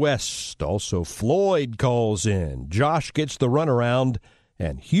Old West. Also, Floyd calls in. Josh gets the runaround.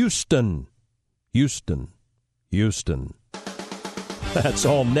 And Houston. That's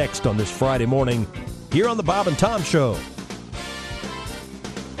all next on this Friday morning here on the Bob and Tom Show.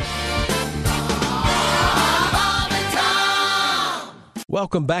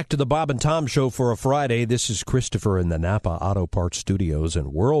 Welcome back to the Bob and Tom Show for a Friday. This is Christopher in the Napa Auto Parts Studios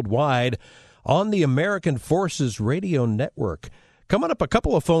and worldwide on the American Forces Radio Network. Coming up, a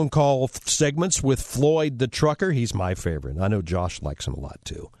couple of phone call segments with Floyd the Trucker. He's my favorite. I know Josh likes him a lot,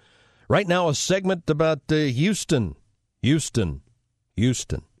 too. Right now, a segment about Houston. And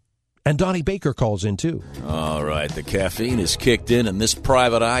Donnie Baker calls in, too. All right, the caffeine is kicked in, and this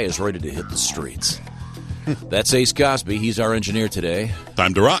private eye is ready to hit the streets. That's Ace Cosby. He's our engineer today.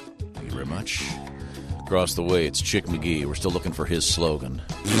 Time to rock. Thank you very much. Across the way, it's Chick McGee. We're still looking for his slogan.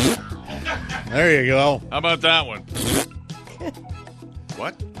 There you go. How about that one?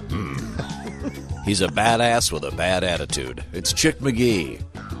 What? He's a badass with a bad attitude. It's Chick McGee.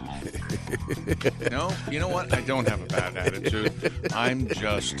 No, you know what? I don't have a bad attitude. I'm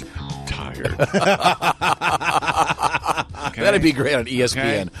just tired. Okay. That'd be great on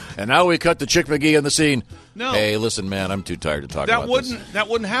ESPN. Okay. And now we cut to Chick McGee on the scene. No. Hey, listen, man, I'm too tired to talk about this. That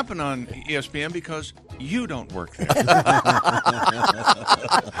wouldn't happen on ESPN because you don't work there.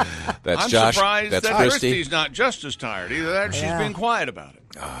 That's I'm Josh. surprised That's that Christy. Christy's not just as tired. Either that or she's been quiet about it.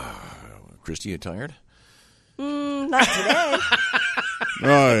 Christy, you tired? Not today.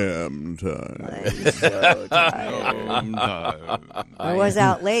 I am tired. I'm so tired. I was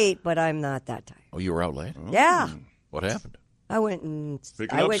out late, but I'm not that tired. Oh, you were out late? Yeah. What happened? I went and...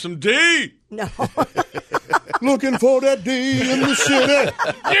 Picking up some D. No. Looking for that D in the city.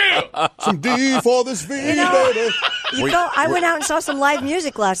 Yeah. Some D for this V, baby. I went out and saw some live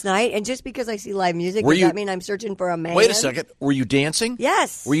music last night, and just because I see live music, does that mean I'm searching for a man? Wait a second. Were you dancing?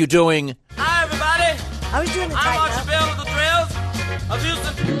 Yes. Were you doing... Hi, everybody. I was doing the I'm tighten Archie Bell with the Thrills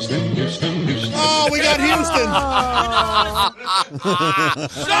of Houston. Oh, we got Houston.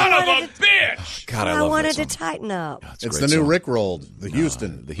 Son of a bitch. God, I love wanted that to song. tighten up. It's the new Rick rolled, the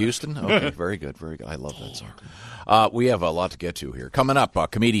Houston. The Houston? Okay, very good, very good. I love that song. We have a lot to get to here. Coming up,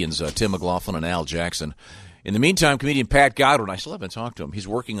 comedians Tim McLaughlin and Al Jackson In the meantime, comedian Pat Godwin, I still haven't talked to him. He's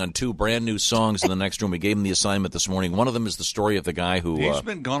working on 2 brand new songs in the next room. We gave him the assignment this morning. One of them is the story of the guy who... He's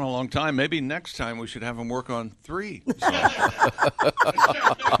been gone a long time. Maybe next time we should have him work on 3.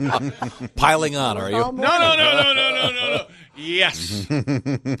 Piling on, are you? No. Yes.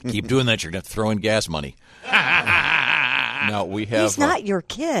 Keep doing that. You're going to have to throw in gas money. Now, we have... He's not your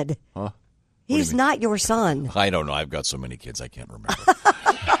kid. Huh? He's not your son. I don't know. I've got so many kids I can't remember.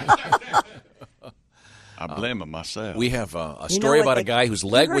 I blame him myself. We have a story about a guy whose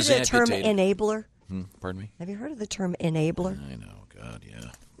leg was amputated. Have you heard of the term enabler? Pardon me? Have you heard of the term enabler? I know. God, yeah.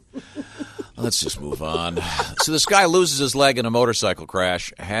 Let's just move on. So this guy loses his leg in a motorcycle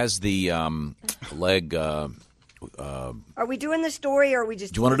crash, has the leg... are we doing the story, or are we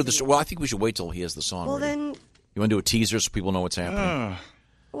just... Do you want to do the story? Well, I think we should wait till he has the song ready. Then... You want to do a teaser so people know what's happening?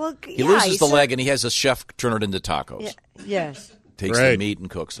 Well, he loses the leg, and he has a chef turn it into tacos. Yeah, yes. Takes the meat and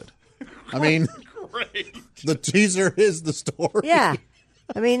cooks it. I mean, the teaser is the story. Yeah.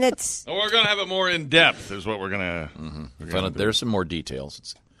 I mean, it's... We're going to have it more in-depth is what we're going to... There's some more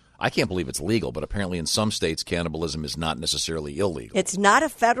details. I can't believe it's legal, but apparently in some states, cannibalism is not necessarily illegal. It's not a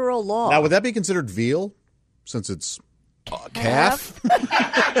federal law. Now, would that be considered veal, since it's calf?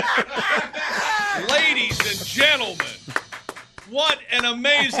 Ladies and gentlemen, what an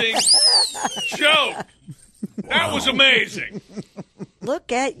amazing joke. That was amazing.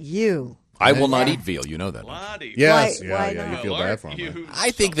 Look at you. I will not eat veal. You know that. Yes. Why You feel bad for him.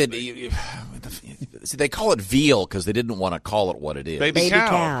 I think that see, they call it veal because they didn't want to call it what it is. Baby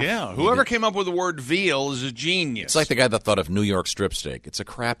cow. Yeah. Whoever came up with the word veal is a genius. It's like the guy that thought of New York strip steak. It's a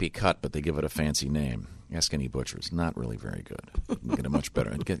crappy cut, but they give it a fancy name. Ask any butcher. It's not really very good. You can get it much better.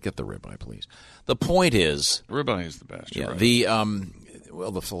 Get the ribeye, please. The point is... Ribeye is the best. Yeah. Right.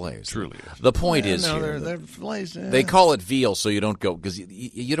 The fillets. Truly is. The point is here, they're fillets. Yeah. They call it veal so you don't go... Because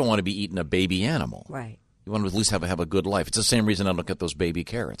you don't want to be eating a baby animal. Right. You want to at least have a good life. It's the same reason I don't get those baby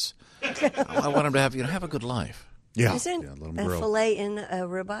carrots. I want them to have a good life. Yeah. Isn't let 'em a grow. fillet in a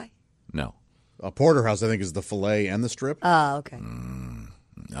ribeye? No. A porterhouse, I think, is the fillet and the strip. Oh, okay.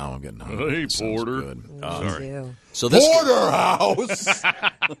 Now I'm getting hungry. Hey, That sounds Porter. good. Too. So this Porterhouse.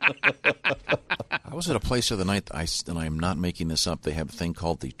 I was at a place the other night, and I'm not making this up. They have a thing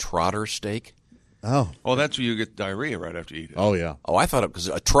called the trotter steak. Oh, that's where you get diarrhea right after you eat it. Oh, yeah. Oh, I thought it because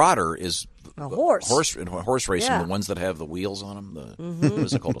a trotter is a horse. Horse racing, Yeah. the ones that have the wheels on them. What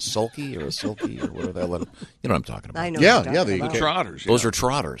is it called? A sulky or a silky or whatever they let them. You know what I'm talking about? I know. Yeah, what you're yeah, talking the about. Trotters. Those are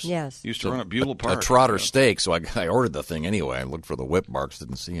trotters. Yes. Used to run at Beulah Park. A trotter steak. So I ordered the thing anyway. I looked for the whip marks,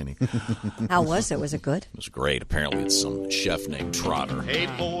 didn't see any. It How was it? Was it good? was great. Apparently, it's some chef named Trotter. Hey,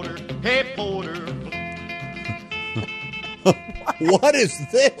 Porter. Hey, Porter. What is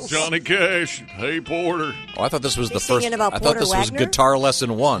this? Johnny Cash. Hey, Porter. Oh, I thought this was the He's first. singing about I thought Porter this was Wagner? guitar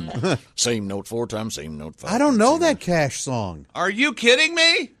lesson 1. Same note 4 times, same note 5. I don't know that Cash song. Are you kidding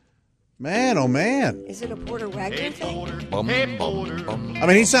me? Man, oh man. Is it a Porter Wagner thing? Bum, Hey, bum, Porter. bum. I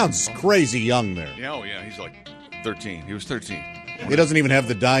mean, he sounds crazy young there. Yeah, oh, yeah. He's like 13. He was 13. He doesn't even have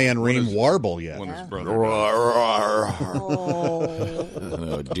the Diane Rehm warble yet. When his brother.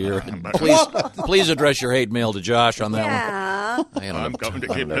 Oh dear! Please address your hate mail to Josh on that one. Yeah. I'm coming to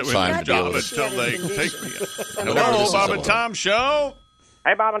keep have doing time my to deal job with it. until they take me. Whatever this Hello, is Bob all and about. Tom Show.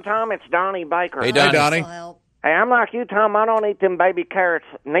 Hey, Bob and Tom, it's Donnie Baker. Hey, Donnie. Hey, I'm like you, Tom. I don't eat them baby carrots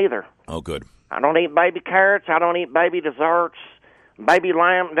neither. Oh, good. I don't eat baby carrots. I don't eat baby desserts. Baby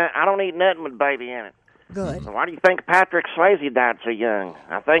lamb. I don't eat nothing with baby in it. Good. Why do you think Patrick Swayze died so young?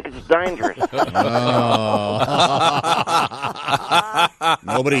 I think it's dangerous.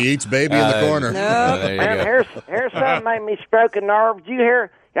 Nobody eats baby in the corner. There you Man, go. here's something made me stroke a nerve. Did you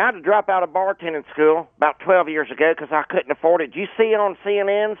hear? I had to drop out of bartending school about 12 years ago because I couldn't afford it. Did you see it on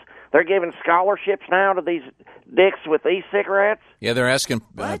CNN's? They're giving scholarships now to these dicks with e-cigarettes. Yeah, they're asking.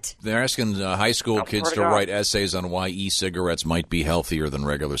 What? They're asking high school kids swear to to God. write essays on why e-cigarettes might be healthier than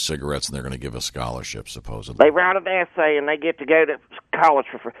regular cigarettes, and they're going to give a scholarship, supposedly. They write an essay and they get to go to college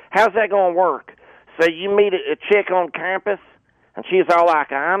for free. How's that going to work? So you meet a chick on campus, and she's all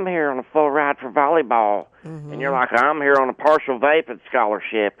like, I'm here on a full ride for volleyball. And you're like, I'm here on a partial vaping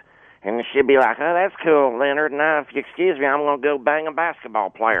scholarship. And she'd be like, oh, that's cool, Leonard. Now, if you excuse me, I'm going to go bang a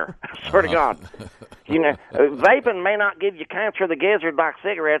basketball player. I swear to God. You know, vaping may not give you cancer of the gizzard like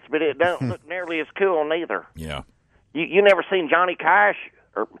cigarettes, but it don't look nearly as cool neither. Yeah. You never seen Johnny Cash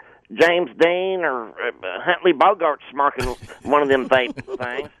or James Dean or Huntley Bogart smoking one of them vape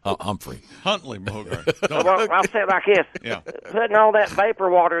things? Humphrey. Huntley Bogart. Well, I'll say it like this. Yeah. Putting all that vapor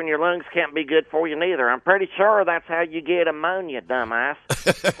water in your lungs can't be good for you neither. I'm pretty sure that's how you get ammonia, dumbass.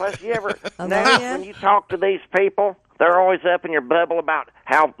 Plus, you ever notice when you talk to these people, they're always up in your bubble about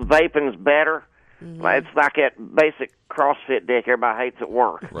how vaping's better. It's like that basic CrossFit dick everybody hates at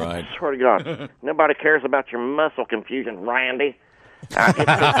work. Right. I swear to God. Nobody cares about your muscle confusion, Randy.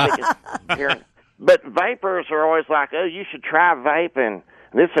 But vapors are always like, oh, you should try vaping.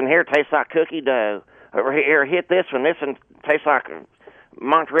 This one here tastes like cookie dough. Or here, hit this one. This one tastes like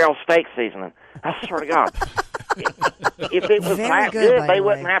Montreal steak seasoning. I swear to God. If it was that good, they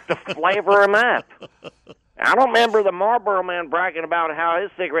wouldn't have to flavor them up. I don't remember the Marlboro Man bragging about how his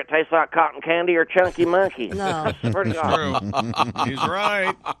cigarette tastes like cotton candy or Chunky Monkey. No. I swear to God. He's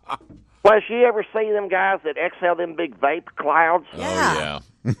right. Plus, you ever see them guys that exhale them big vape clouds? Yeah.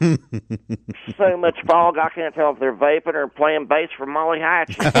 So much fog, I can't tell if they're vaping or playing bass for Molly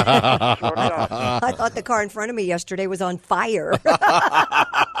Hatch. I swear to God. I thought the car in front of me yesterday was on fire.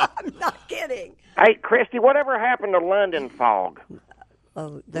 I'm not kidding. Hey, Christy, whatever happened to London fog?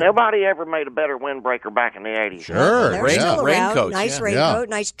 Oh, Nobody ever made a better windbreaker back in the 80s. They're still around. Raincoats, Nice yeah. raincoat,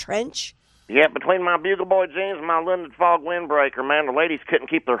 nice trench. Yeah, between my Bugle Boy jeans and my London Fog windbreaker, man, the ladies couldn't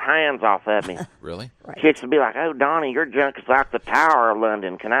keep their hands off of me. Really? Chicks would be like, oh, Donnie, your junk is like the Tower of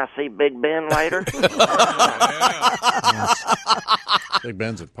London. Can I see Big Ben later? Big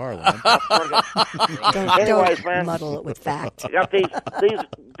Ben's at Parliament. Anyways, Don't man, muddle it with fact. you got these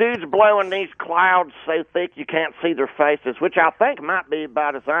dudes blowing these clouds so thick you can't see their faces, which I think might be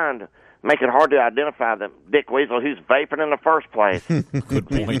by design to make it hard to identify the Dick Weasel who's vaping in the first place.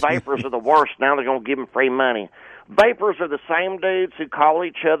 These vapors are the worst. Now they're going to give them free money. Vapors are the same dudes who call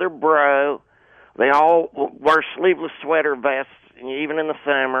each other bro. They all wear sleeveless sweater vests, even in the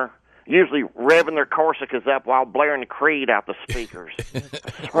summer, usually revving their Corsicas up while blaring Creed out the speakers.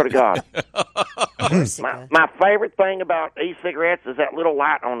 I swear to God. My favorite thing about e-cigarettes is that little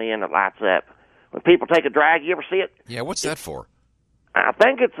light on the end that lights up. When people take a drag, you ever see it? Yeah, what's that for? I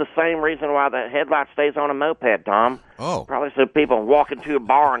think it's the same reason why the headlight stays on a moped, Tom. Oh. Probably so people walk into a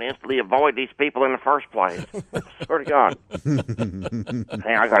bar and instantly avoid these people in the first place. I swear to God.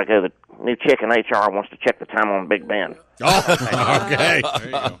 Hey, I got to go. The new chick in HR wants to check the time on Big Ben. Oh, okay. There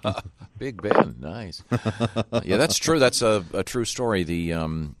you go. Big Ben, nice. Yeah, that's true. That's a true story.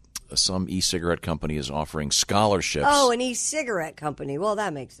 Some e-cigarette company is offering scholarships. Oh, an e-cigarette company. Well,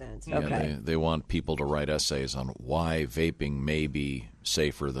 that makes sense. Yeah, Okay. they want people to write essays on why vaping may be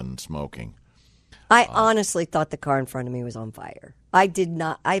safer than smoking. I honestly thought the car in front of me was on fire. I did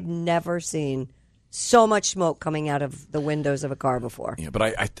not. I've never seen so much smoke coming out of the windows of a car before. Yeah, but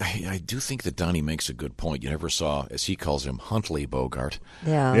I do think that Donnie makes a good point. You never saw, as he calls him, Huntley Bogart.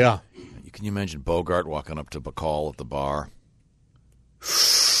 Yeah. Yeah. Can you imagine Bogart walking up to Bacall at the bar,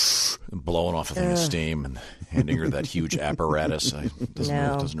 blowing off a thing of steam and handing her that huge apparatus?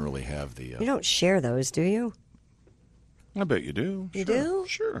 Doesn't really have the... You don't share those, do you? I bet you do. You do?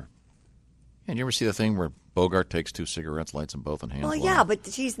 Sure. And you ever see the thing where Bogart takes two cigarettes, lights them both in hands? Well, yeah, but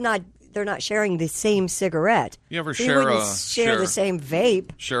they're not sharing the same cigarette. You ever They share wouldn't a share the same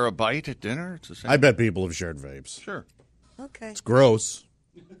vape? Share a bite at dinner? It's the same. I bet people have shared vapes. Sure. Okay. It's gross.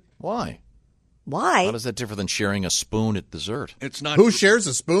 Why? Why? How is that different than sharing a spoon at dessert? It's not. Who shares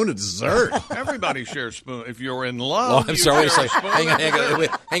a spoon at dessert? Everybody shares spoon. If you're in love, I'm sorry. you share a spoon.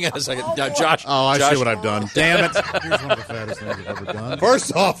 Hang on a second. Josh. Oh, I Josh. see what I've done. Damn it. Here's one of the fattest things I've ever done.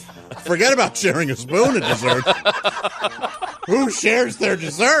 First off, forget about sharing a spoon at dessert. Who shares their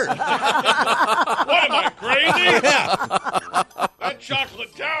dessert? What am I, crazy? Yeah. That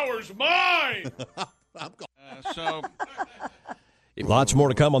chocolate tower's mine. So, Lots more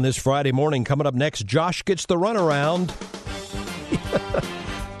to come on this Friday morning. Coming up next, Josh gets the runaround.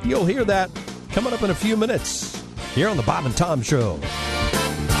 You'll hear that coming up in a few minutes here on the Bob and Tom Show.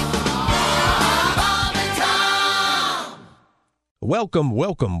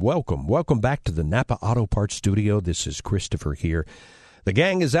 Welcome back to the Napa Auto Parts Studio. This is Christopher here. The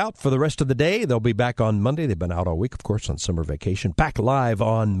gang is out for the rest of the day. They'll be back on Monday. They've been out all week, of course, on summer vacation. Back live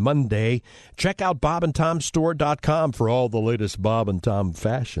on Monday. Check out bobandtomstore.com for all the latest Bob and Tom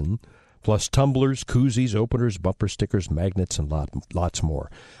fashion, plus tumblers, koozies, openers, bumper stickers, magnets, and lots more.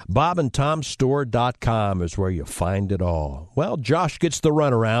 bobandtomstore.com is where you find it all. Well, Josh gets the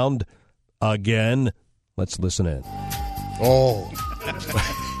runaround again. Let's listen in. Oh.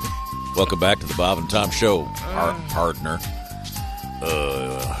 Welcome back to the Bob and Tom Show, our partner.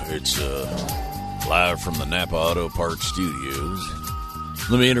 It's live from the Napa Auto Parts Studios.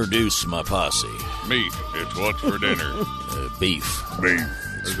 Let me introduce my posse. meat. It's what's for dinner. Beef. Beef.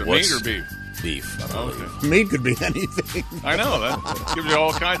 Is it meat or beef? Beef. Okay. Meat could be anything. I know. That gives you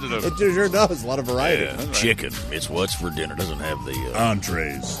all kinds of... It sure does. A lot of variety. Yeah. Right. Chicken. It's what's for dinner. Doesn't have the...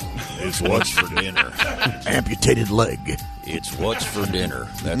 entrees. It's what's for dinner. Amputated leg. It's what's for dinner.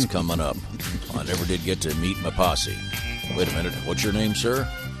 That's coming up. I never did get to meet my posse. Wait a minute. What's your name, sir?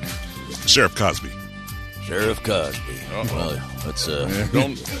 Sheriff Cosby. Sheriff Cosby. Well, that's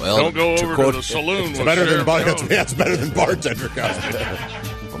Don't go over to the saloon. It's with better than Sheriff it's better than bartender Cosby.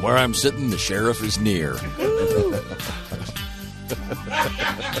 From where I'm sitting, the sheriff is near.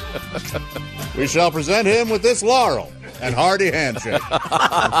 We shall present him with this laurel and hearty handshake.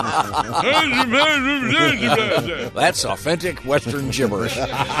 That's authentic Western gibberish.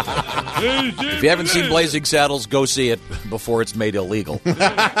 If you haven't seen Blazing Saddles, go see it before it's made illegal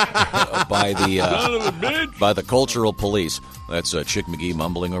by the cultural police. That's Chick McGee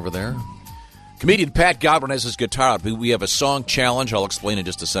mumbling over there. Comedian Pat Godwin has his guitar out. We have a song challenge. I'll explain in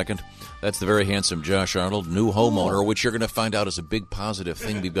just a second. That's the very handsome Josh Arnold, new homeowner, which you're going to find out is a big positive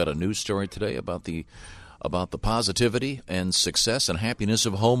thing. We've got a news story today about the positivity and success and happiness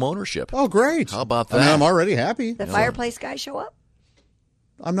of home ownership. Oh, great. How about that? I mean, I'm already happy. The fireplace guy show up?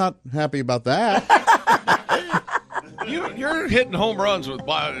 I'm not happy about that. You're hitting home runs with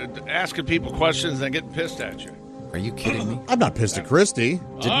asking people questions and getting pissed at you. Are you kidding me? I'm not pissed at Christy.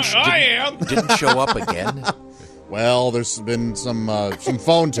 I am. Didn't show up again? Well, there's been some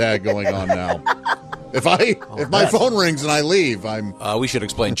phone tag going on now. If my phone rings and I leave, I'm. We should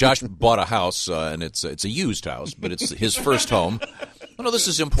explain. Josh bought a house, and it's a used house, but it's his first home. Oh, no, this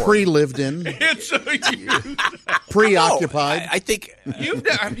is important. Pre-lived in. It's a used Preoccupied. I think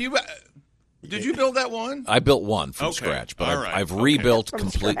Did you build that one? I built one from scratch, but I've rebuilt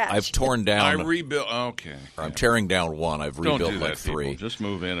complete. I've torn down. I rebuilt. Okay. I'm tearing down one. I've rebuilt Don't do like that, three. People. Just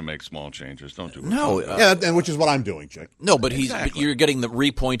move in and make small changes. Don't do it. No, yeah, and which is what I'm doing, Chick. No, but you're getting the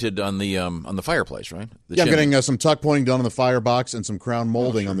repointed on the fireplace, right? I'm getting some tuck pointing done on the firebox and some crown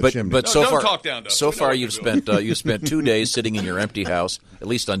molding on the chimney. But so far you've spent 2 days sitting in your empty house. At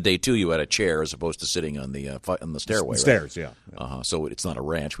least on day 2, you had a chair as opposed to sitting on the stairway. Stairs, right? yeah. So it's not a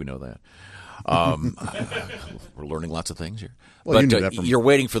ranch. We know that. We're learning lots of things here. Well, but you're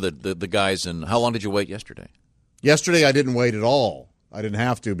waiting for the guys. And how long did you wait yesterday? Yesterday I didn't wait at all. I didn't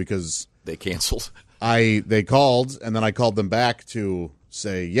have to because they canceled. They called, and then I called them back to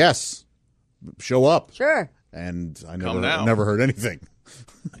say yes, show up. Sure. And I never heard anything.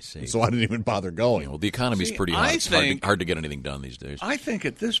 I see. So I didn't even bother going. Well, the economy's pretty hot. It's hard to get anything done these days. I think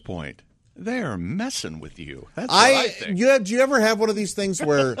at this point they're messing with you. That's what I think. Do you ever have one of these things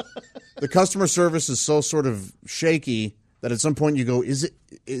where the customer service is so sort of shaky that at some point you go, "Is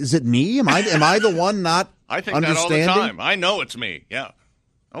it me? Am I the one not I think understanding?" that all the time. I know it's me. Yeah.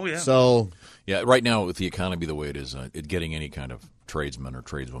 Oh yeah. So right now with the economy the way it is, getting any kind of tradesman or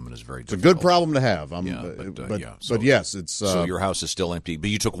tradeswoman is very difficult. It's a good problem to have. But yes, it's so your house is still empty. But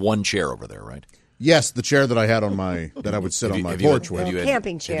you took one chair over there, right? Yes, the chair that I had that I would sit on my porch with.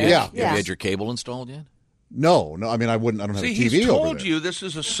 Camping chair. Have you had your cable installed yet? No. I mean, I don't have a TV he's over told there. you this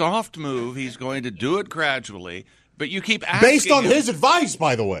is a soft move. He's going to do it gradually. But you keep asking based on him. his advice,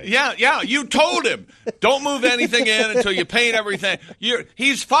 by the way. Yeah. You told him don't move anything in until you paint everything.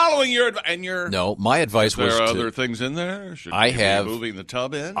 He's following your advice, and you're. No, my advice was. There are other things in there. Should I you have be moving the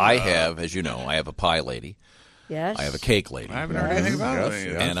tub in. I have, as you know, I have a pie lady. Yes. I have a cake lady. I haven't heard anything about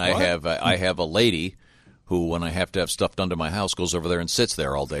it. And I have a lady who, when I have to have stuff done to my house, goes over there and sits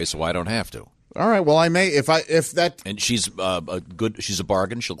there all day, so I don't have to. All right. Well, I may if that. And she's She's a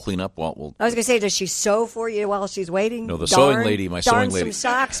bargain. She'll clean up. I was going to say, does she sew for you while she's waiting? No, my sewing lady. Some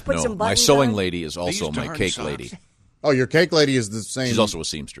socks. Put some buttons. My sewing on? lady is also my cake lady. Oh, your cake lady is the same. She's also a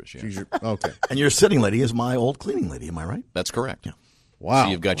seamstress. Yeah. Okay. And your sitting lady is my old cleaning lady. Am I right? That's correct. Yeah. Wow.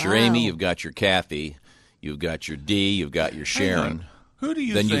 So you've got your Amy. You've got your Kathy. You've got your Dee. You've got your Sharon. Who do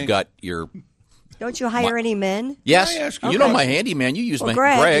you then think? You've got your. Don't you hire any men? Yes. You know my handyman. You use my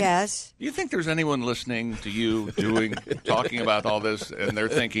Greg. Yes. Do you think there's anyone listening to you talking about all this, and they're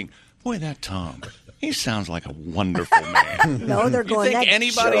thinking, "Boy, that Tom, he sounds like a wonderful man." No, they're going. You think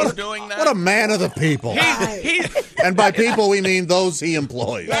anybody's doing that? What a man of the people. And by people, we mean those he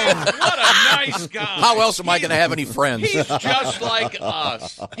employs. Yeah, what a nice guy. How else am I going to have any friends? He's just like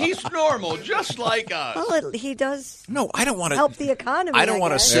us. He's normal, just like us. Well, he does. No, I don't want to help the economy. I don't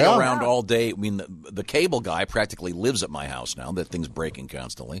want to sit around all day. I mean, the cable guy practically lives at my house now. That thing's breaking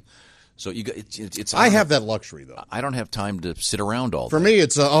constantly. So it's. I have that luxury though. I don't have time to sit around all day. For me,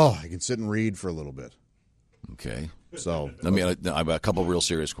 it's I can sit and read for a little bit. Okay. So I have a couple of real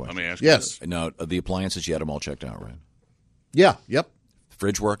serious questions. Let me ask yes. you. Now, the appliances, you had them all checked out, right? Yeah. Yep.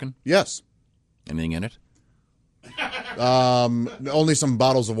 Fridge working? Yes. Anything in it? Only some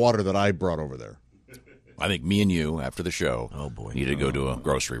bottles of water that I brought over there. I think me and you, after the show, need to go do a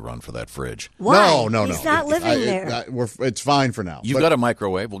grocery run for that fridge. Why? No. He's not living there. It's fine for now. You've got a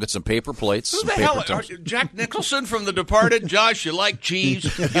microwave. We'll get some paper plates. Who Some the paper hell? towels. Jack Nicholson from The Departed. Josh, you like cheese?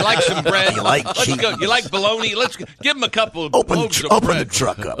 You like some bread? You like Let's cheese. go. You like bologna? Let's give him a couple of Open loaves of the bread.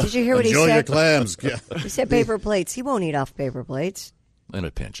 truck up. Did you hear what Enjoy he said? your clams. He said paper plates. He won't eat off paper plates. In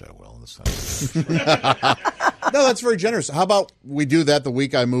a pinch, I will. No, that's very generous. How about we do that the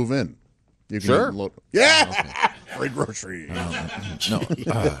week I move in? You can Sure. Yeah. Free grocery.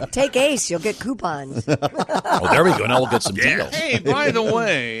 Take Ace. You'll get coupons. Oh, there we go. Now we'll get some deals. Hey, by the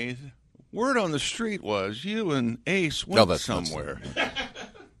way, word on the street was you and Ace went somewhere.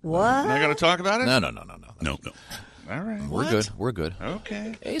 What? Am I going to talk about it? No. No. All right. We're good.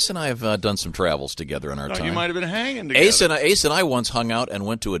 Okay. Ace and I have done some travels together in our Thought time. you might have been hanging together. Ace and I once hung out and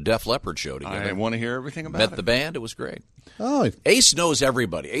went to a Def Leppard show together. I want to hear everything about Met it. the band. It was great. Oh, Ace knows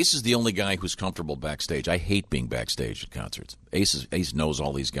everybody. Ace is the only guy who's comfortable backstage. I hate being backstage at concerts. Ace knows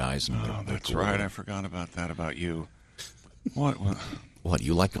all these guys. And they're That's cool. right. I forgot about that about you. What?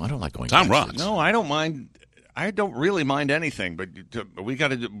 You like? I don't like going. Tom backstage. No, I don't mind. I don't really mind anything, but we got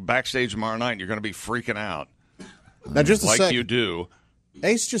to do backstage tomorrow night. And you're going to be freaking out. Now, just a like sec. you do.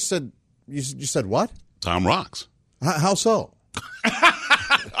 Ace just said. You said what? Tom rocks. How so?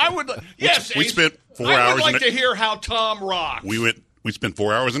 I would. Yes, we Ace, spent 4 I hours. would like to hear how Tom rocks. We spent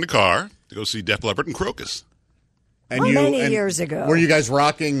 4 hours in the car to go see Def Leppard and Crocus. And many years ago? Were you guys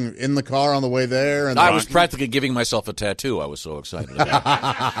rocking in the car on the way there? And I was practically giving myself a tattoo. I was so excited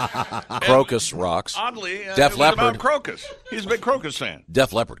about it. Crocus rocks. Oddly, Def it was Leppard. about Crocus. He's a big Crocus fan.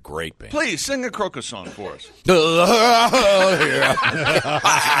 Def Leppard, great band. Please sing a Crocus song for us.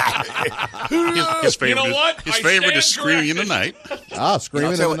 His favorite, You know what? His I favorite is stand Screaming in the Night.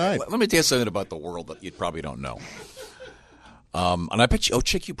 Screaming in the Night. Let me tell you something about the world that you probably don't know. And I bet you,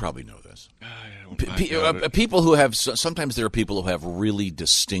 Chick, you probably know this. People who have, sometimes there are people who have really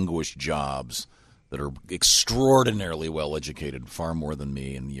distinguished jobs that are extraordinarily well educated, far more than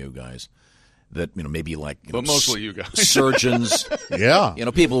me and you guys. That maybe like, But mostly you guys. surgeons. Yeah,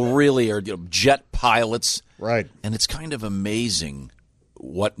 people really are jet pilots, right? And it's kind of amazing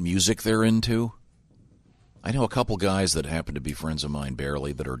what music they're into. I know a couple guys that happen to be friends of mine,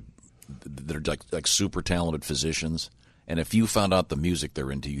 barely, that are like super talented physicians. And if you found out the music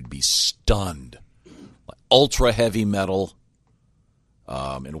they're into, you'd be stunned. Like ultra heavy metal,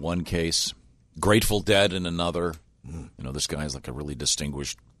 in one case, Grateful Dead in another. This guy's like a really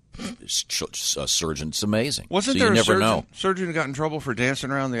distinguished surgeon. It's amazing. Wasn't so there you a never know. surgeon who got in trouble for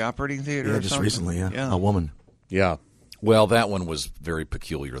dancing around the operating theater? Yeah, or just something? recently, yeah. A woman. Yeah. Well, that one was very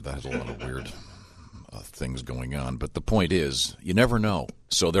peculiar. That had a lot of weird things going on. But the point is, you never know.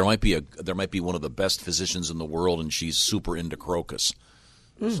 So there might be one of the best physicians in the world, and she's super into Crocus.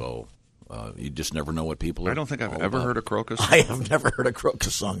 So you just never know what people are. I don't think I've ever heard of Crocus. I have never heard a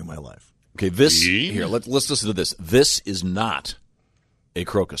Crocus song in my life. Okay, here. Let's listen to this. This is not a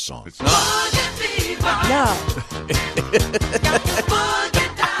Crocus song. It's not. No.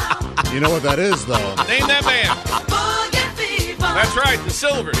 You know what that is, though. Name that band. That's right, the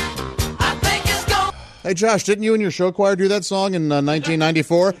Silvers. Hey, Josh, didn't you and your show choir do that song in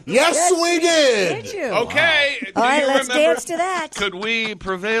 1994? Yes, we did. Did you? Okay. All right, let's remember, dance to that. Could we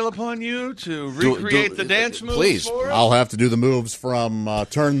prevail upon you to recreate the dance moves please. for us? I'll have to do the moves from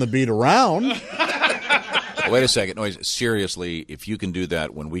Turn the Beat Around. Wait a second. No, seriously, if you can do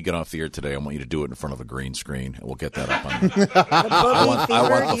that when we get off the air today, I want you to do it in front of a green screen, and we'll get that up on. I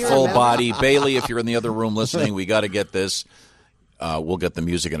want the full body. Bailey, if you're in the other room listening, we got to get this. We'll get the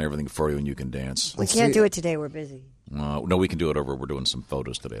music and everything for you, and you can dance. We can't do it today. We're busy. No, we can do it over. We're doing some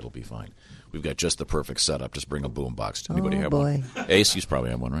photos today. It'll be fine. We've got just the perfect setup. Just bring a boom box. Anybody have one? Ace, you probably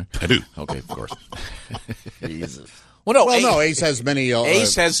have one, right? I do. Okay, of course. Jesus. Well, Ace has many.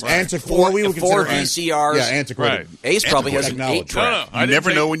 Ace has four VCRs. Yeah, antiquated. Right. Ace probably has an 8-track. You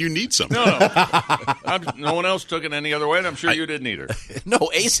never know when you need something. No one else took it any other way, and I'm sure you didn't either. No,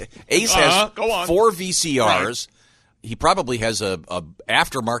 Ace has go on. 4 VCRs. Right. He probably has a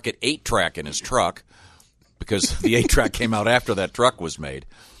aftermarket 8-track in his truck because the 8-track came out after that truck was made.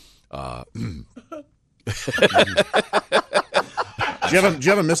 Do you have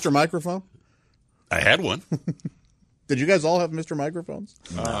a Mr. Microphone? I had one. Did you guys all have Mr. Microphones?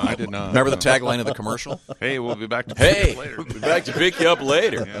 I did not. Remember the tagline of the commercial? Hey, we'll be back to pick you up later. We'll be back to pick you up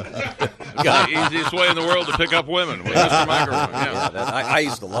later. Yeah. The easiest way in the world to pick up women with Mr. Microphone. Yeah. I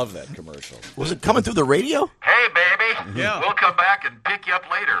used to love that commercial. Was it coming through the radio? Hey, baby. Yeah. We'll come back and pick you up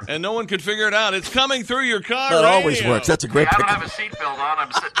later. And no one could figure it out. It's coming through your car. That always works. That's a great I don't pickup. have a seatbelt on.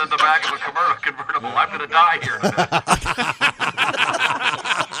 I'm sitting in the back of a convertible. I'm going to die here.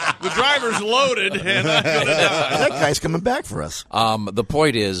 The driver's loaded, and I'm going to die. That guy's coming back for us. The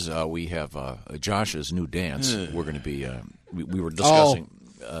point is, we have Josh's new dance. We're going to be. We were discussing.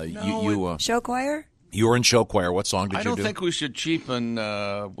 Show choir. You were in show choir. What song did you do? I don't think we should cheapen.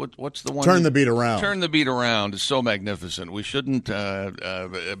 What's the one? Turn the Beat Around. Turn the Beat Around is so magnificent. We shouldn't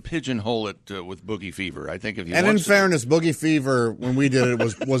pigeonhole it with Boogie Fever. I think if you. And in fairness, Boogie Fever, when we did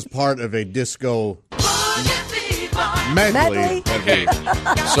it, was part of a disco medley. Okay.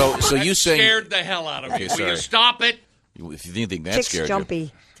 So you sing. Scared the hell out of me. Okay, Will you stop it? If you think that Chick's scared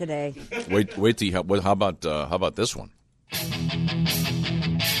jumpy today. you, wait till you. How about this one?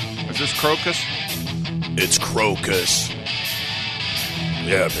 Is this Crocus? It's Crocus.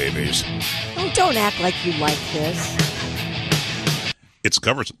 Yeah, babies. Oh, don't act like you like this. It's a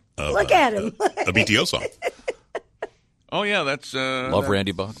cover of Look at him. a BTO song. Oh yeah, that's Love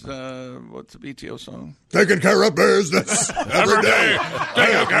Randy Buck. What's the BTO song? Taking care of business every day.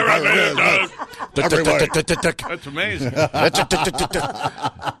 Taking care of business every way. That's amazing.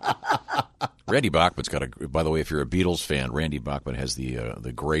 Randy Bachman's got a. By the way, if you're a Beatles fan, Randy Bachman has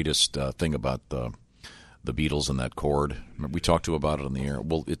the greatest thing about the Beatles and that chord. We talked to about it on the air.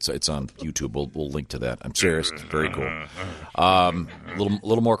 Well, it's on YouTube. We'll link to that. I'm serious. It's very cool.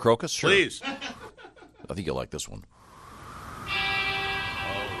 Little more Crocus, sure. Please. I think you'll like this one.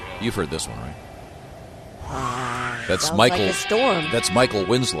 You've heard this one, right? That's Sounds Michael. like a storm. That's Michael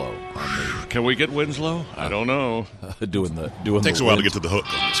Winslow. Can we get Winslow? I don't know. doing Takes a while to get to the hook.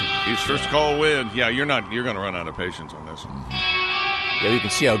 He's first call win. Yeah, you're going to run out of patience on this. Yeah, you can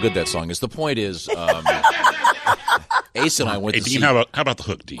see how good that song is. The point is, Ace and I went to Dean, see how about the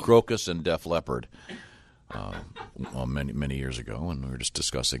hook, Dean? Crocus and Def Leppard many years ago, and we were just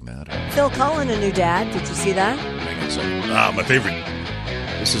discussing that. Phil Collin, a new dad. Did you see that? Hang on a second. My favorite.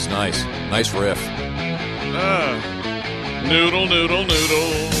 This is nice. Nice riff. Noodle, noodle, noodle,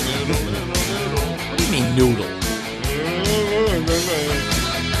 noodle, noodle, noodle. What do you mean noodle?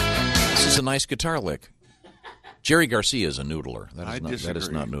 This is a nice guitar lick. Jerry Garcia is a noodler. That is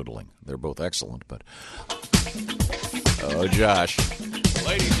not noodling. They're both excellent, but Josh.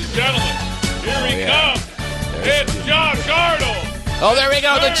 Ladies and gentlemen, here he comes. It's Josh Arnold. Oh, there we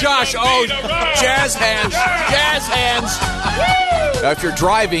go, the Josh. Oh, jazz hands. Jazz hands. Now, if you're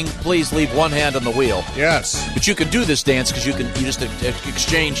driving, please leave one hand on the wheel. Yes. But you can do this dance because you just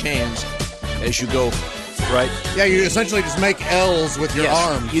exchange hands as you go, right? Yeah, you essentially just make L's with your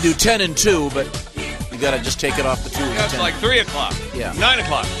arms. You do 10 and 2, but you got to just take it off the 2 and That's 10. like 3 o'clock. Yeah. 9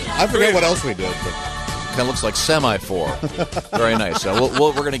 o'clock. I forget what else we did. But Kind of looks like semi-4. Very nice.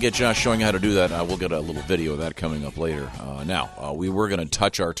 We're going to get Josh showing you how to do that. We'll get a little video of that coming up later. Now, we were going to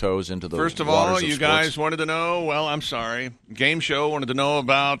touch our toes into the First of waters all, of you sports. guys wanted to know, well, I'm sorry, Game Show wanted to know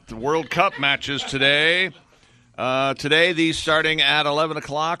about the World Cup matches today. Today, these starting at 11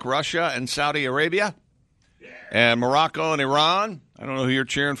 o'clock, Russia and Saudi Arabia, and Morocco and Iran. I don't know who you're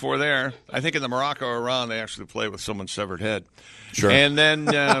cheering for there. I think in the Morocco or Iran, they actually play with someone's severed head. Sure. And then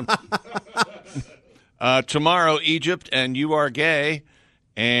tomorrow, Egypt and You Are Gay.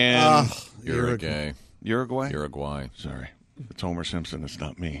 And Uruguay. Uruguay? Sorry. It's Homer Simpson. It's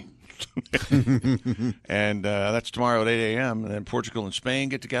not me. And that's tomorrow at 8 a.m. And then Portugal and Spain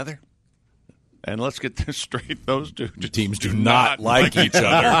get together. And let's get this straight. Those two teams do not like each other.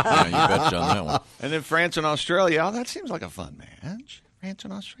 Yeah, you betcha on that one. And then France and Australia. Oh, that seems like a fun match. France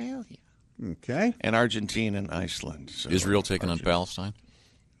and Australia. Okay. And Argentina and Iceland. So Israel taking on Palestine?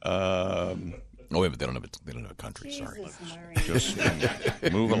 Wait, but they don't have a country. Sorry. Just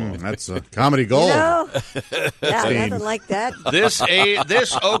move along. That's a comedy gold. Yeah, nothing like that.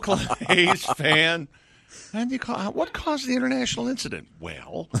 This Oakland A's fan. And what caused the international incident?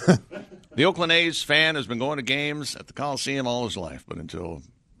 Well, the Oakland A's fan has been going to games at the Coliseum all his life, but until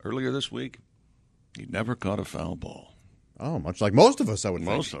earlier this week, he never caught a foul ball. Oh, much like most of us, I would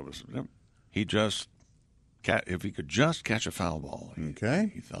think. Most of us. He just, if he could just catch a foul ball.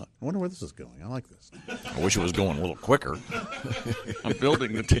 Okay. He thought. I wonder where this is going. I like this. I wish it was going a little quicker. I'm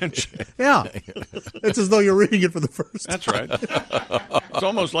building the tension. Yeah. It's as though you're reading it for the first time. That's right. It's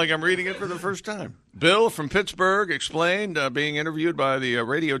almost like I'm reading it for the first time. Bill from Pittsburgh explained, being interviewed by the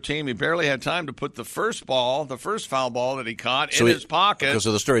radio team, he barely had time to put the first foul ball that he caught in his pocket. Because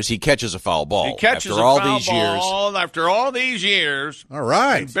of the stories, he catches a foul ball. He catches after a all foul these ball after all these years. All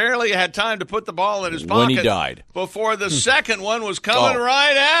right. He barely had time to put the ball in his pocket. When he died. Before the second one was coming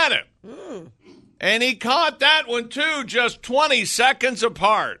right at him. And he caught that one, too, just 20 seconds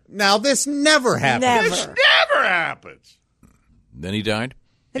apart. Now, this never happens. This never happens. Then he died?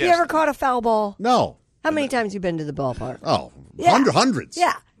 Have you ever caught a foul ball? No. How many times have you been to the ballpark? Oh, Yeah. hundreds.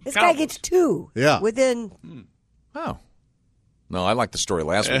 Yeah. This guy gets 2. Yeah. Within. Oh. No, I liked the story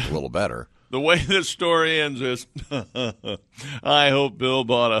last week a little better. The way this story ends is, I hope Bill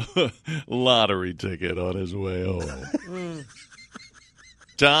bought a lottery ticket on his way home.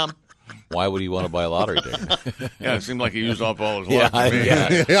 Tom? Why would he want to buy a lottery ticket? Yeah, it seemed like he used up all his luck. I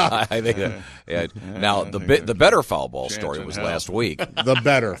think that. Yeah. Now, the better foul ball story was last week. The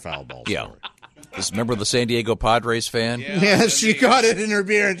better foul ball story. Yeah. Just remember the San Diego Padres fan? Yeah, she got it in her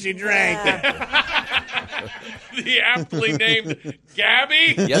beer and she drank it. The aptly named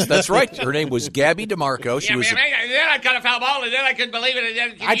Gabby? Yes, that's right. Her name was Gabby DeMarco. She was. Then I got a foul ball, and then I couldn't believe it.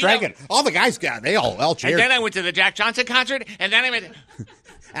 And then, I drank it. All the guys got it. They all cheered. And then I went to the Jack Johnson concert, and then I went...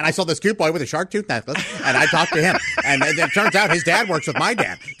 And I saw this cute boy with a shark tooth necklace, and I talked to him. And it turns out his dad works with my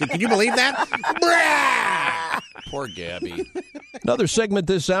dad. Can you believe that? Poor Gabby. Another segment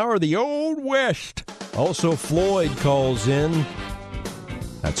this hour, the Old West. Also, Floyd calls in.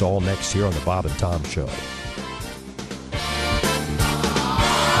 That's all next here on the Bob and Tom Show.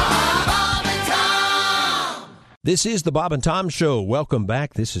 This is the Bob and Tom Show. Welcome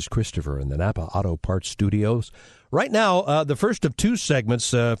back. This is Christopher in the Napa Auto Parts Studios. Right now, the first of two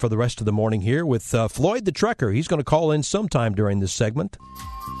segments for the rest of the morning here with Floyd the Trucker. He's going to call in sometime during this segment.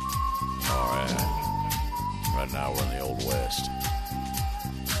 All right. Right now we're in the Old West.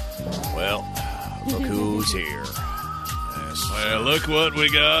 Well, look who's here. Yes. Well, look what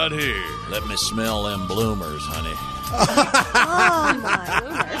we got here. Let me smell them bloomers, honey. Oh,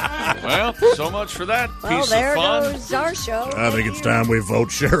 my. Well, so much for that Well, piece there of fun. goes our show. I think it's time we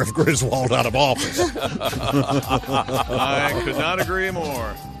vote Sheriff Griswold out of office. I could not agree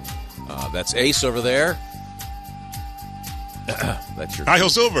more. That's Ace over there. That's your Hi-ho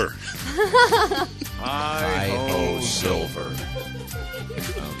Silver. Hi-ho Silver.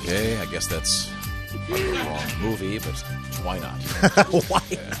 Okay, I guess that's probably the wrong movie, but why not? Why?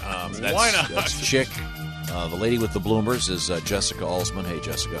 Why not? That's Chick. The lady with the bloomers is Jessica Alsman. Hey,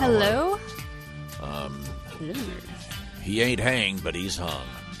 Jessica. Hello. He ain't hanged, but he's hung.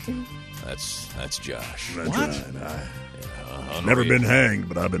 That's Josh. That's right. Never been hanged,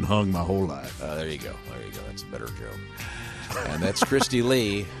 but I've been hung my whole life. There you go. That's a better joke. And that's Christy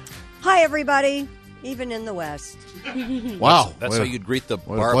Lee. Hi, everybody. Even in the West. Wow. That's how you'd greet the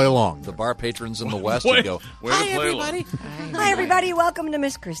bar patrons in the West. You'd go, Hi, everybody. Hi, everybody. Welcome to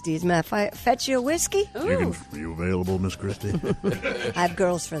Miss Christie's. May I fetch you a whiskey? Are you available, Miss Christie? I have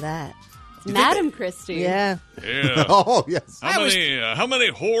girls for that. Madam Christie. Yeah. Yeah. Oh, yes. How many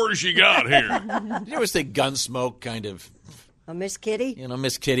whores you got here? You always think Gunsmoke kind of... A Miss Kitty? You know,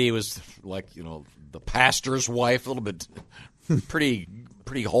 Miss Kitty was like, the pastor's wife, a little bit pretty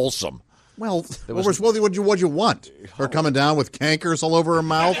wholesome. Well, what'd you want? Her coming down with cankers all over her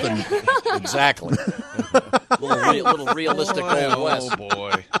mouth? And Exactly. little realistic Old West. Oh,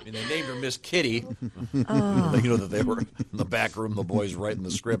 boy. I mean, they named her Miss Kitty. That they were in the back room, the boys writing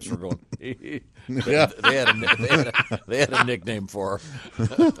the scripts were going, Yeah. they had a nickname for her.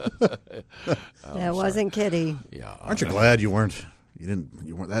 That wasn't Kitty. Yeah. Aren't you glad you weren't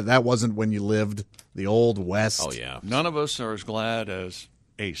that wasn't when you lived the Old West? Oh, yeah. None of us are as glad as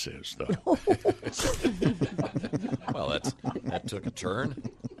Ace is, though. Well, that took a turn.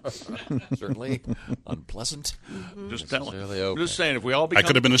 Certainly unpleasant. Just telling. Okay. I'm just saying, if we all become... I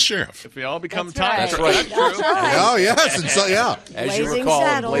could have been a sheriff. If we all become That's time... right. That's true. That's right. Oh, yes. And so, yeah. As you Blazing recall,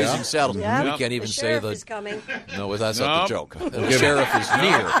 Saddles. Blazing Saddles. Yep. We can't even the say sheriff the... is coming. No, that's not the Nope. joke. The sheriff is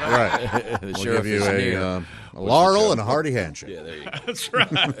near. Right. The We'll sheriff give you is a near. Laurel and a hearty handshake. Yeah, there you go. That's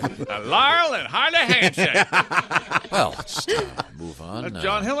right. A Laurel and Harley handshake. Well, let's move on. That's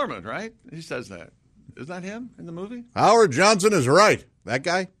John Hillerman, right? He says that. Is that him in the movie? Howard Johnson is right. That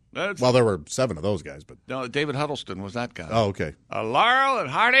guy? That's Well, there were 7 of those guys, but... No, David Huddleston was that guy. Oh, okay. A Laurel and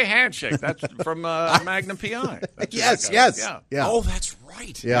Hardy handshake. That's from Magnum P.I. That's Yes, that guy. yes. Yeah. Oh, that's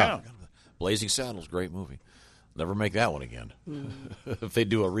right. Yeah. Blazing Saddles, great movie. Never make that one again. If they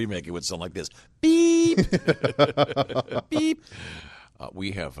do a remake, it would sound like this. Beep. Beep.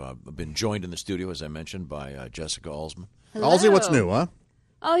 We have been joined in the studio, as I mentioned, by Jessica Alsman. Halsey, what's new, huh?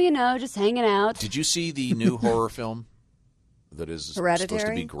 Oh, just hanging out. Did you see the new horror film that is supposed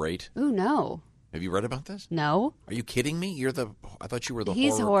to be great? Ooh, no. Have you read about this? No. Are you kidding me? I thought you were the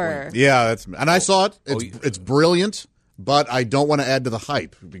He's horror. queen. Yeah, and I saw it. It's brilliant, but I don't want to add to the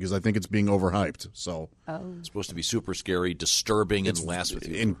hype because I think it's being overhyped. So It's supposed to be super scary, disturbing, and last with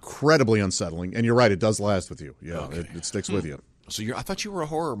you. Incredibly unsettling. And you're right, it does last with you. Yeah, Okay. it sticks with you. So I thought you were a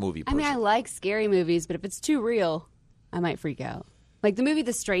horror movie person. I mean, I like scary movies, but if it's too real, I might freak out. Like the movie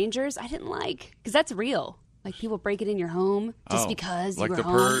The Strangers, I didn't like because that's real. Like people break it in your home just because like you were the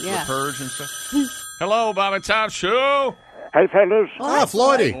home. Purge, Yeah. the Purge and stuff. Hello, Bob and Tom Show. Hey, fellas.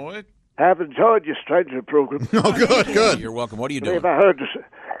 Floydie. Floyd. I've enjoyed your stranger program. Oh, good. You're welcome. What are you doing? Have I heard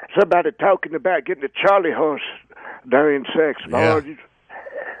somebody talking about getting a Charlie horse during sex? Yeah. Lord,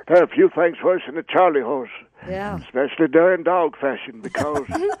 there are a few things worse than a Charlie horse. Yeah. Especially during dog fashion, because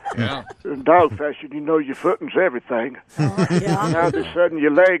in dog fashion, you know your footing's everything. Now, all of a sudden,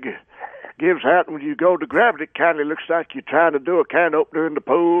 your leg gives out, and when you go to grab it, it kind of looks like you're trying to do a can opener in the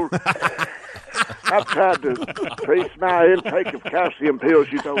pool. I've tried to increase my intake of calcium pills,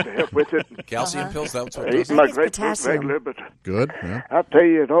 to help with it. Calcium pills? That's what Eating my grapefruit regular, but good. Yeah. I tell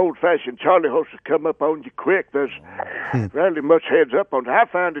you, an old-fashioned Charlie horse will come up on you quick. There's rarely much heads up on it. I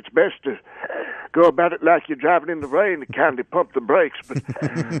find it's best to go about it like you're driving in the rain and kind of pump the brakes. But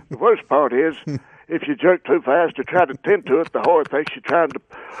the worst part is, if you jerk too fast or try to tend to it, the horse thinks you're trying to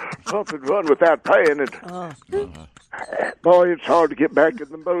pump and run without paying it. Boy, it's hard to get back in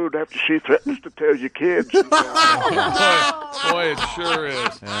the mood after she threatens to tell your kids. Boy, it sure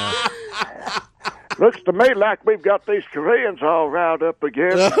is. Looks to me like we've got these Koreans all riled up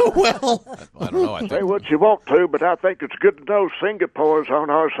again. Well, I don't know. Say what you want to, but I think it's good to know Singapore's on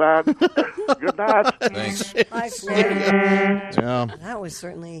our side. Good night. Thanks. Yeah. That was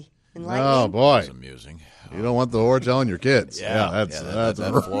certainly enlightening. Oh, boy. That's amusing. You don't want the whore telling your kids. That's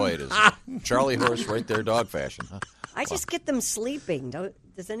Floyd is Charlie horse right there, dog fashion. Huh? I just get them sleeping.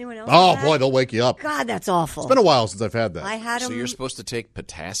 Does anyone else? Oh, do that? boy, they'll wake you up. God, that's awful. It's been a while since I've had that. I had them. So you're supposed to take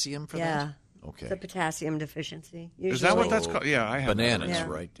potassium for that? Yeah. Okay. It's a potassium deficiency. Is that what that's called? Yeah, I have bananas, Yeah.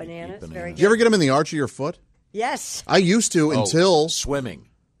 right? Bananas, very Do you ever get them in the arch of your foot? Yes. I used to until swimming.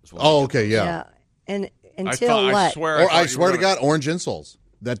 Oh, okay, yeah. And until what? I swear to God, orange insoles.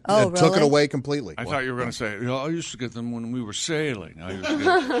 That took it really? away completely. I thought you were going to say, I used to get them when we were sailing. I used to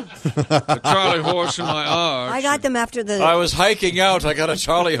get a Charlie horse in my arch. I got them after the. I was hiking out. I got a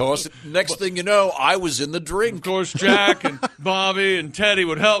Charlie horse. Next thing you know, I was in the drink. Of course, Jack and Bobby and Teddy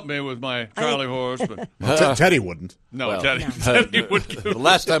would help me with my Charlie horse, but Teddy wouldn't. No, Teddy would. The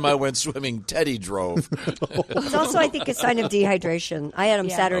last time I went swimming, Teddy drove. It's also, I think, a sign of dehydration. I had them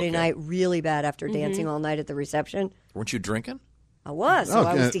Saturday night really bad after dancing all night at the reception. Weren't you drinking? I was, so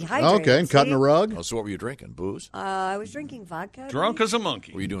I was dehydrated. Okay, and cutting a rug. Oh, so what were you drinking? Booze? I was drinking vodka. Drunk as a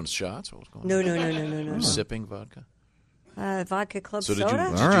monkey. Were you doing shots? What was going on? No. Sipping vodka? Vodka club so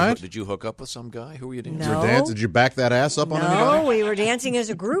soda. Did you hook up with some guy? Who were you dancing? No. Did you back that ass up on anybody? No, we were dancing as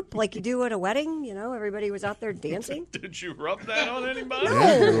a group like you do at a wedding. Everybody was out there dancing. Did you rub that on anybody?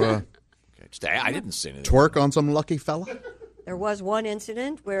 No. I didn't say anything. Twerk on some lucky fella? There was one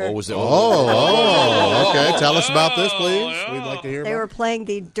incident where. Okay. Tell us about this, please. We'd like to hear They were playing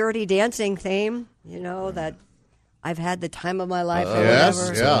the Dirty Dancing theme, that I've had the time of my life or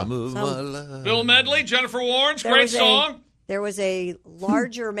whatever. Bill Medley, Jennifer Warnes, great song. There was a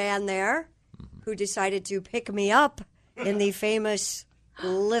larger man there who decided to pick me up in the famous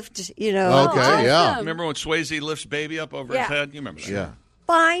lift, Okay, yeah. Remember when Swayze lifts baby up over his head? You remember that? Yeah.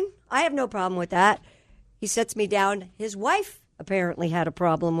 Fine. I have no problem with that. He sets me down. His wife apparently had a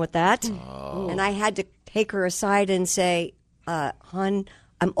problem with that. And I had to take her aside and say, hon,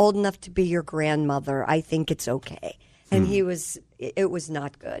 I'm old enough to be your grandmother. I think it's okay. And it was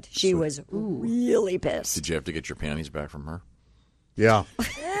not good. She was really pissed. Did you have to get your panties back from her? Yeah.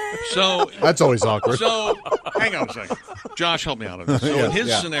 So that's always awkward. So hang on a second. Josh, help me out on this. So in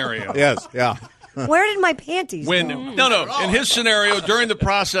his scenario. Yes, yeah. Where did my panties go? No. In his scenario, during the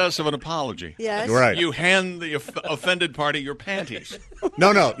process of an apology, yes, right, you hand the offended party your panties.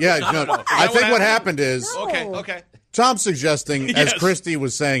 No. I think what happened is okay. Tom's suggesting, as Christy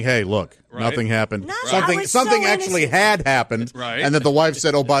was saying, "Hey, look, nothing happened. No, something actually had happened, and that the wife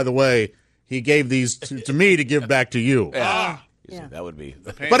said, "Oh, by the way, he gave these to me to give back to you." Yeah. That would be.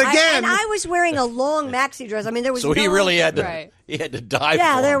 But again, I was wearing a long maxi dress. I mean, there was so he really had to. He had to die.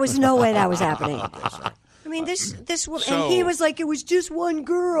 Yeah, there was no way that was happening. I mean, this and he was like, it was just one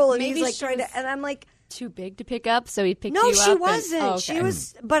girl, and Maybe he's like she trying to, was and I'm like, too big to pick up, so he picked you no, up. she wasn't. Okay. She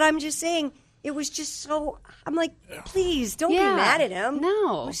was, but I'm just saying, it was just so. I'm like, please don't be mad at him.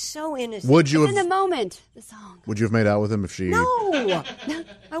 No, it was so innocent. Would you in the moment? The song. Would you have made out with him if she? No,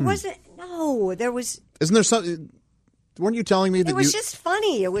 I wasn't. No, there was. Isn't there something? Weren't you telling me that it was just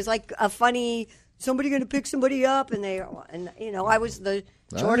funny? It was like a funny somebody going to pick somebody up, and I was the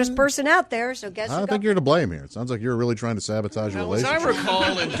shortest person out there. So guess I think you're to blame here. It sounds like you're really trying to sabotage your As relationship. I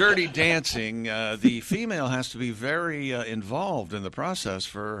recall, in Dirty Dancing, the female has to be very involved in the process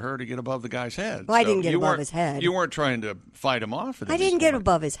for her to get above the guy's head. Well, I didn't get above his head. You weren't trying to fight him off. I didn't get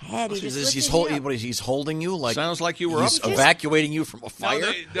above his head. He's holding you like sounds like you were. He's evacuating you from a fire.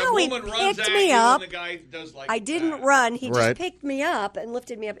 No, he picked me up. I didn't run. He just picked me up and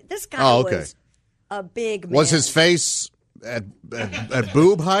lifted me up. This guy was a big man. Was his face At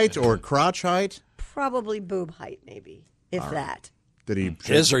boob height or crotch height? Probably boob height, maybe, if that. Did he?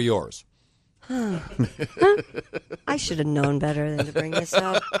 His or yours? I should have known better than to bring this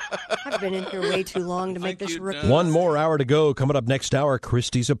up. I've been in here way too long to make this rookie. One more hour to go. Coming up next hour,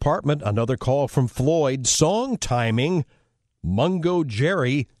 Christie's apartment. Another call from Floyd. Song timing. Mungo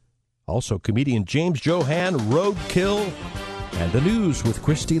Jerry. Also, comedian James Johan. Roadkill. And the news with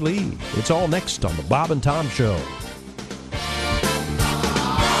Christy Lee. It's all next on the Bob and Tom Show.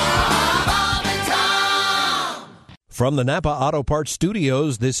 From the Napa Auto Parts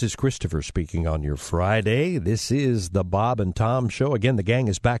Studios, this is Christopher speaking on your Friday. This is the Bob and Tom Show. Again, the gang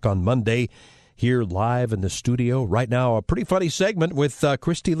is back on Monday here live in the studio. Right now, a pretty funny segment with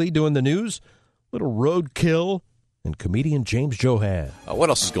Christy Lee doing the news, little roadkill, and comedian James Johan. What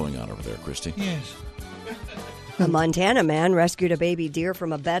else is going on over there, Christy? Yes. A Montana man rescued a baby deer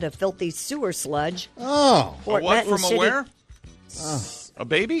from a bed of filthy sewer sludge. Oh. Fort What Benton from a City- where? A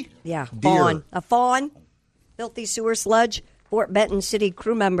baby? Yeah, Deer. fawn. A fawn. Filthy sewer sludge. Fort Benton City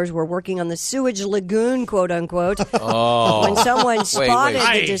crew members were working on the sewage lagoon, quote unquote. Oh. When someone spotted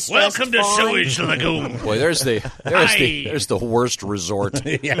wait. the distressed Welcome to fawn. Sewage Lagoon. Boy, there's the worst resort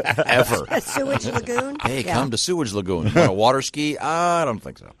ever. A sewage lagoon? Hey, Yeah. come to Sewage Lagoon. You want a water ski? I don't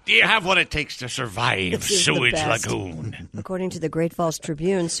think so. Do you have what it takes to survive This is the Sewage best. Lagoon? According to the Great Falls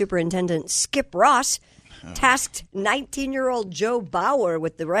Tribune, Superintendent Skip Ross tasked 19-year-old Joe Bauer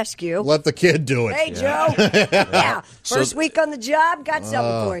with the rescue. Let the kid do it. Hey, Joe. Yeah. So- First week on the job, got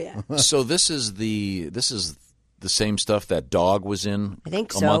something for you. So this is the same stuff that dog was in. I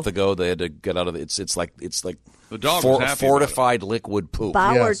think a so. month ago. They had to get out of it. It's like The dog was happy about it. fortified liquid poop.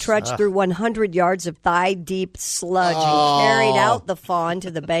 Bauer Yes. trudged through 100 yards of thigh-deep sludge and carried out the fawn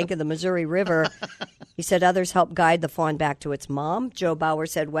to the bank of the Missouri River. He said others helped guide the fawn back to its mom. Joe Bauer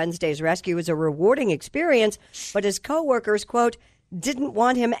said Wednesday's rescue was a rewarding experience, but his coworkers, quote, didn't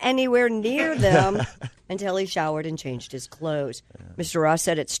want him anywhere near them until he showered and changed his clothes. Mr. Ross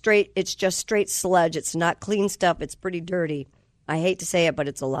said it's just straight sludge. It's not clean stuff. It's pretty dirty. I hate to say it, but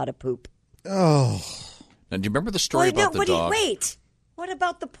it's a lot of poop. Oh. Now, do you remember the story about the dog? Wait. What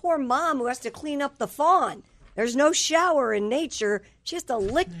about the poor mom who has to clean up the fawn? There's no shower in nature. She has to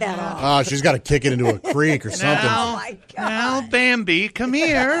lick that off. Oh, she's got to kick it into a creek or something. Oh, my God. Now, Bambi, come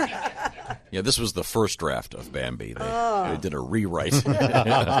here. Yeah, this was the first draft of Bambi. They did a rewrite. Then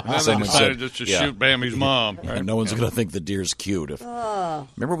they Someone decided said, just to yeah. shoot Bambi's mom. Yeah, no one's going to think the deer's cute.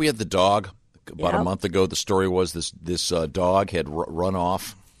 Remember we had the dog about a month ago. The story was this dog had run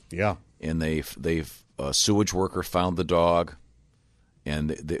off. Yeah. And a sewage worker found the dog, and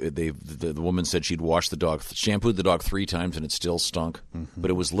the woman said she'd washed the dog, shampooed the dog 3 times, and it still stunk. Mm-hmm. But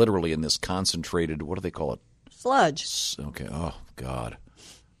it was literally in this concentrated, what do they call it? Sludge. Okay. Oh, God.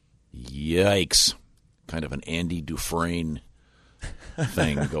 Yikes. Kind of an Andy Dufresne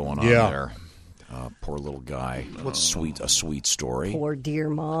thing going on there. Poor little guy. What a sweet story. Poor dear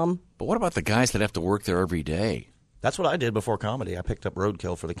mom. But what about the guys that have to work there every day? That's what I did before comedy. I picked up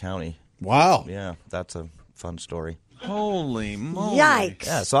roadkill for the county. Wow. Yeah, that's a fun story. Holy moly. Yikes.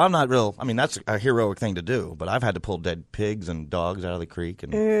 Yeah, so I'm not real. I mean, that's a heroic thing to do, but I've had to pull dead pigs and dogs out of the creek,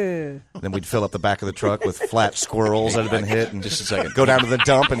 and then we'd fill up the back of the truck with flat squirrels that had been hit, and Just a second. go down to the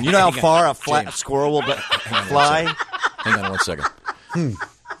dump, and you know how far a flat squirrel will fly? Hang on one second.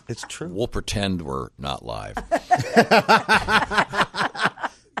 It's true. We'll pretend we're not live.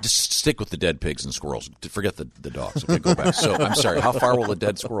 Just stick with the dead pigs and squirrels. Forget the dogs. Okay, go back. So I'm sorry. How far will a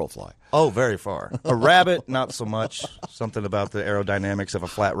dead squirrel fly? Oh, very far. A rabbit, not so much. Something about the aerodynamics of a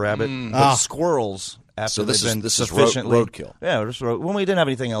flat rabbit. But squirrels, after So this they've is- been this is sufficiently roadkill. Yeah, when we didn't have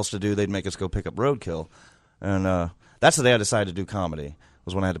anything else to do, they'd make us go pick up roadkill, and that's the day I decided to do comedy.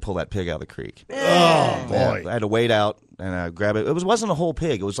 Was when I had to pull that pig out of the creek. Oh, boy. I had to wade out and grab it. It wasn't a whole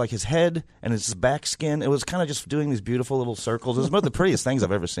pig. It was like his head and his back skin. It was kind of just doing these beautiful little circles. It was one of the prettiest things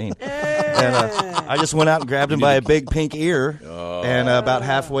I've ever seen. And I just went out and grabbed him by a big pink ear. And about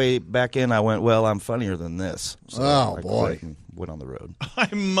halfway back in, I went, well, I'm funnier than this. So I boy. quit and went on the road. I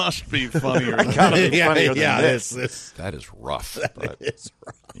must be funnier. Funnier than this. That is rough.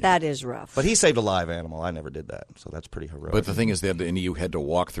 That is rough. But he saved a live animal. I never did that, so that's pretty heroic. But the thing is, you had to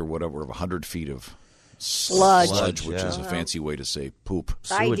walk through 100 feet of Sludge. which is a fancy way to say poop.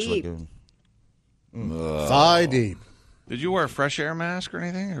 Thigh Sewage deep. lagoon. Thigh deep. Did you wear a fresh air mask or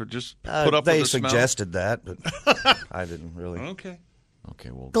anything, or just put up They with the smell? suggested that, but I didn't really. Okay.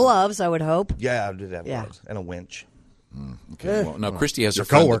 Well, Gloves, I would hope. Yeah, I did have Yeah. gloves and a winch. okay. Well, now Christy has Your a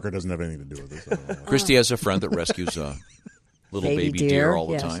friend. coworker doesn't have anything to do with this. Christy has a friend that rescues a little baby deer all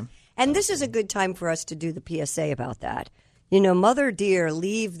the yes. time. And this is a good time for us to do the PSA about that. You know, mother deer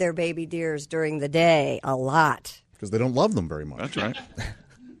leave their baby deers during the day a lot. because they don't love them very much. That's right.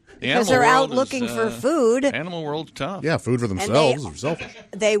 Because they're out looking for food. Animal world's tough. Yeah, food for themselves are selfish.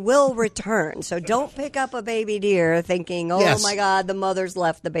 They will return. So don't pick up a baby deer thinking, oh, my God, the mother's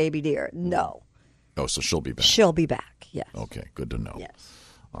left the baby deer. No. Oh, so she'll be back. She'll be back, yes. Okay, good to know. Yes.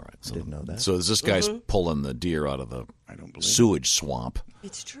 All right. So, didn't know that. So this guy's pulling the deer out of the sewage swamp.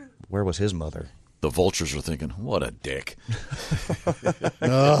 It's true. Where was his mother? The vultures are thinking, what a dick.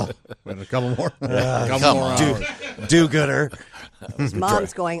 A couple more. Come on. Do-gooder. His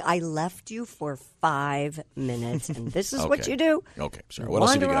mom's going, I left you for 5 minutes, and this is what you do. Okay, sorry. What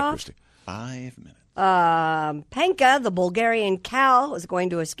else have you got, Wander Christy? 5 minutes. Penka, the Bulgarian cow, is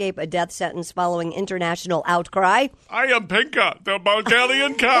going to escape a death sentence following international outcry. I am Penka, the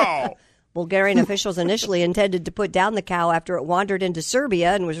Bulgarian cow. Bulgarian officials initially intended to put down the cow after it wandered into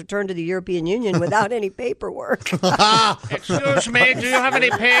Serbia and was returned to the European Union without any paperwork. Excuse me, do you have any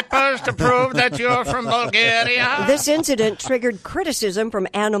papers to prove that you're from Bulgaria? This incident triggered criticism from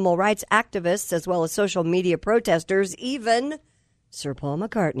animal rights activists as well as social media protesters. Even Sir Paul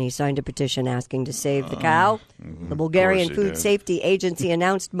McCartney signed a petition asking to save the cow. The Bulgarian Food Safety Agency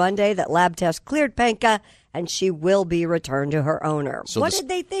announced Monday that lab tests cleared Penka and she will be returned to her owner. So what did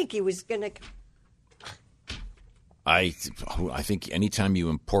they think he was going to... I think anytime you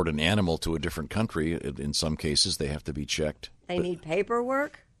import an animal to a different country, in some cases they have to be checked. They need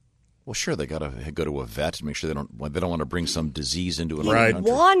paperwork? Well, sure, they got to go to a vet to make sure they don't want to bring some disease into another He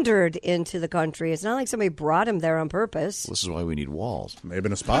country. wandered into the country. It's not like somebody brought him there on purpose. This is why we need walls. May have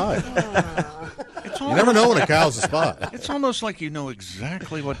been a spy. You never know when a cow's a spy. It's almost like you know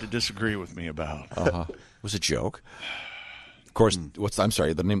exactly what to disagree with me about. It was a joke. Of course,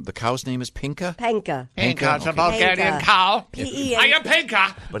 the cow's name is Penka? Penka. Penka's a Okay. Bulgarian Penka. cow. P-E-N- I am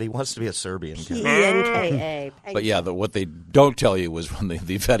Penka. But he wants to be a Serbian cow. P-E-N-K-A. But yeah, what they don't tell you was when the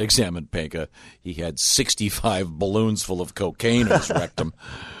vet examined Penka, he had 65 balloons full of cocaine in his rectum.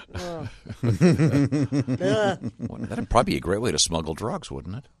 That'd probably be a great way to smuggle drugs,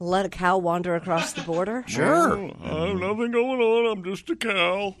 wouldn't it? Let a cow wander across the border? Sure. I have nothing going on. I'm just a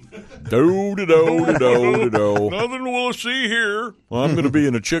cow. Do-do-do-do-do-do. Nothing we'll see here. Well, I'm going to be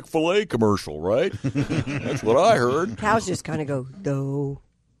in a Chick-fil-A commercial, right? That's what I heard. Cows just kind of go, do,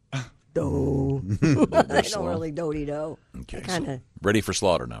 do. They don't really do-de-do. Okay, Kind of. ready for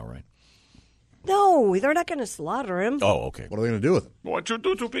slaughter now, right? No, they're not going to slaughter him. Oh, okay. What are they going to do with him? What you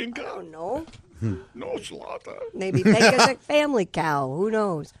do to Penka? I don't know. No slaughter. Maybe Penka's a family cow. Who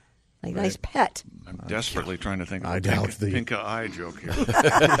knows? Like nice pet. I'm desperately trying to think of I a doubt Pinka eye joke here.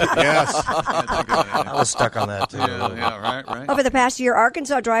 Yes. I was stuck on that, too. Yeah, right. Over the past year,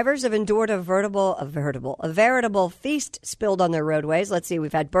 Arkansas drivers have endured a veritable feast spilled on their roadways. Let's see,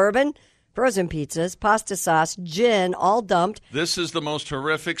 we've had bourbon, frozen pizzas, pasta sauce, gin, all dumped. This is the most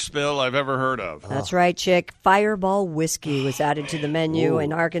horrific spill I've ever heard of. That's right, chick. Fireball whiskey was added to the menu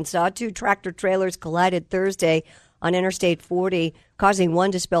in Arkansas. 2 tractor trailers collided Thursday on Interstate 40, causing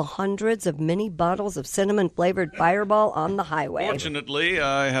one to spill hundreds of mini bottles of cinnamon-flavored Fireball on the highway. Fortunately,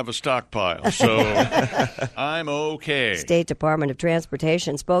 I have a stockpile, so I'm okay. State Department of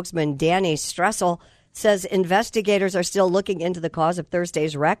Transportation spokesman Danny Stressel says investigators are still looking into the cause of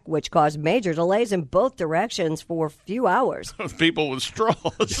Thursday's wreck, which caused major delays in both directions for a few hours. People with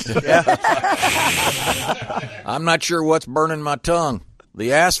straws. I'm not sure what's burning my tongue,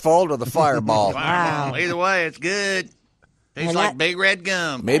 the asphalt or the Fireball. Wow. Either way, it's good. Tastes And like that- Big Red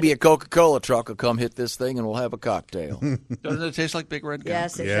Gum. Maybe a Coca-Cola truck will come hit this thing and we'll have a cocktail. Doesn't it taste like Big Red Gum?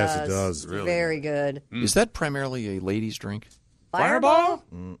 Yes, it Yes, does. it does. It's very good. Is that primarily a ladies' drink? Fireball?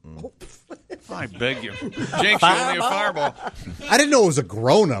 I beg you. Jinx, you owe me a Fireball. I didn't know it was a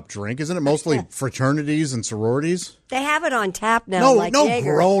grown-up drink. Isn't it mostly fraternities and sororities? They have it on tap now. No, like no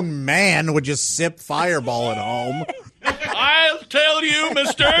Jaeger. grown man would just sip Fireball at home. I'll tell you,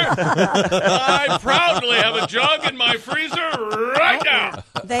 mister. I proudly have a jug in my freezer right now.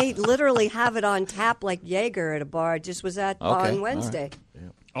 They literally have it on tap like Jaeger at a bar. I just was at on Wednesday.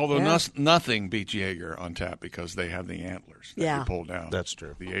 Although Yeah. nothing beats Jaeger on tap because they have the antlers that Yeah. you pull down. That's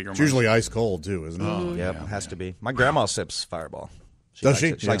true. The Jaeger. It's usually ice cold, too, isn't it? Oh, Yep, yeah. has to be. My grandma sips Fireball. Does likes she?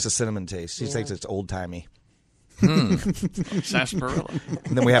 it. She likes the cinnamon taste. She thinks it's old-timey. Sarsaparilla.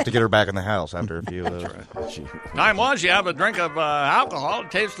 And then we have to get her back in the house after a few of those. Time was you have a drink of alcohol.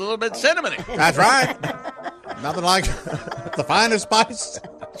 It tastes a little bit cinnamony. That's right. Nothing like the finest spice.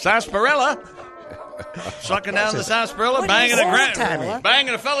 Sarsaparilla. Sucking down the sarsaparilla, banging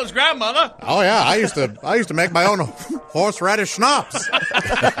a fella's grandmother. Oh yeah, I used to make my own horseradish schnapps.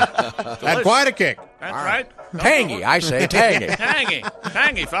 Had quite a kick. That's right. Tangy, I say, tangy.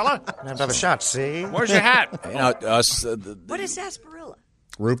 Tangy, fella. Have to have a shot, see? Where's your hat? You know, What is sarsaparilla?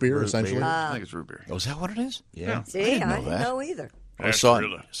 Root beer, essentially. I think it's root beer. Oh, is that what it is? Yeah. See, didn't know I didn't that. know either. I saw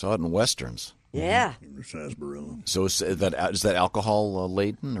it in westerns. Yeah. Sarsaparilla. So is that alcohol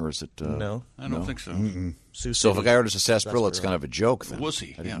laden, or is it? No. I don't think so. So if a guy orders a sarsaparilla, it's kind of a joke. Then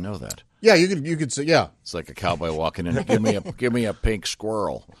Wussy, I didn't know that. Yeah, you could say It's like a cowboy walking in. Give me a pink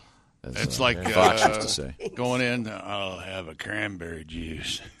squirrel. As, It's like Fox used to say. going in, I'll have a cranberry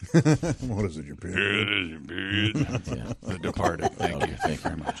juice. What is it, your period? It is your period. The Departed. Thank you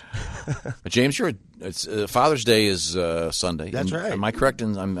very much. But James, Father's Day is Sunday. That's right. Am I correct?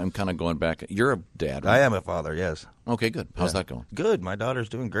 And I'm kind of going back. You're a dad, right? I am a father, yes. Okay, good. How's that going? Good. My daughter's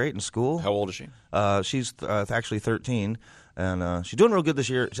doing great in school. How old is she? She's actually 13. And she's doing real good this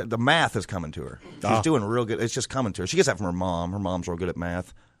year. The math is coming to her. She's doing real good. It's just coming to her. She gets that from her mom. Her mom's real good at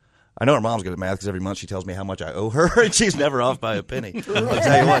math. I know her mom's good at math because every month she tells me how much I owe her, and she's never off by a penny. I'll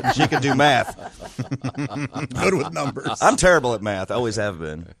tell you what, she can do math. Good with numbers. I'm terrible at math. I always have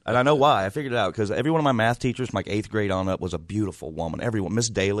been. And I know why. I figured it out because every one of my math teachers from like 8th grade on up was a beautiful woman. Everyone. Miss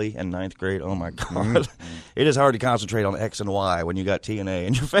Daly in 9th grade, oh my God. It is hard to concentrate on X and Y when you got T and A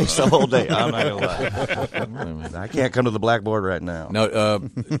in your face the whole day. I'm not going to lie. I can't come to the blackboard right now. No,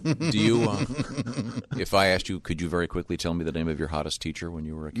 do you, if I asked you, could you very quickly tell me the name of your hottest teacher when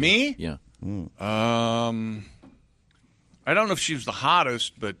you were a kid? Me? Yeah. I don't know if she was the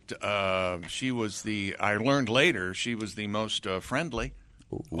hottest, but she was I learned later, she was the most friendly.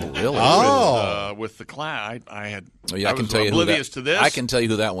 Oh, really? With the class. I can was tell you oblivious to this. I can tell you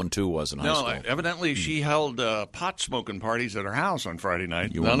who that one, too, was in high school. Evidently she held pot-smoking parties at her house on Friday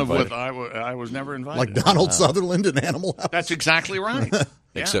night. You None of weren't which I was never invited. Like Donald Sutherland in Animal House. That's exactly right. Yeah.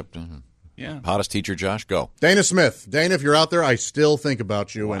 Except, hottest teacher, Josh, go. Dana Smith. Dana, if you're out there, I still think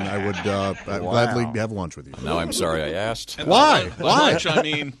about you, and I would gladly have lunch with you. No, I'm sorry I asked. Why? Why? I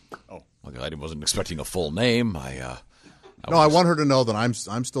mean, I wasn't expecting a full name. I want her to know that I'm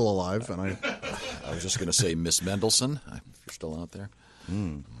still alive, and I was just going to say Miss Mendelson, if you're still out there.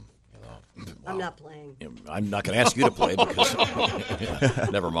 I'm not playing. I'm not going to ask you to play because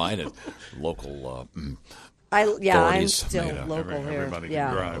never mind. Local. I'm still local here. Everybody can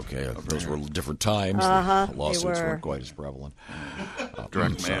yeah. drive. Okay, those were different times. Lawsuits weren't quite as prevalent.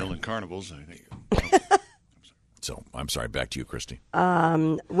 Direct mail and carnivals, I think. So, I'm sorry, back to you, Christy.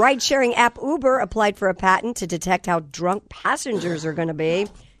 Ride-sharing app Uber applied for a patent to detect how drunk passengers are going to be.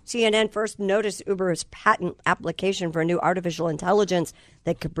 CNN first noticed Uber's patent application for a new artificial intelligence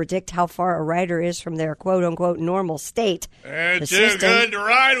that could predict how far a rider is from their quote-unquote normal state. It's too good to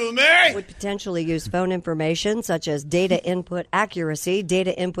ride with me. Would potentially use phone information such as data input accuracy,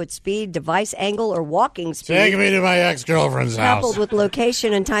 data input speed, device angle, or walking speed. Take me to my ex-girlfriend's house. Coupled with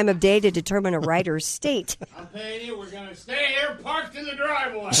location and time of day to determine a rider's state. I'm paying you. We're going to stay here parked in the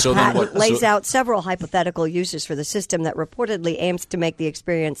driveway. So patent lays out several hypothetical uses for the system that reportedly aims to make the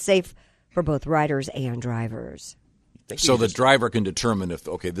experience safe for both riders and drivers. So the driver can determine if,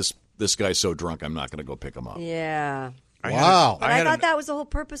 this guy's so drunk, I'm not going to go pick him up. Yeah. Wow. But I thought that was the whole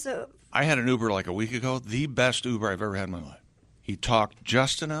purpose of... I had an Uber like a week ago, the best Uber I've ever had in my life. He talked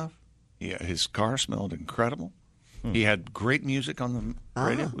just enough. His car smelled incredible. He had great music on the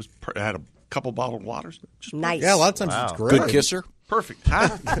radio. It had a couple bottled waters. Just nice. Yeah, a lot of times it's great. Good kisser? Perfect.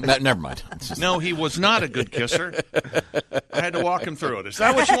 Huh? Never mind. No, he was not a good kisser. I had to walk him through it. Is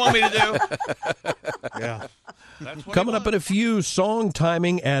that what you want me to do? Yeah. Coming up in a few, song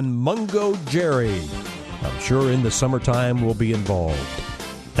timing and Mungo Jerry. I'm sure in the summertime we'll be involved.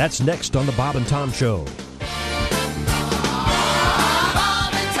 That's next on the Bob and Tom Show.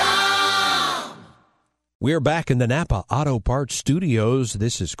 We're back in the Napa Auto Parts Studios.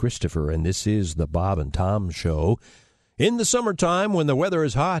 This is Christopher, and this is the Bob and Tom Show. In the summertime, when the weather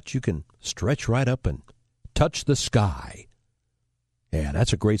is hot, you can stretch right up and touch the sky. Yeah,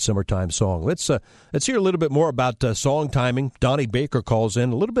 that's a great summertime song. Let's hear a little bit more about song timing. Donnie Baker calls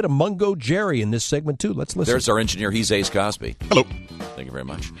in. A little bit of Mungo Jerry in this segment, too. Let's listen. There's our engineer. He's Ace Cosby. Hello. Thank you very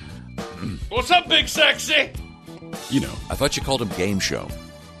much. What's up, Big Sexy? I thought you called him Game Show.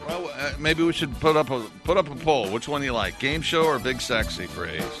 Well, maybe we should put up a poll. Which one do you like, Game Show or Big Sexy for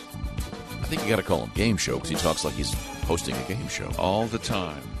Ace? I think you got to call him Game Show because he talks like he's hosting a game show all the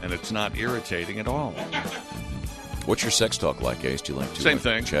time, and it's not irritating at all. What's your sex talk like, Ace? Do you like to Same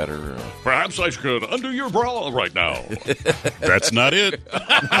thing. Chatter? Perhaps I could undo your bra right now. That's not it.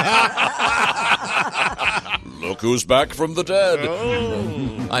 Look who's back from the dead.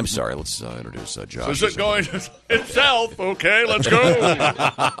 Oh. I'm sorry. Let's introduce Josh. Is it going itself? Okay, let's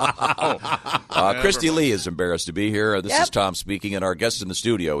go. Christy Lee is embarrassed to be here. This is Tom speaking, and our guest in the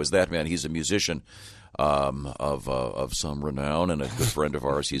studio is that man. He's a musician of some renown and a good friend of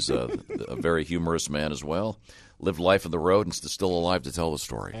ours. He's a very humorous man as well. lived life on the road and is still alive to tell the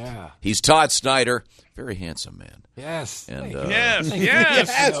story. Yeah. He's Todd Snyder, very handsome man. Yes. And Yes, Thank you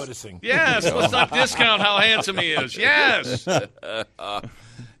yes. for noticing. Yes, let's not discount how handsome he is. Yes.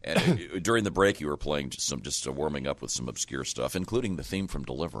 and during the break, you were playing just warming up with some obscure stuff, including the theme from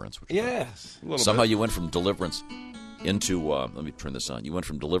Deliverance. Which Yes. somehow you went from Deliverance into let me turn this on. You went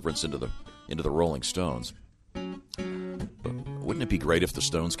from Deliverance into the Rolling Stones. But wouldn't it be great if the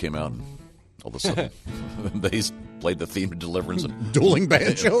Stones came out and all of a sudden they played the theme of Deliverance and dueling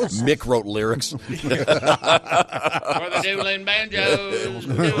banjos? Mick wrote lyrics. For the dueling banjos,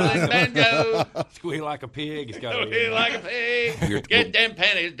 dueling banjos. Squeal like a pig. He's got Squeal like a pig. Get them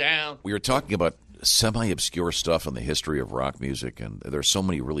pennies down. We were talking about semi-obscure stuff in the history of rock music, and there's so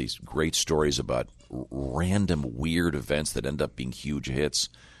many really great stories about random weird events that end up being huge hits.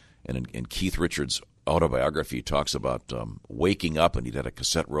 And in Keith Richards' autobiography, he talks about waking up and he'd had a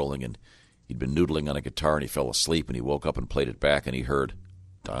cassette rolling and he'd been noodling on a guitar and he fell asleep and he woke up and played it back and he heard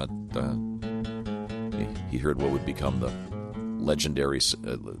dun, dun. He heard what would become the legendary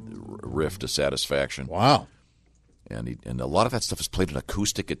riff to Satisfaction. Wow. And a lot of that stuff is played on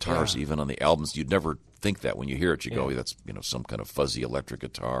acoustic guitars, even on the albums. You'd never think that when you hear it. You go, that's some kind of fuzzy electric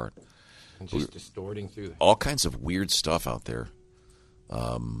guitar. And just distorting through the... All kinds of weird stuff out there.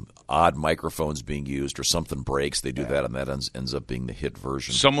 Odd microphones being used or something breaks. They do that, and that ends up being the hit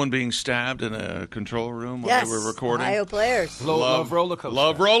version. Someone being stabbed in a control room while they were recording. Ohio players. Love Roller Coaster.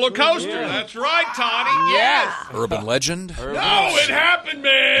 Love Roller Coaster. Yeah. That's right, Toddy. Yes. Urban legend? No, it happened,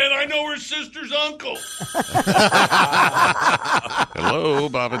 man. I know her sister's uncle. Hello,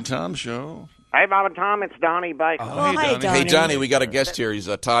 Bob and Tom Show. Hey, Bob and Tom, it's Donnie Baker. Oh, hi, Donnie. Hey, Donnie, we got a guest here.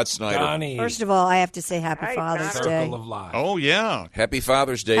 He's Todd Snyder. Donnie. First of all, I have to say Happy Father's Day. Circle of life. Oh, yeah. Happy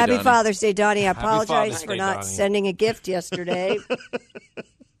Father's Day, Happy Donnie. Father's Day, Donnie. I Happy apologize Father's for Day, not Donnie. sending a gift yesterday.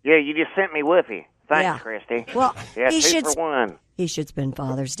 Yeah, you just sent me Woofy. Thanks, Yeah. Christy. Well, yeah, he 2 should for 1. He should spend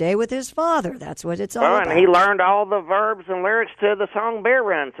Father's Day with his father. That's what it's all Oh, about. and he learned all the verbs and lyrics to the song Bear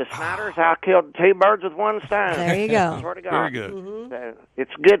Run. So Snyder's I killed 2 birds with 1 stone. There you go. Swear to God. Very good. So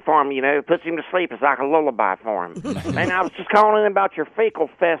it's good for him, It puts him to sleep. It's like a lullaby for him. And I was just calling in about your fecal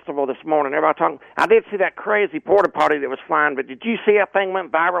festival this morning. Everybody talking. I did see that crazy porta potty that was flying, but did you see that thing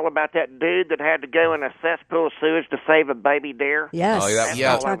went viral about that dude that had to go in a cesspool of sewage to save a baby deer? Yes. Oh, We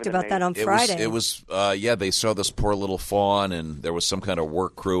yeah. talked about that on It Friday. was they saw this poor little fawn, and there was some kind of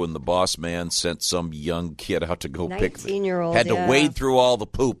work crew, and the boss man sent some young kid out to go pick it. 19-year-old, Had to wade through all the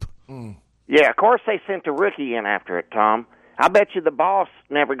poop. Yeah, of course they sent a rookie in after it, Tom. I bet you the boss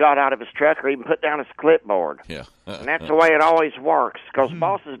never got out of his truck or even put down his clipboard. Yeah. And that's the way it always works, because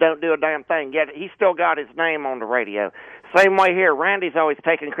bosses don't do a damn thing. Yet he still got his name on the radio. Same way here. Randy's always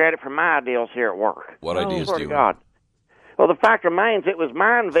taking credit for my ideals here at work. What ideas Swear do to you God. Well, the fact remains it was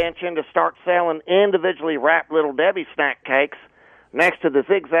my invention to start selling individually wrapped Little Debbie snack cakes next to the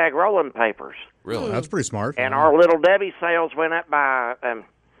zigzag rolling papers. Really? That's pretty smart. And our Little Debbie sales went up by,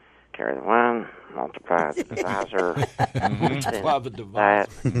 carry the one, multiply the divisor. Multiply the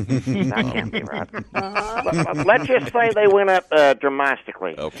divisor. That can't be right. But let's just say they went up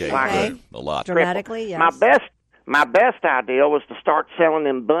dramatically. Okay, Like good. A lot. Dramatically, yes. My best idea was to start selling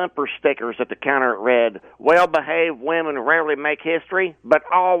them bumper stickers at the counter that read, "Well-behaved women rarely make history, but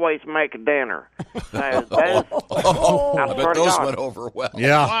always make dinner." So I bet those went over well.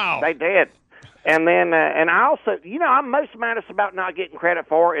 Yeah. Wow. They did. And then, and I also, I'm most maddest about not getting credit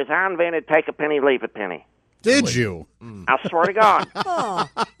for is I invented take a penny, leave a penny. Did you? I swear to God. Oh.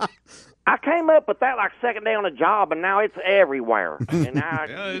 I came up with that like second day on the job, and now it's everywhere. And I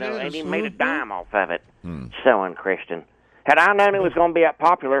ain't even made a dime off of it. So unchristian. Had I known it was going to be that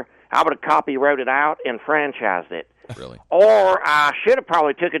popular, I would have copyrighted it out and franchised it. Really? Or I should have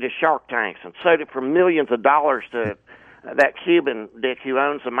probably took it to Shark Tanks and sold it for millions of dollars to that Cuban dick who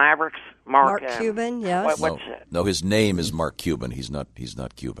owns the Mavericks. Mark Cuban, yes. No, his name is Mark Cuban. He's not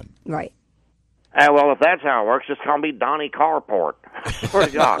Cuban. Right. Well, if that's how it works, it's going to be Donnie Carport. Swear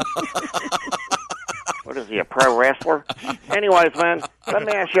to God. What is he, a pro wrestler? Anyways, man, let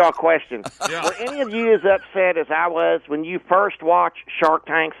me ask you all a question. Were any of you as upset as I was when you first watched Shark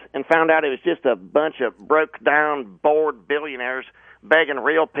Tanks and found out it was just a bunch of broke-down, bored billionaires begging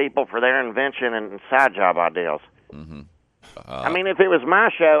real people for their invention and side job ideas? Mm-hmm. I mean, if it was my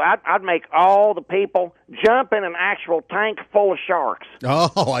show, I'd make all the people jump in an actual tank full of sharks.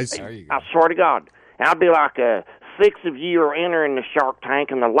 Oh, I see. I swear to God. And I'd be like, 6 of you are entering the shark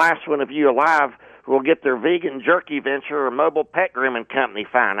tank, and the last one of you alive will get their vegan jerky venture or mobile pet grooming company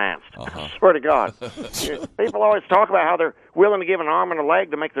financed. I swear to God. People always talk about how they're willing to give an arm and a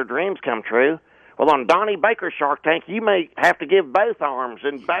leg to make their dreams come true. Well, on Donnie Baker's Shark Tank, you may have to give both arms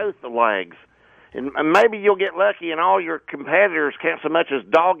and both the legs. And maybe you'll get lucky and all your competitors can't so much as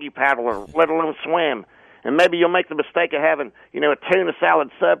doggy paddle or let alone swim. And maybe you'll make the mistake of having, a tuna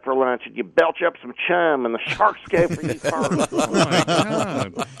salad sub for lunch, and you belch up some chum, and the sharks go for you first. Oh, my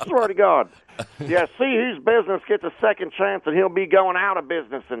God. Swear to God. Yeah, see whose business gets a second chance, and he'll be going out of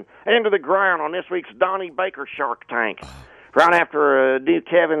business and into the ground on this week's Donnie Baker Shark Tank. Right after new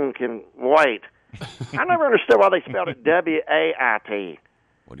Kevin can wait. I never understood why they spelled it W-A-I-T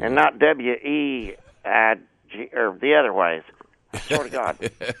and not W-E-I-G, or the other ways. I swear to God. You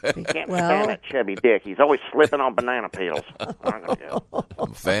can't stand that chubby dick. He's always slipping on banana peels. I'm a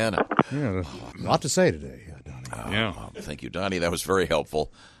fan. Yeah, a lot to say today, Donnie. Yeah. Thank you, Donnie. That was very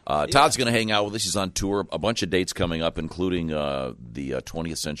helpful. Todd's going to hang out with us. He's on tour. A bunch of dates coming up, including the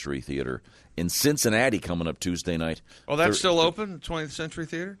 20th Century Theater in Cincinnati coming up Tuesday night. Oh, that's still open, the 20th Century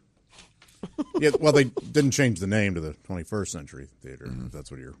Theater? Yeah, well, they didn't change the name to the 21st Century Theater. If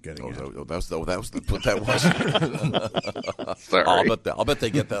that's what you're getting at. That was what that was. Sorry. I'll bet they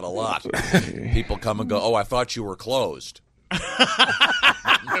get that a lot. People come and go, oh, I thought you were closed.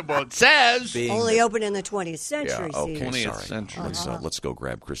 Well, it says only open in the 20th century. Yeah, okay, 20th century. Let's go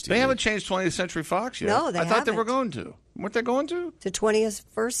grab Christy. They haven't changed 20th Century Fox yet. No, they I thought they haven't. were going to. Weren't they going to? To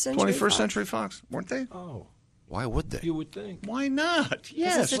 21st century. 21st Century Fox, weren't they? Oh. Why would they? You would think. Why not?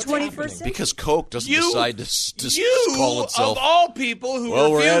 Yes. It's the 21st century. Because Coke doesn't decide to you, call itself. of all people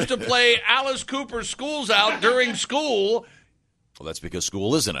who refuse to play Alice Cooper's School's Out during school. Well, that's because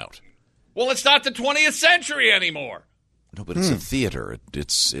school isn't out. Well, it's not the 20th century anymore. No, but it's a theater.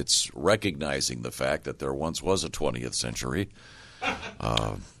 It's recognizing the fact that there once was a 20th century.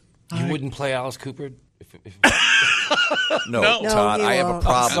 You wouldn't play Alice Cooper? No, Todd, I have a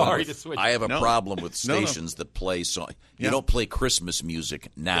problem. Sorry to switch. I have a problem with stations that play song. You don't play Christmas music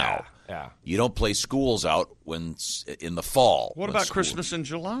now. Yeah. You don't play Schools Out when in the fall. What about Christmas in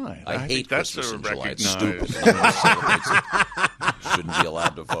July? I hate that's Christmas in July. It's recognized. stupid. No one celebrates it. Shouldn't be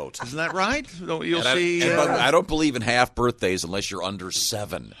allowed to vote. Isn't that right? You'll And see. I don't believe in half birthdays unless you're under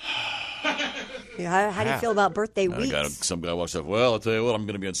 7. How do you feel about birthday weeks? Some guy walks up, well, I'll tell you what, I'm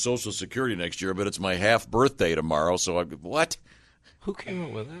going to be on Social Security next year, but it's my half birthday tomorrow, so what? Who came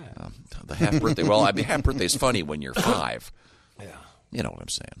up with that? The half birthday. Well, half birthday is funny when you're 5. Yeah. You know what I'm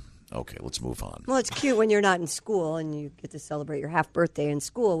saying. Okay, let's move on. Well, it's cute when you're not in school and you get to celebrate your half birthday in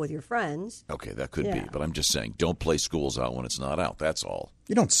school with your friends. Okay, that could be, but I'm just saying, don't play Schools Out when it's not out. That's all.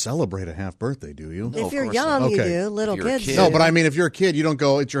 You don't celebrate a half birthday, do you? If you're young, you do. Little kids do. No, but I mean, if you're a kid, you don't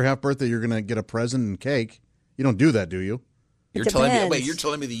go, it's your half birthday, you're going to get a present and cake. You don't do that, do you? You're telling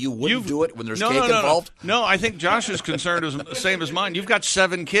me that you wouldn't do it when there's cake involved? No, I think Josh's concern is the same as mine. You've got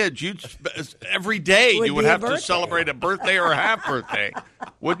 7 kids. Every day you would have to celebrate a birthday or a half birthday,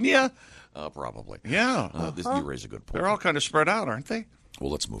 wouldn't you? Probably. Yeah. You raise a good point. They're all kind of spread out, aren't they?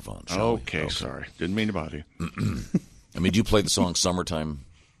 Well, let's move on, shall we? Okay, sorry. Didn't mean to bother you. I mean, do you play the song Summertime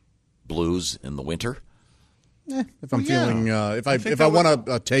Blues in the winter? If I'm feeling, if I want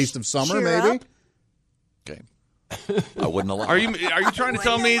a taste of summer, maybe. Okay. I wouldn't allow. Are you trying to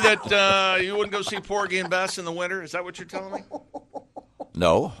tell me that you wouldn't go see Porgy and Bess in the winter? Is that what you're telling me?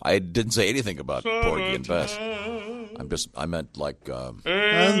 No, I didn't say anything about Porgy and Bess. I meant like.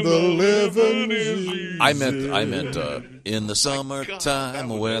 And the living is I meant in the summertime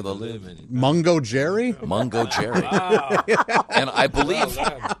where the living. Mungo Jerry. Mungo Jerry. And I believe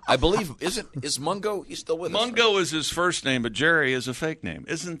is Mungo? He's still with us. Mungo is his first name, but Jerry is a fake name.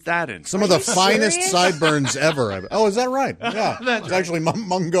 Isn't that interesting? Some of the finest sideburns ever. Oh, is that right? Yeah, it's actually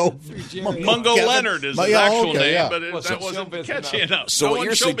Mungo. Mungo Leonard is his actual name, yeah. but that wasn't catchy enough. So what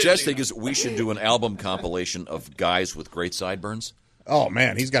you're suggesting is we should do an album compilation of guys with great sideburns? Oh,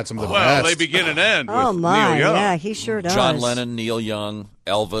 man, he's got some of the best. best. They begin and end with Oh, my, Neil Young. yeah, he sure does. John Lennon, Neil Young,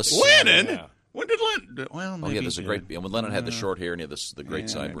 Elvis. Lennon? Yeah. When did Lennon? Well, maybe there's a great. When Lennon had the short hair and he had the great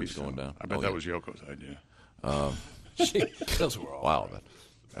sideburns going down. I bet that was Yoko's idea. Wow,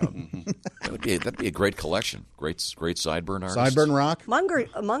 that'd be a great collection. Great sideburn artists. Sideburn rock.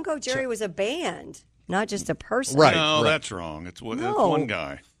 Mungo Jerry was a band, not just a person. Right. No, that's wrong. It's one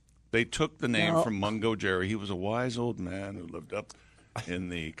guy. They took the name from Mungo Jerry. He was a wise old man who lived up in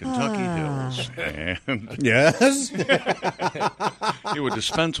the Kentucky hills. And yes. He would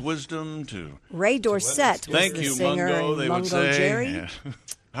dispense wisdom to Ray Dorset. Thank was the you, singer Mungo. They would say. Jerry. Yeah.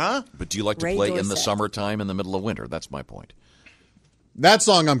 Huh? But do you like to Ray play in the Dorset. summertime in the middle of winter? That's my point. That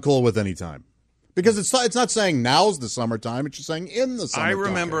song I'm cool with anytime. Because it's not saying now's the summertime, it's just saying in the summertime. I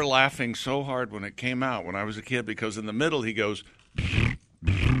remember laughing so hard when it came out when I was a kid because in the middle he goes.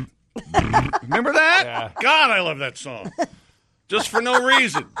 Remember that? Yeah. God, I love that song. Just for no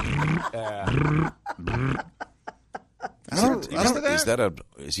reason. Yeah.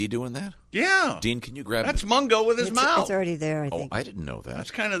 Is he doing that? Yeah. Dean, can you grab That's Mungo with his mouth. It's already there, I think. Oh, I didn't know that.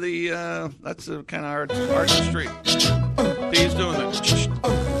 That's kind of the kind of artistry. He's doing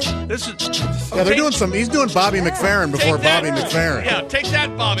that. This is. Yeah, they're doing some. He's doing Bobby McFerrin before Bobby McFerrin. Yeah, take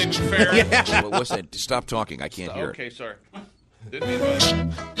that, Bobby McFerrin. Yeah. What's that? Stop talking. I can't hear. Okay, sorry. Didn't mean to.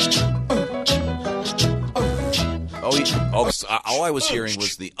 All I was hearing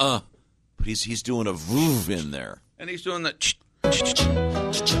was the but he's doing a voov in there. And he's doing the.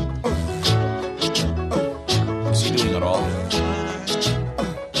 Is he doing it all?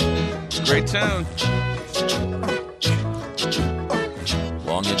 Great tune.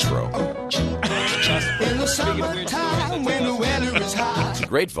 Long intro. It's a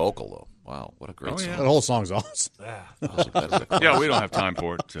great vocal, though. Wow, what a great song. That whole song's awesome. Yeah, we don't have time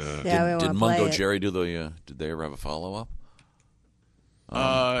for it. Did Mungo Jerry do the? Did they ever have a follow-up?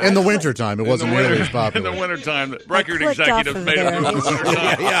 In the wintertime, it wasn't nearly as popular. In the wintertime, the record executives made it in the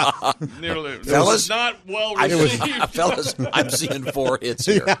wintertime. Yeah. Nearly. It Fellas, was not well received. Fellas, I'm seeing 4 hits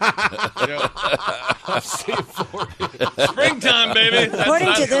here. Springtime, baby.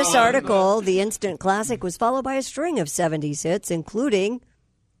 According to this article, the instant classic was followed by a string of 70s hits, including,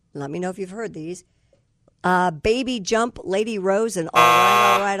 let me know if you've heard these, Baby Jump, Lady Rose, and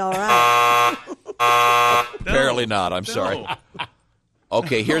All Right, All Right, All Right. Apparently not. I'm sorry.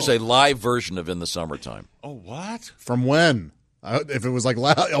 Okay, here's a live version of In the Summertime. Oh, what? From when? If it was like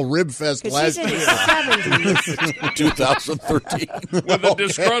a Rib Fest last year. 2013. With a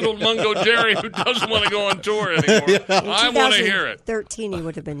disgruntled Mungo Jerry who doesn't want to go on tour anymore. I want to hear it. 2013, he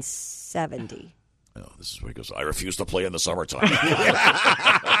would have been 70. Oh, this is where he goes, I refuse to play In the Summertime.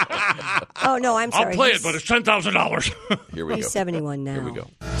 Oh, no, I'm sorry. I'll play it, but it's $10,000. Here we go. He's 71 now. Here we go.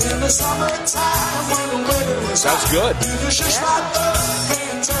 In the summertime when the weather is Sounds good.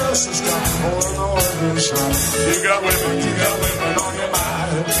 You got women on your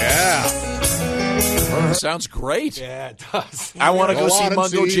mind. Yeah. Sounds great. Yeah, it does. I want to go see and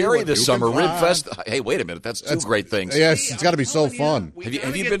Mungo see Jerry what this you summer. can Rib find. Fest. Hey, wait a minute. That's two great things. Yes, it's got to be so fun.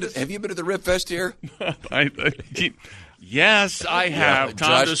 Have you been to the Rib Fest here? Yes, I have.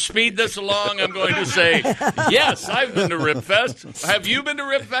 Tom, to speed this along, I'm going to say, yes, I've been to Rib Fest. Have you been to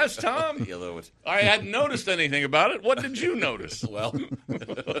Rib Fest, Tom? I hadn't noticed anything about it. What did you notice? Well,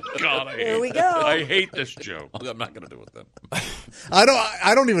 God, Here we go. I hate this joke. I'm not going to do it then.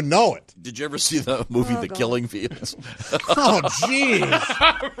 I don't even know it. Did you ever see the movie The Killing Fields? Oh, jeez.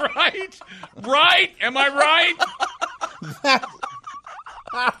 Right? Am I right?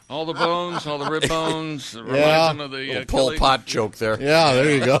 All the bones, all the rib bones. Yeah. Of the Pol Pot joke there. Yeah, there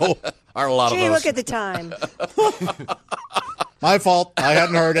you go. Aren't a lot Gee, of those. look at the time. My fault. I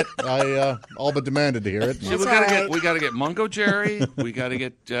hadn't heard it. I all but demanded to hear it. See, we gotta get Mungo Jerry. We gotta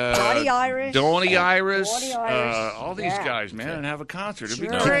get Donnie Irish. Donnie Iris. Irish. All these guys, man, and have a concert. It'd be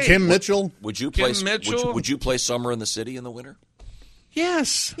Sure. great. Kim Mitchell. Would you Kim play? Mitchell? Would you play Summer in the City in the winter?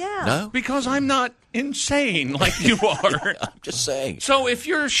 Yes. Yeah. No. Because I'm not insane like you are. I'm just saying. So if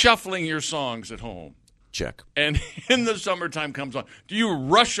you're shuffling your songs at home, Check. and In the Summertime comes on, do you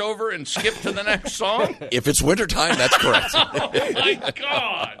rush over and skip to the next song? If it's wintertime, that's correct. Oh, my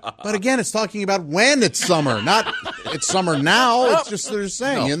God. But again, it's talking about when it's summer, not it's summer now. It's just they're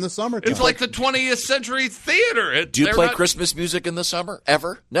saying in the summertime. It's like the 20th century theater. Do you play Christmas music in the summer?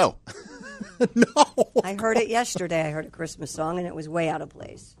 Ever? No. I heard it yesterday. I heard a Christmas song, and it was way out of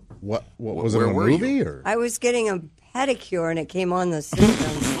place. What was it, Where a were movie? you? Or? I was getting a pedicure, and it came on the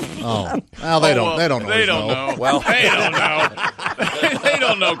system. Oh, well, they don't. They don't. They always don't know. Well, they don't know. They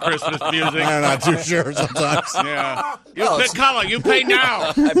don't know Christmas music. I'm not too sure sometimes. Yeah. Colin, you pay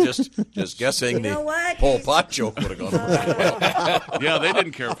now. I'm just guessing You know the what? Pol Pot joke would have gone over. Yeah, they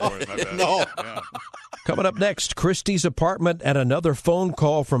didn't care for it. I bet. No. Yeah. Coming up next, Christie's apartment and another phone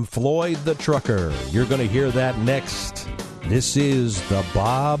call from Floyd the trucker. You're going to hear that next. This is the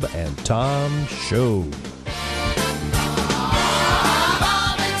Bob and Tom Show.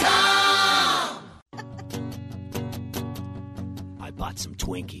 I bought some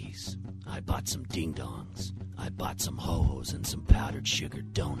Twinkies. I bought some ding-dongs. I bought some ho-hos and some powdered sugar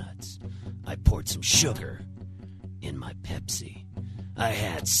donuts. I poured some sugar in my Pepsi. I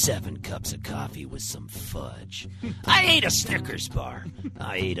had 7 cups of coffee with some fudge. I ate a Snickers bar.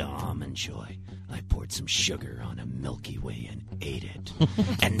 I ate a Almond Joy. I poured some sugar on a Milky Way and ate it.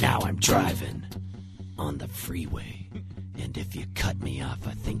 And now I'm driving on the freeway. And if you cut me off,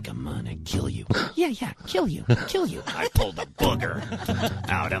 I think I'm gonna kill you. Yeah, kill you. I pulled a booger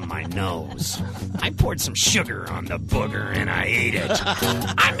out of my nose. I poured some sugar on the booger and I ate it.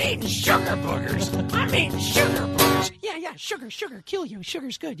 I mean sugar boogers. Yeah, sugar, kill you.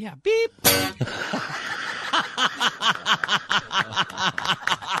 Sugar's good, yeah. Beep.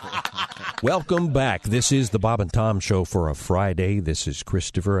 Welcome back. This is the Bob and Tom Show for a Friday. This is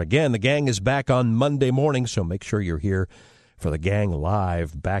Christopher. Again, the gang is back on Monday morning, so make sure you're here for the gang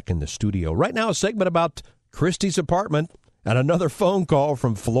live back in the studio. Right now, a segment about Christy's apartment and another phone call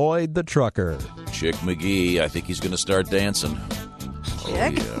from Floyd the trucker. Chick McGee, I think he's going to start dancing. Oh, yeah.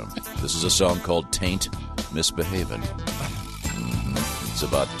 This is a song called Taint Misbehavin'. It's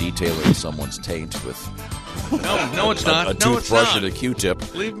about detailing someone's taint with... No, it's not. A toothbrush and a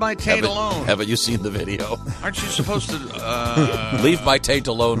Q-tip. Leave my taint alone. Haven't you seen the video? Aren't you supposed to leave my taint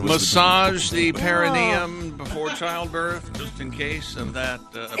alone? Massage the perineum before childbirth, just in case of that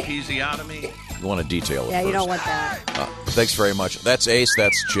episiotomy. You want to detail it Yeah, first. you don't want that. Thanks very much. That's Ace.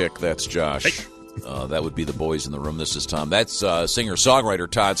 That's Chick. That's Josh. That would be the boys in the room. This is Tom. That's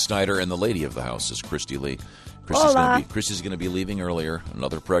singer-songwriter Todd Snyder, and the lady of the house is Christy Lee. Christy's going to be leaving earlier.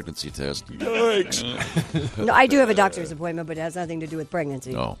 Another pregnancy test. Yikes. No, I do have a doctor's appointment, but it has nothing to do with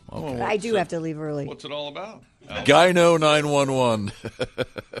pregnancy. Oh, okay. But I do have to leave early. What's it all about? Gyno 911.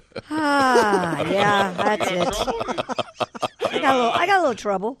 Yeah, that's it. I got a little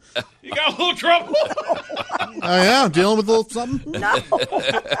trouble. You got a little trouble? Oh, yeah? Dealing with a little something? No.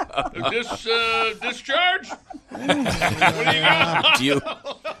 Discharge? What do you got?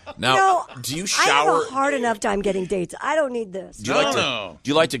 Do you I shower? have a hard enough time getting dates. I don't need this. Do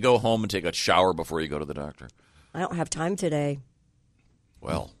you like to go home and take a shower before you go to the doctor? I don't have time today.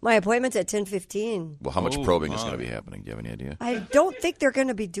 Well, my appointment's at 10:15. Well, how much probing is going to be happening? Do you have any idea? I don't think they're going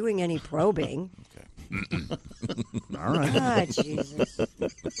to be doing any probing. All right. Ah, Jesus.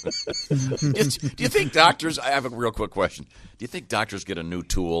 Do you think doctors? I have a real quick question. Do you think doctors get a new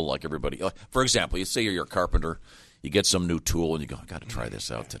tool like everybody? For example, you say you're a carpenter, you get some new tool, and you go, "I got to try this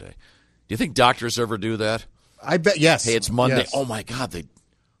out today." Do you think doctors ever do that? I bet yes. Hey, it's Monday. Yes. Oh my God, they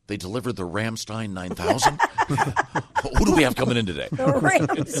delivered the Ramstein 9000. Who do we have coming in today?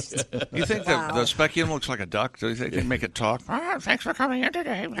 You think the speculum looks like a duck? Do you think they can make it talk? Thanks for coming in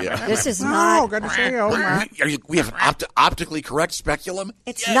today. Yeah. This is not. good to see you. We have an optically correct speculum?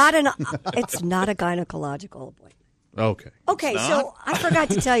 It's not a gynecological appointment. Okay. So I forgot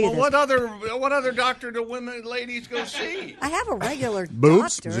to tell you this. What other doctor do ladies go see? I have a regular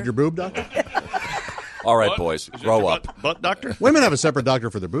Boobs? doctor. Is it your boob doctor? All right, boys, grow up. Butt doctor? Women have a separate doctor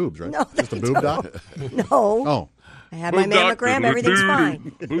for their boobs, right? No, Just a boob doctor? No. Oh. I had my mammogram. Everything's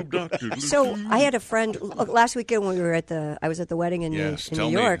fine. Boob doctor. So I had a friend last weekend when we were I was at the wedding in New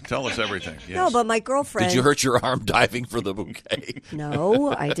York. Tell us everything. Yes. No, but my girlfriend. Did you hurt your arm diving for the bouquet?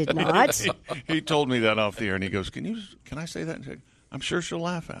 No, I did not. He told me that off the air, and he goes, "Can I say that?" I'm sure she'll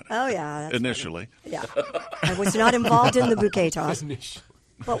laugh at it. Oh yeah. That's initially. Funny. Yeah. I was not involved in the bouquet toss.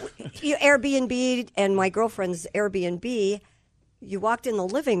 But Airbnb and my girlfriend's Airbnb, you walked in the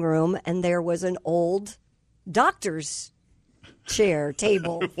living room and there was an old doctor's chair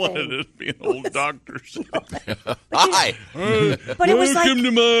table. What did it be? An old doctor's. Hi. But it was like welcome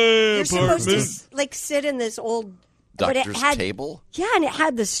to my you're apartment. supposed to sit in this old doctor's table. Yeah, and it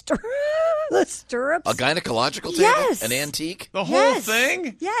had the stirrups. A gynecological table? Yes. An antique? The whole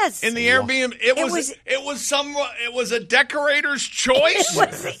thing? Yes. In the Airbnb, it was a decorator's choice.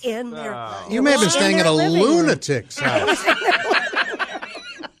 It was in there. You may have been staying at a lunatic's house.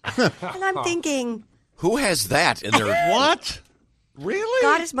 And I'm thinking, who has that in their what? Really?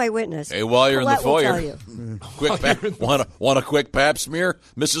 God is my witness. Hey, while you're Colette in the will foyer, tell you. quick want a quick pap smear,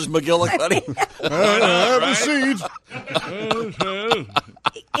 Mrs. McGillicuddy? Have a seat.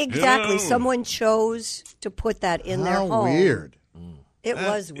 Exactly. Someone chose to put that in their home. How weird. It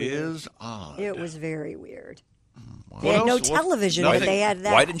was weird. Is odd. It was very weird. What They had no else? television, Nothing. but they had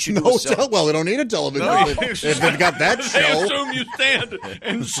that. Why didn't you do No, a selfie? well, they don't need a television if they've got that I show. assume you stand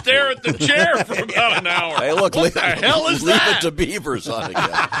and stare at the chair for about an hour. Hey, look, what the hell is leave that? it to Beavers on again.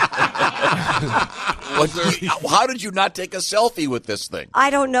 How did you not take a selfie with this thing? I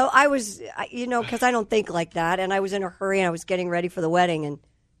don't know. I was, because I don't think like that, and I was in a hurry, and I was getting ready for the wedding,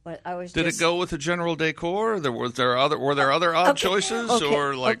 but I was. Did it go with the general decor? Were there other odd choices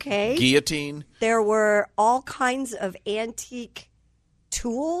or like guillotine? There were all kinds of antique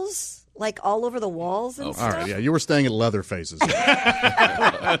tools, like all over the walls and stuff. All right, yeah, you were staying at Leatherface's.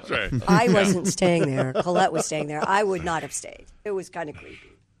 That's right. I wasn't staying there. Colette was staying there. I would not have stayed. It was kind of creepy.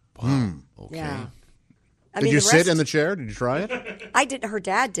 Wow. Okay. Yeah. Did you sit in the chair? Did you try it? I did. Her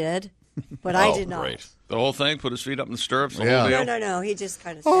dad did, but I did not. Great. The whole thing, put his feet up in the stirrups, the Yeah. whole deal? No. He just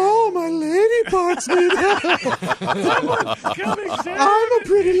kind of. Oh, my lady parts need help. I'm a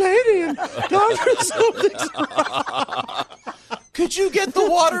pretty lady, and something's wrong. Could you get the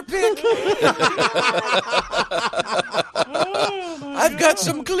water pick? I've got got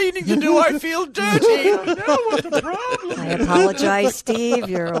some cleaning to do. I feel dirty. What's the problem? I apologize, Steve.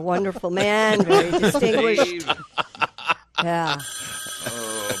 You're a wonderful man, very distinguished. Yeah.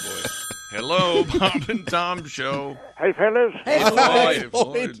 Oh, boy. Hello, Bob and Tom Show. Hey, fellas. Hey,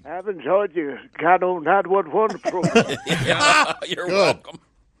 Floyd. I've enjoyed your God on 911 program. Yeah, you're welcome.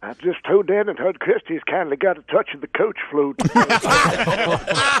 I just tuned in and heard Christy's kindly got a touch of the coach flute.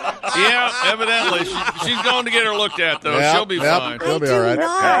 Yeah, evidently. She's going to get her looked at, though. She'll be fine. She'll be all right.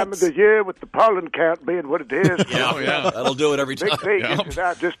 That time of the year with the pollen count being what it is. Yeah. That'll do it every time. Big thing is,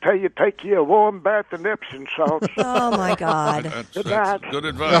 I just tell you, take you a warm bath in Epsom salts. Oh, my God. That's good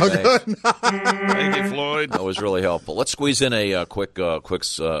advice. Thank you, Floyd. That was really helpful. Let's squeeze in a quick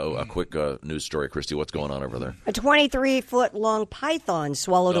news story. Christy, what's going on over there? A 23-foot-long python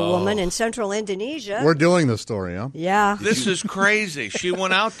swallowed a woman in central Indonesia. We're doing this story, huh? Yeah. This is crazy. She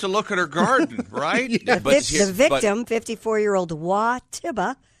went out to look at her garden, right? The victim, 54-year-old Wa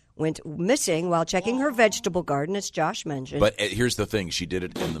Tiba, went missing while checking her vegetable garden, as Josh mentioned. But here's the thing. She did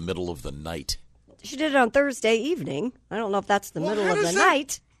it in the middle of the night. She did it on Thursday evening. I don't know if that's the middle of the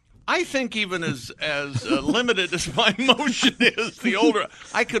night. I think even as limited as my motion is, the older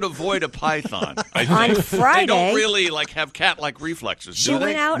I could avoid a python. I think. On Friday, they don't really have cat-like reflexes. She do they?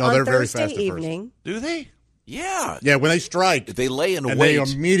 went out No, on they're very Thursday fast at evening. Do they? Yeah. Yeah, when they strike, they lay in and wait. they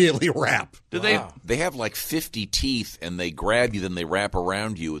immediately wrap. Do they? They have like 50 teeth, and they grab you, then they wrap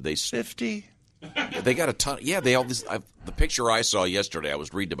around you. 50? They got a ton. Yeah, they all this. The picture I saw yesterday, I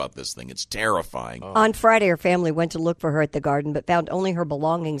was reading about this thing. It's terrifying. On Friday, her family went to look for her at the garden, but found only her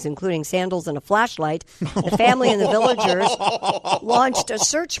belongings, including sandals and a flashlight. The family and the villagers launched a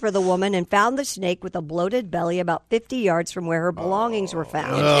search for the woman and found the snake with a bloated belly about 50 yards from where her belongings were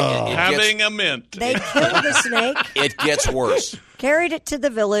found. Having a mint. They killed the snake. It gets worse. Carried it to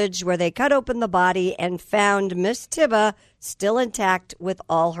the village where they cut open the body and found Miss Tiba still intact with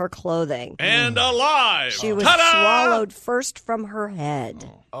all her clothing. And alive. She was Ta-da! swallowed first from her head.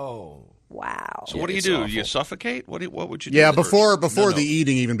 Oh. Wow. So what do you do? You suffocate? What would you do? Yeah, before No. the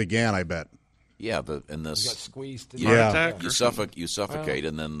eating even began, I bet. Yeah, and this You got squeezed. you suffocate,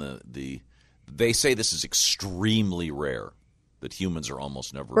 and then they say this is extremely rare. That humans are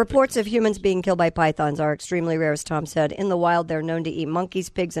almost never. Reports of humans being killed by pythons are extremely rare, as Tom said. In the wild, they're known to eat monkeys,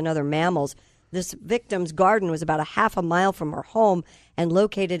 pigs, and other mammals. This victim's garden was about a half a mile from her home and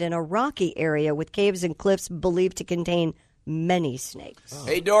located in a rocky area with caves and cliffs believed to contain many snakes.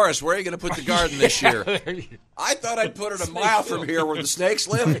 Hey, Doris, where are you going to put the garden this year? I thought I'd put it a mile from here where the snakes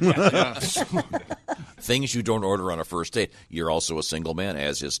live. Things you don't order on a first date. You're also a single man,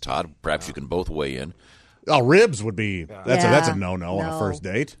 as is Todd. Perhaps you can both weigh in. Oh, ribs would be that's a no-no on a first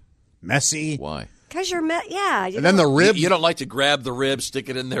date. Messy. Why? Because you're yeah. And then the rib. You don't like to grab the rib, stick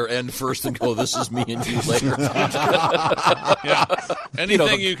it in their end first, and go, "This is me and you later."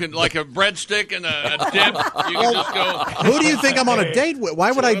 Anything you can, like a breadstick and a dip, you can just go. Who do you think I'm on a date with?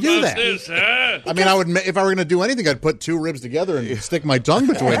 Why would I do that? This, huh? I mean, I would if I were going to do anything, I'd put two ribs together and stick my tongue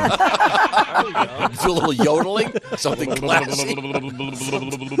between them. Do a little yodeling, something classy.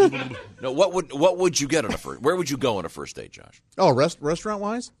 No, what would you get on a first? Where would you go on a first date, Josh? Oh, restaurant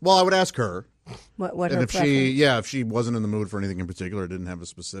wise? Well, I would ask her. What and her if preference? if she wasn't in the mood for anything in particular, didn't have a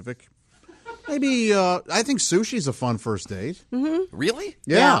specific. Maybe I think sushi's a fun first date. Mm-hmm. Really?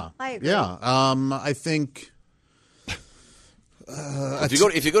 Yeah, I agree. Yeah, I think.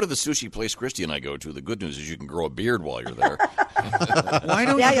 If you go to the sushi place Christy and I go to, the good news is you can grow a beard while you're there. Why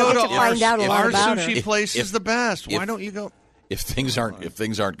don't Yeah, you you'll go get to to find out a lot our about sushi her. place is the best. Why don't you go? If things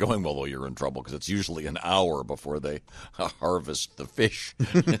aren't going well, though, you're in trouble because it's usually an hour before they harvest the fish.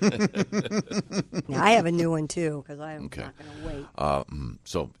 Yeah, I have a new one too because I'm not going to wait.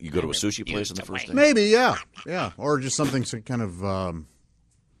 So you go to a sushi place on the first date? Maybe, yeah, or just something kind of I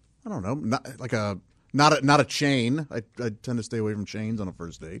don't know, not a chain. I tend to stay away from chains on a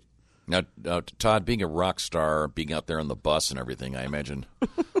first date. Now, Todd, being a rock star, being out there on the bus and everything, I imagine.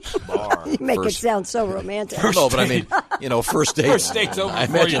 You make it sound so romantic. No, but I mean, first date. First date's over I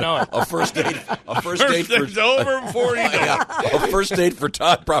before you imagine know it. A first date It's over before you know it. A first date for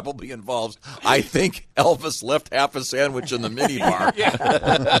Todd probably involves, I think, Elvis left half a sandwich in the minibar.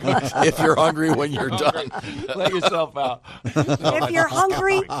 If you're hungry when you're done. Let yourself out. If you're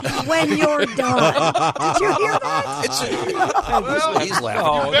hungry when you're done. Did you hear that? He's laughing.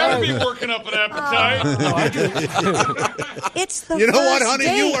 Oh, You better be working up an appetite. It's the You know what, first honey?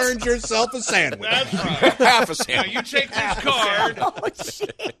 date. You earned yourself a sandwich. That's right. Half a Now sandwich. you take this card. Oh,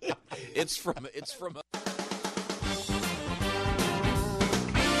 shit. It's from.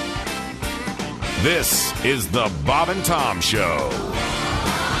 This is the Bob and Tom Show.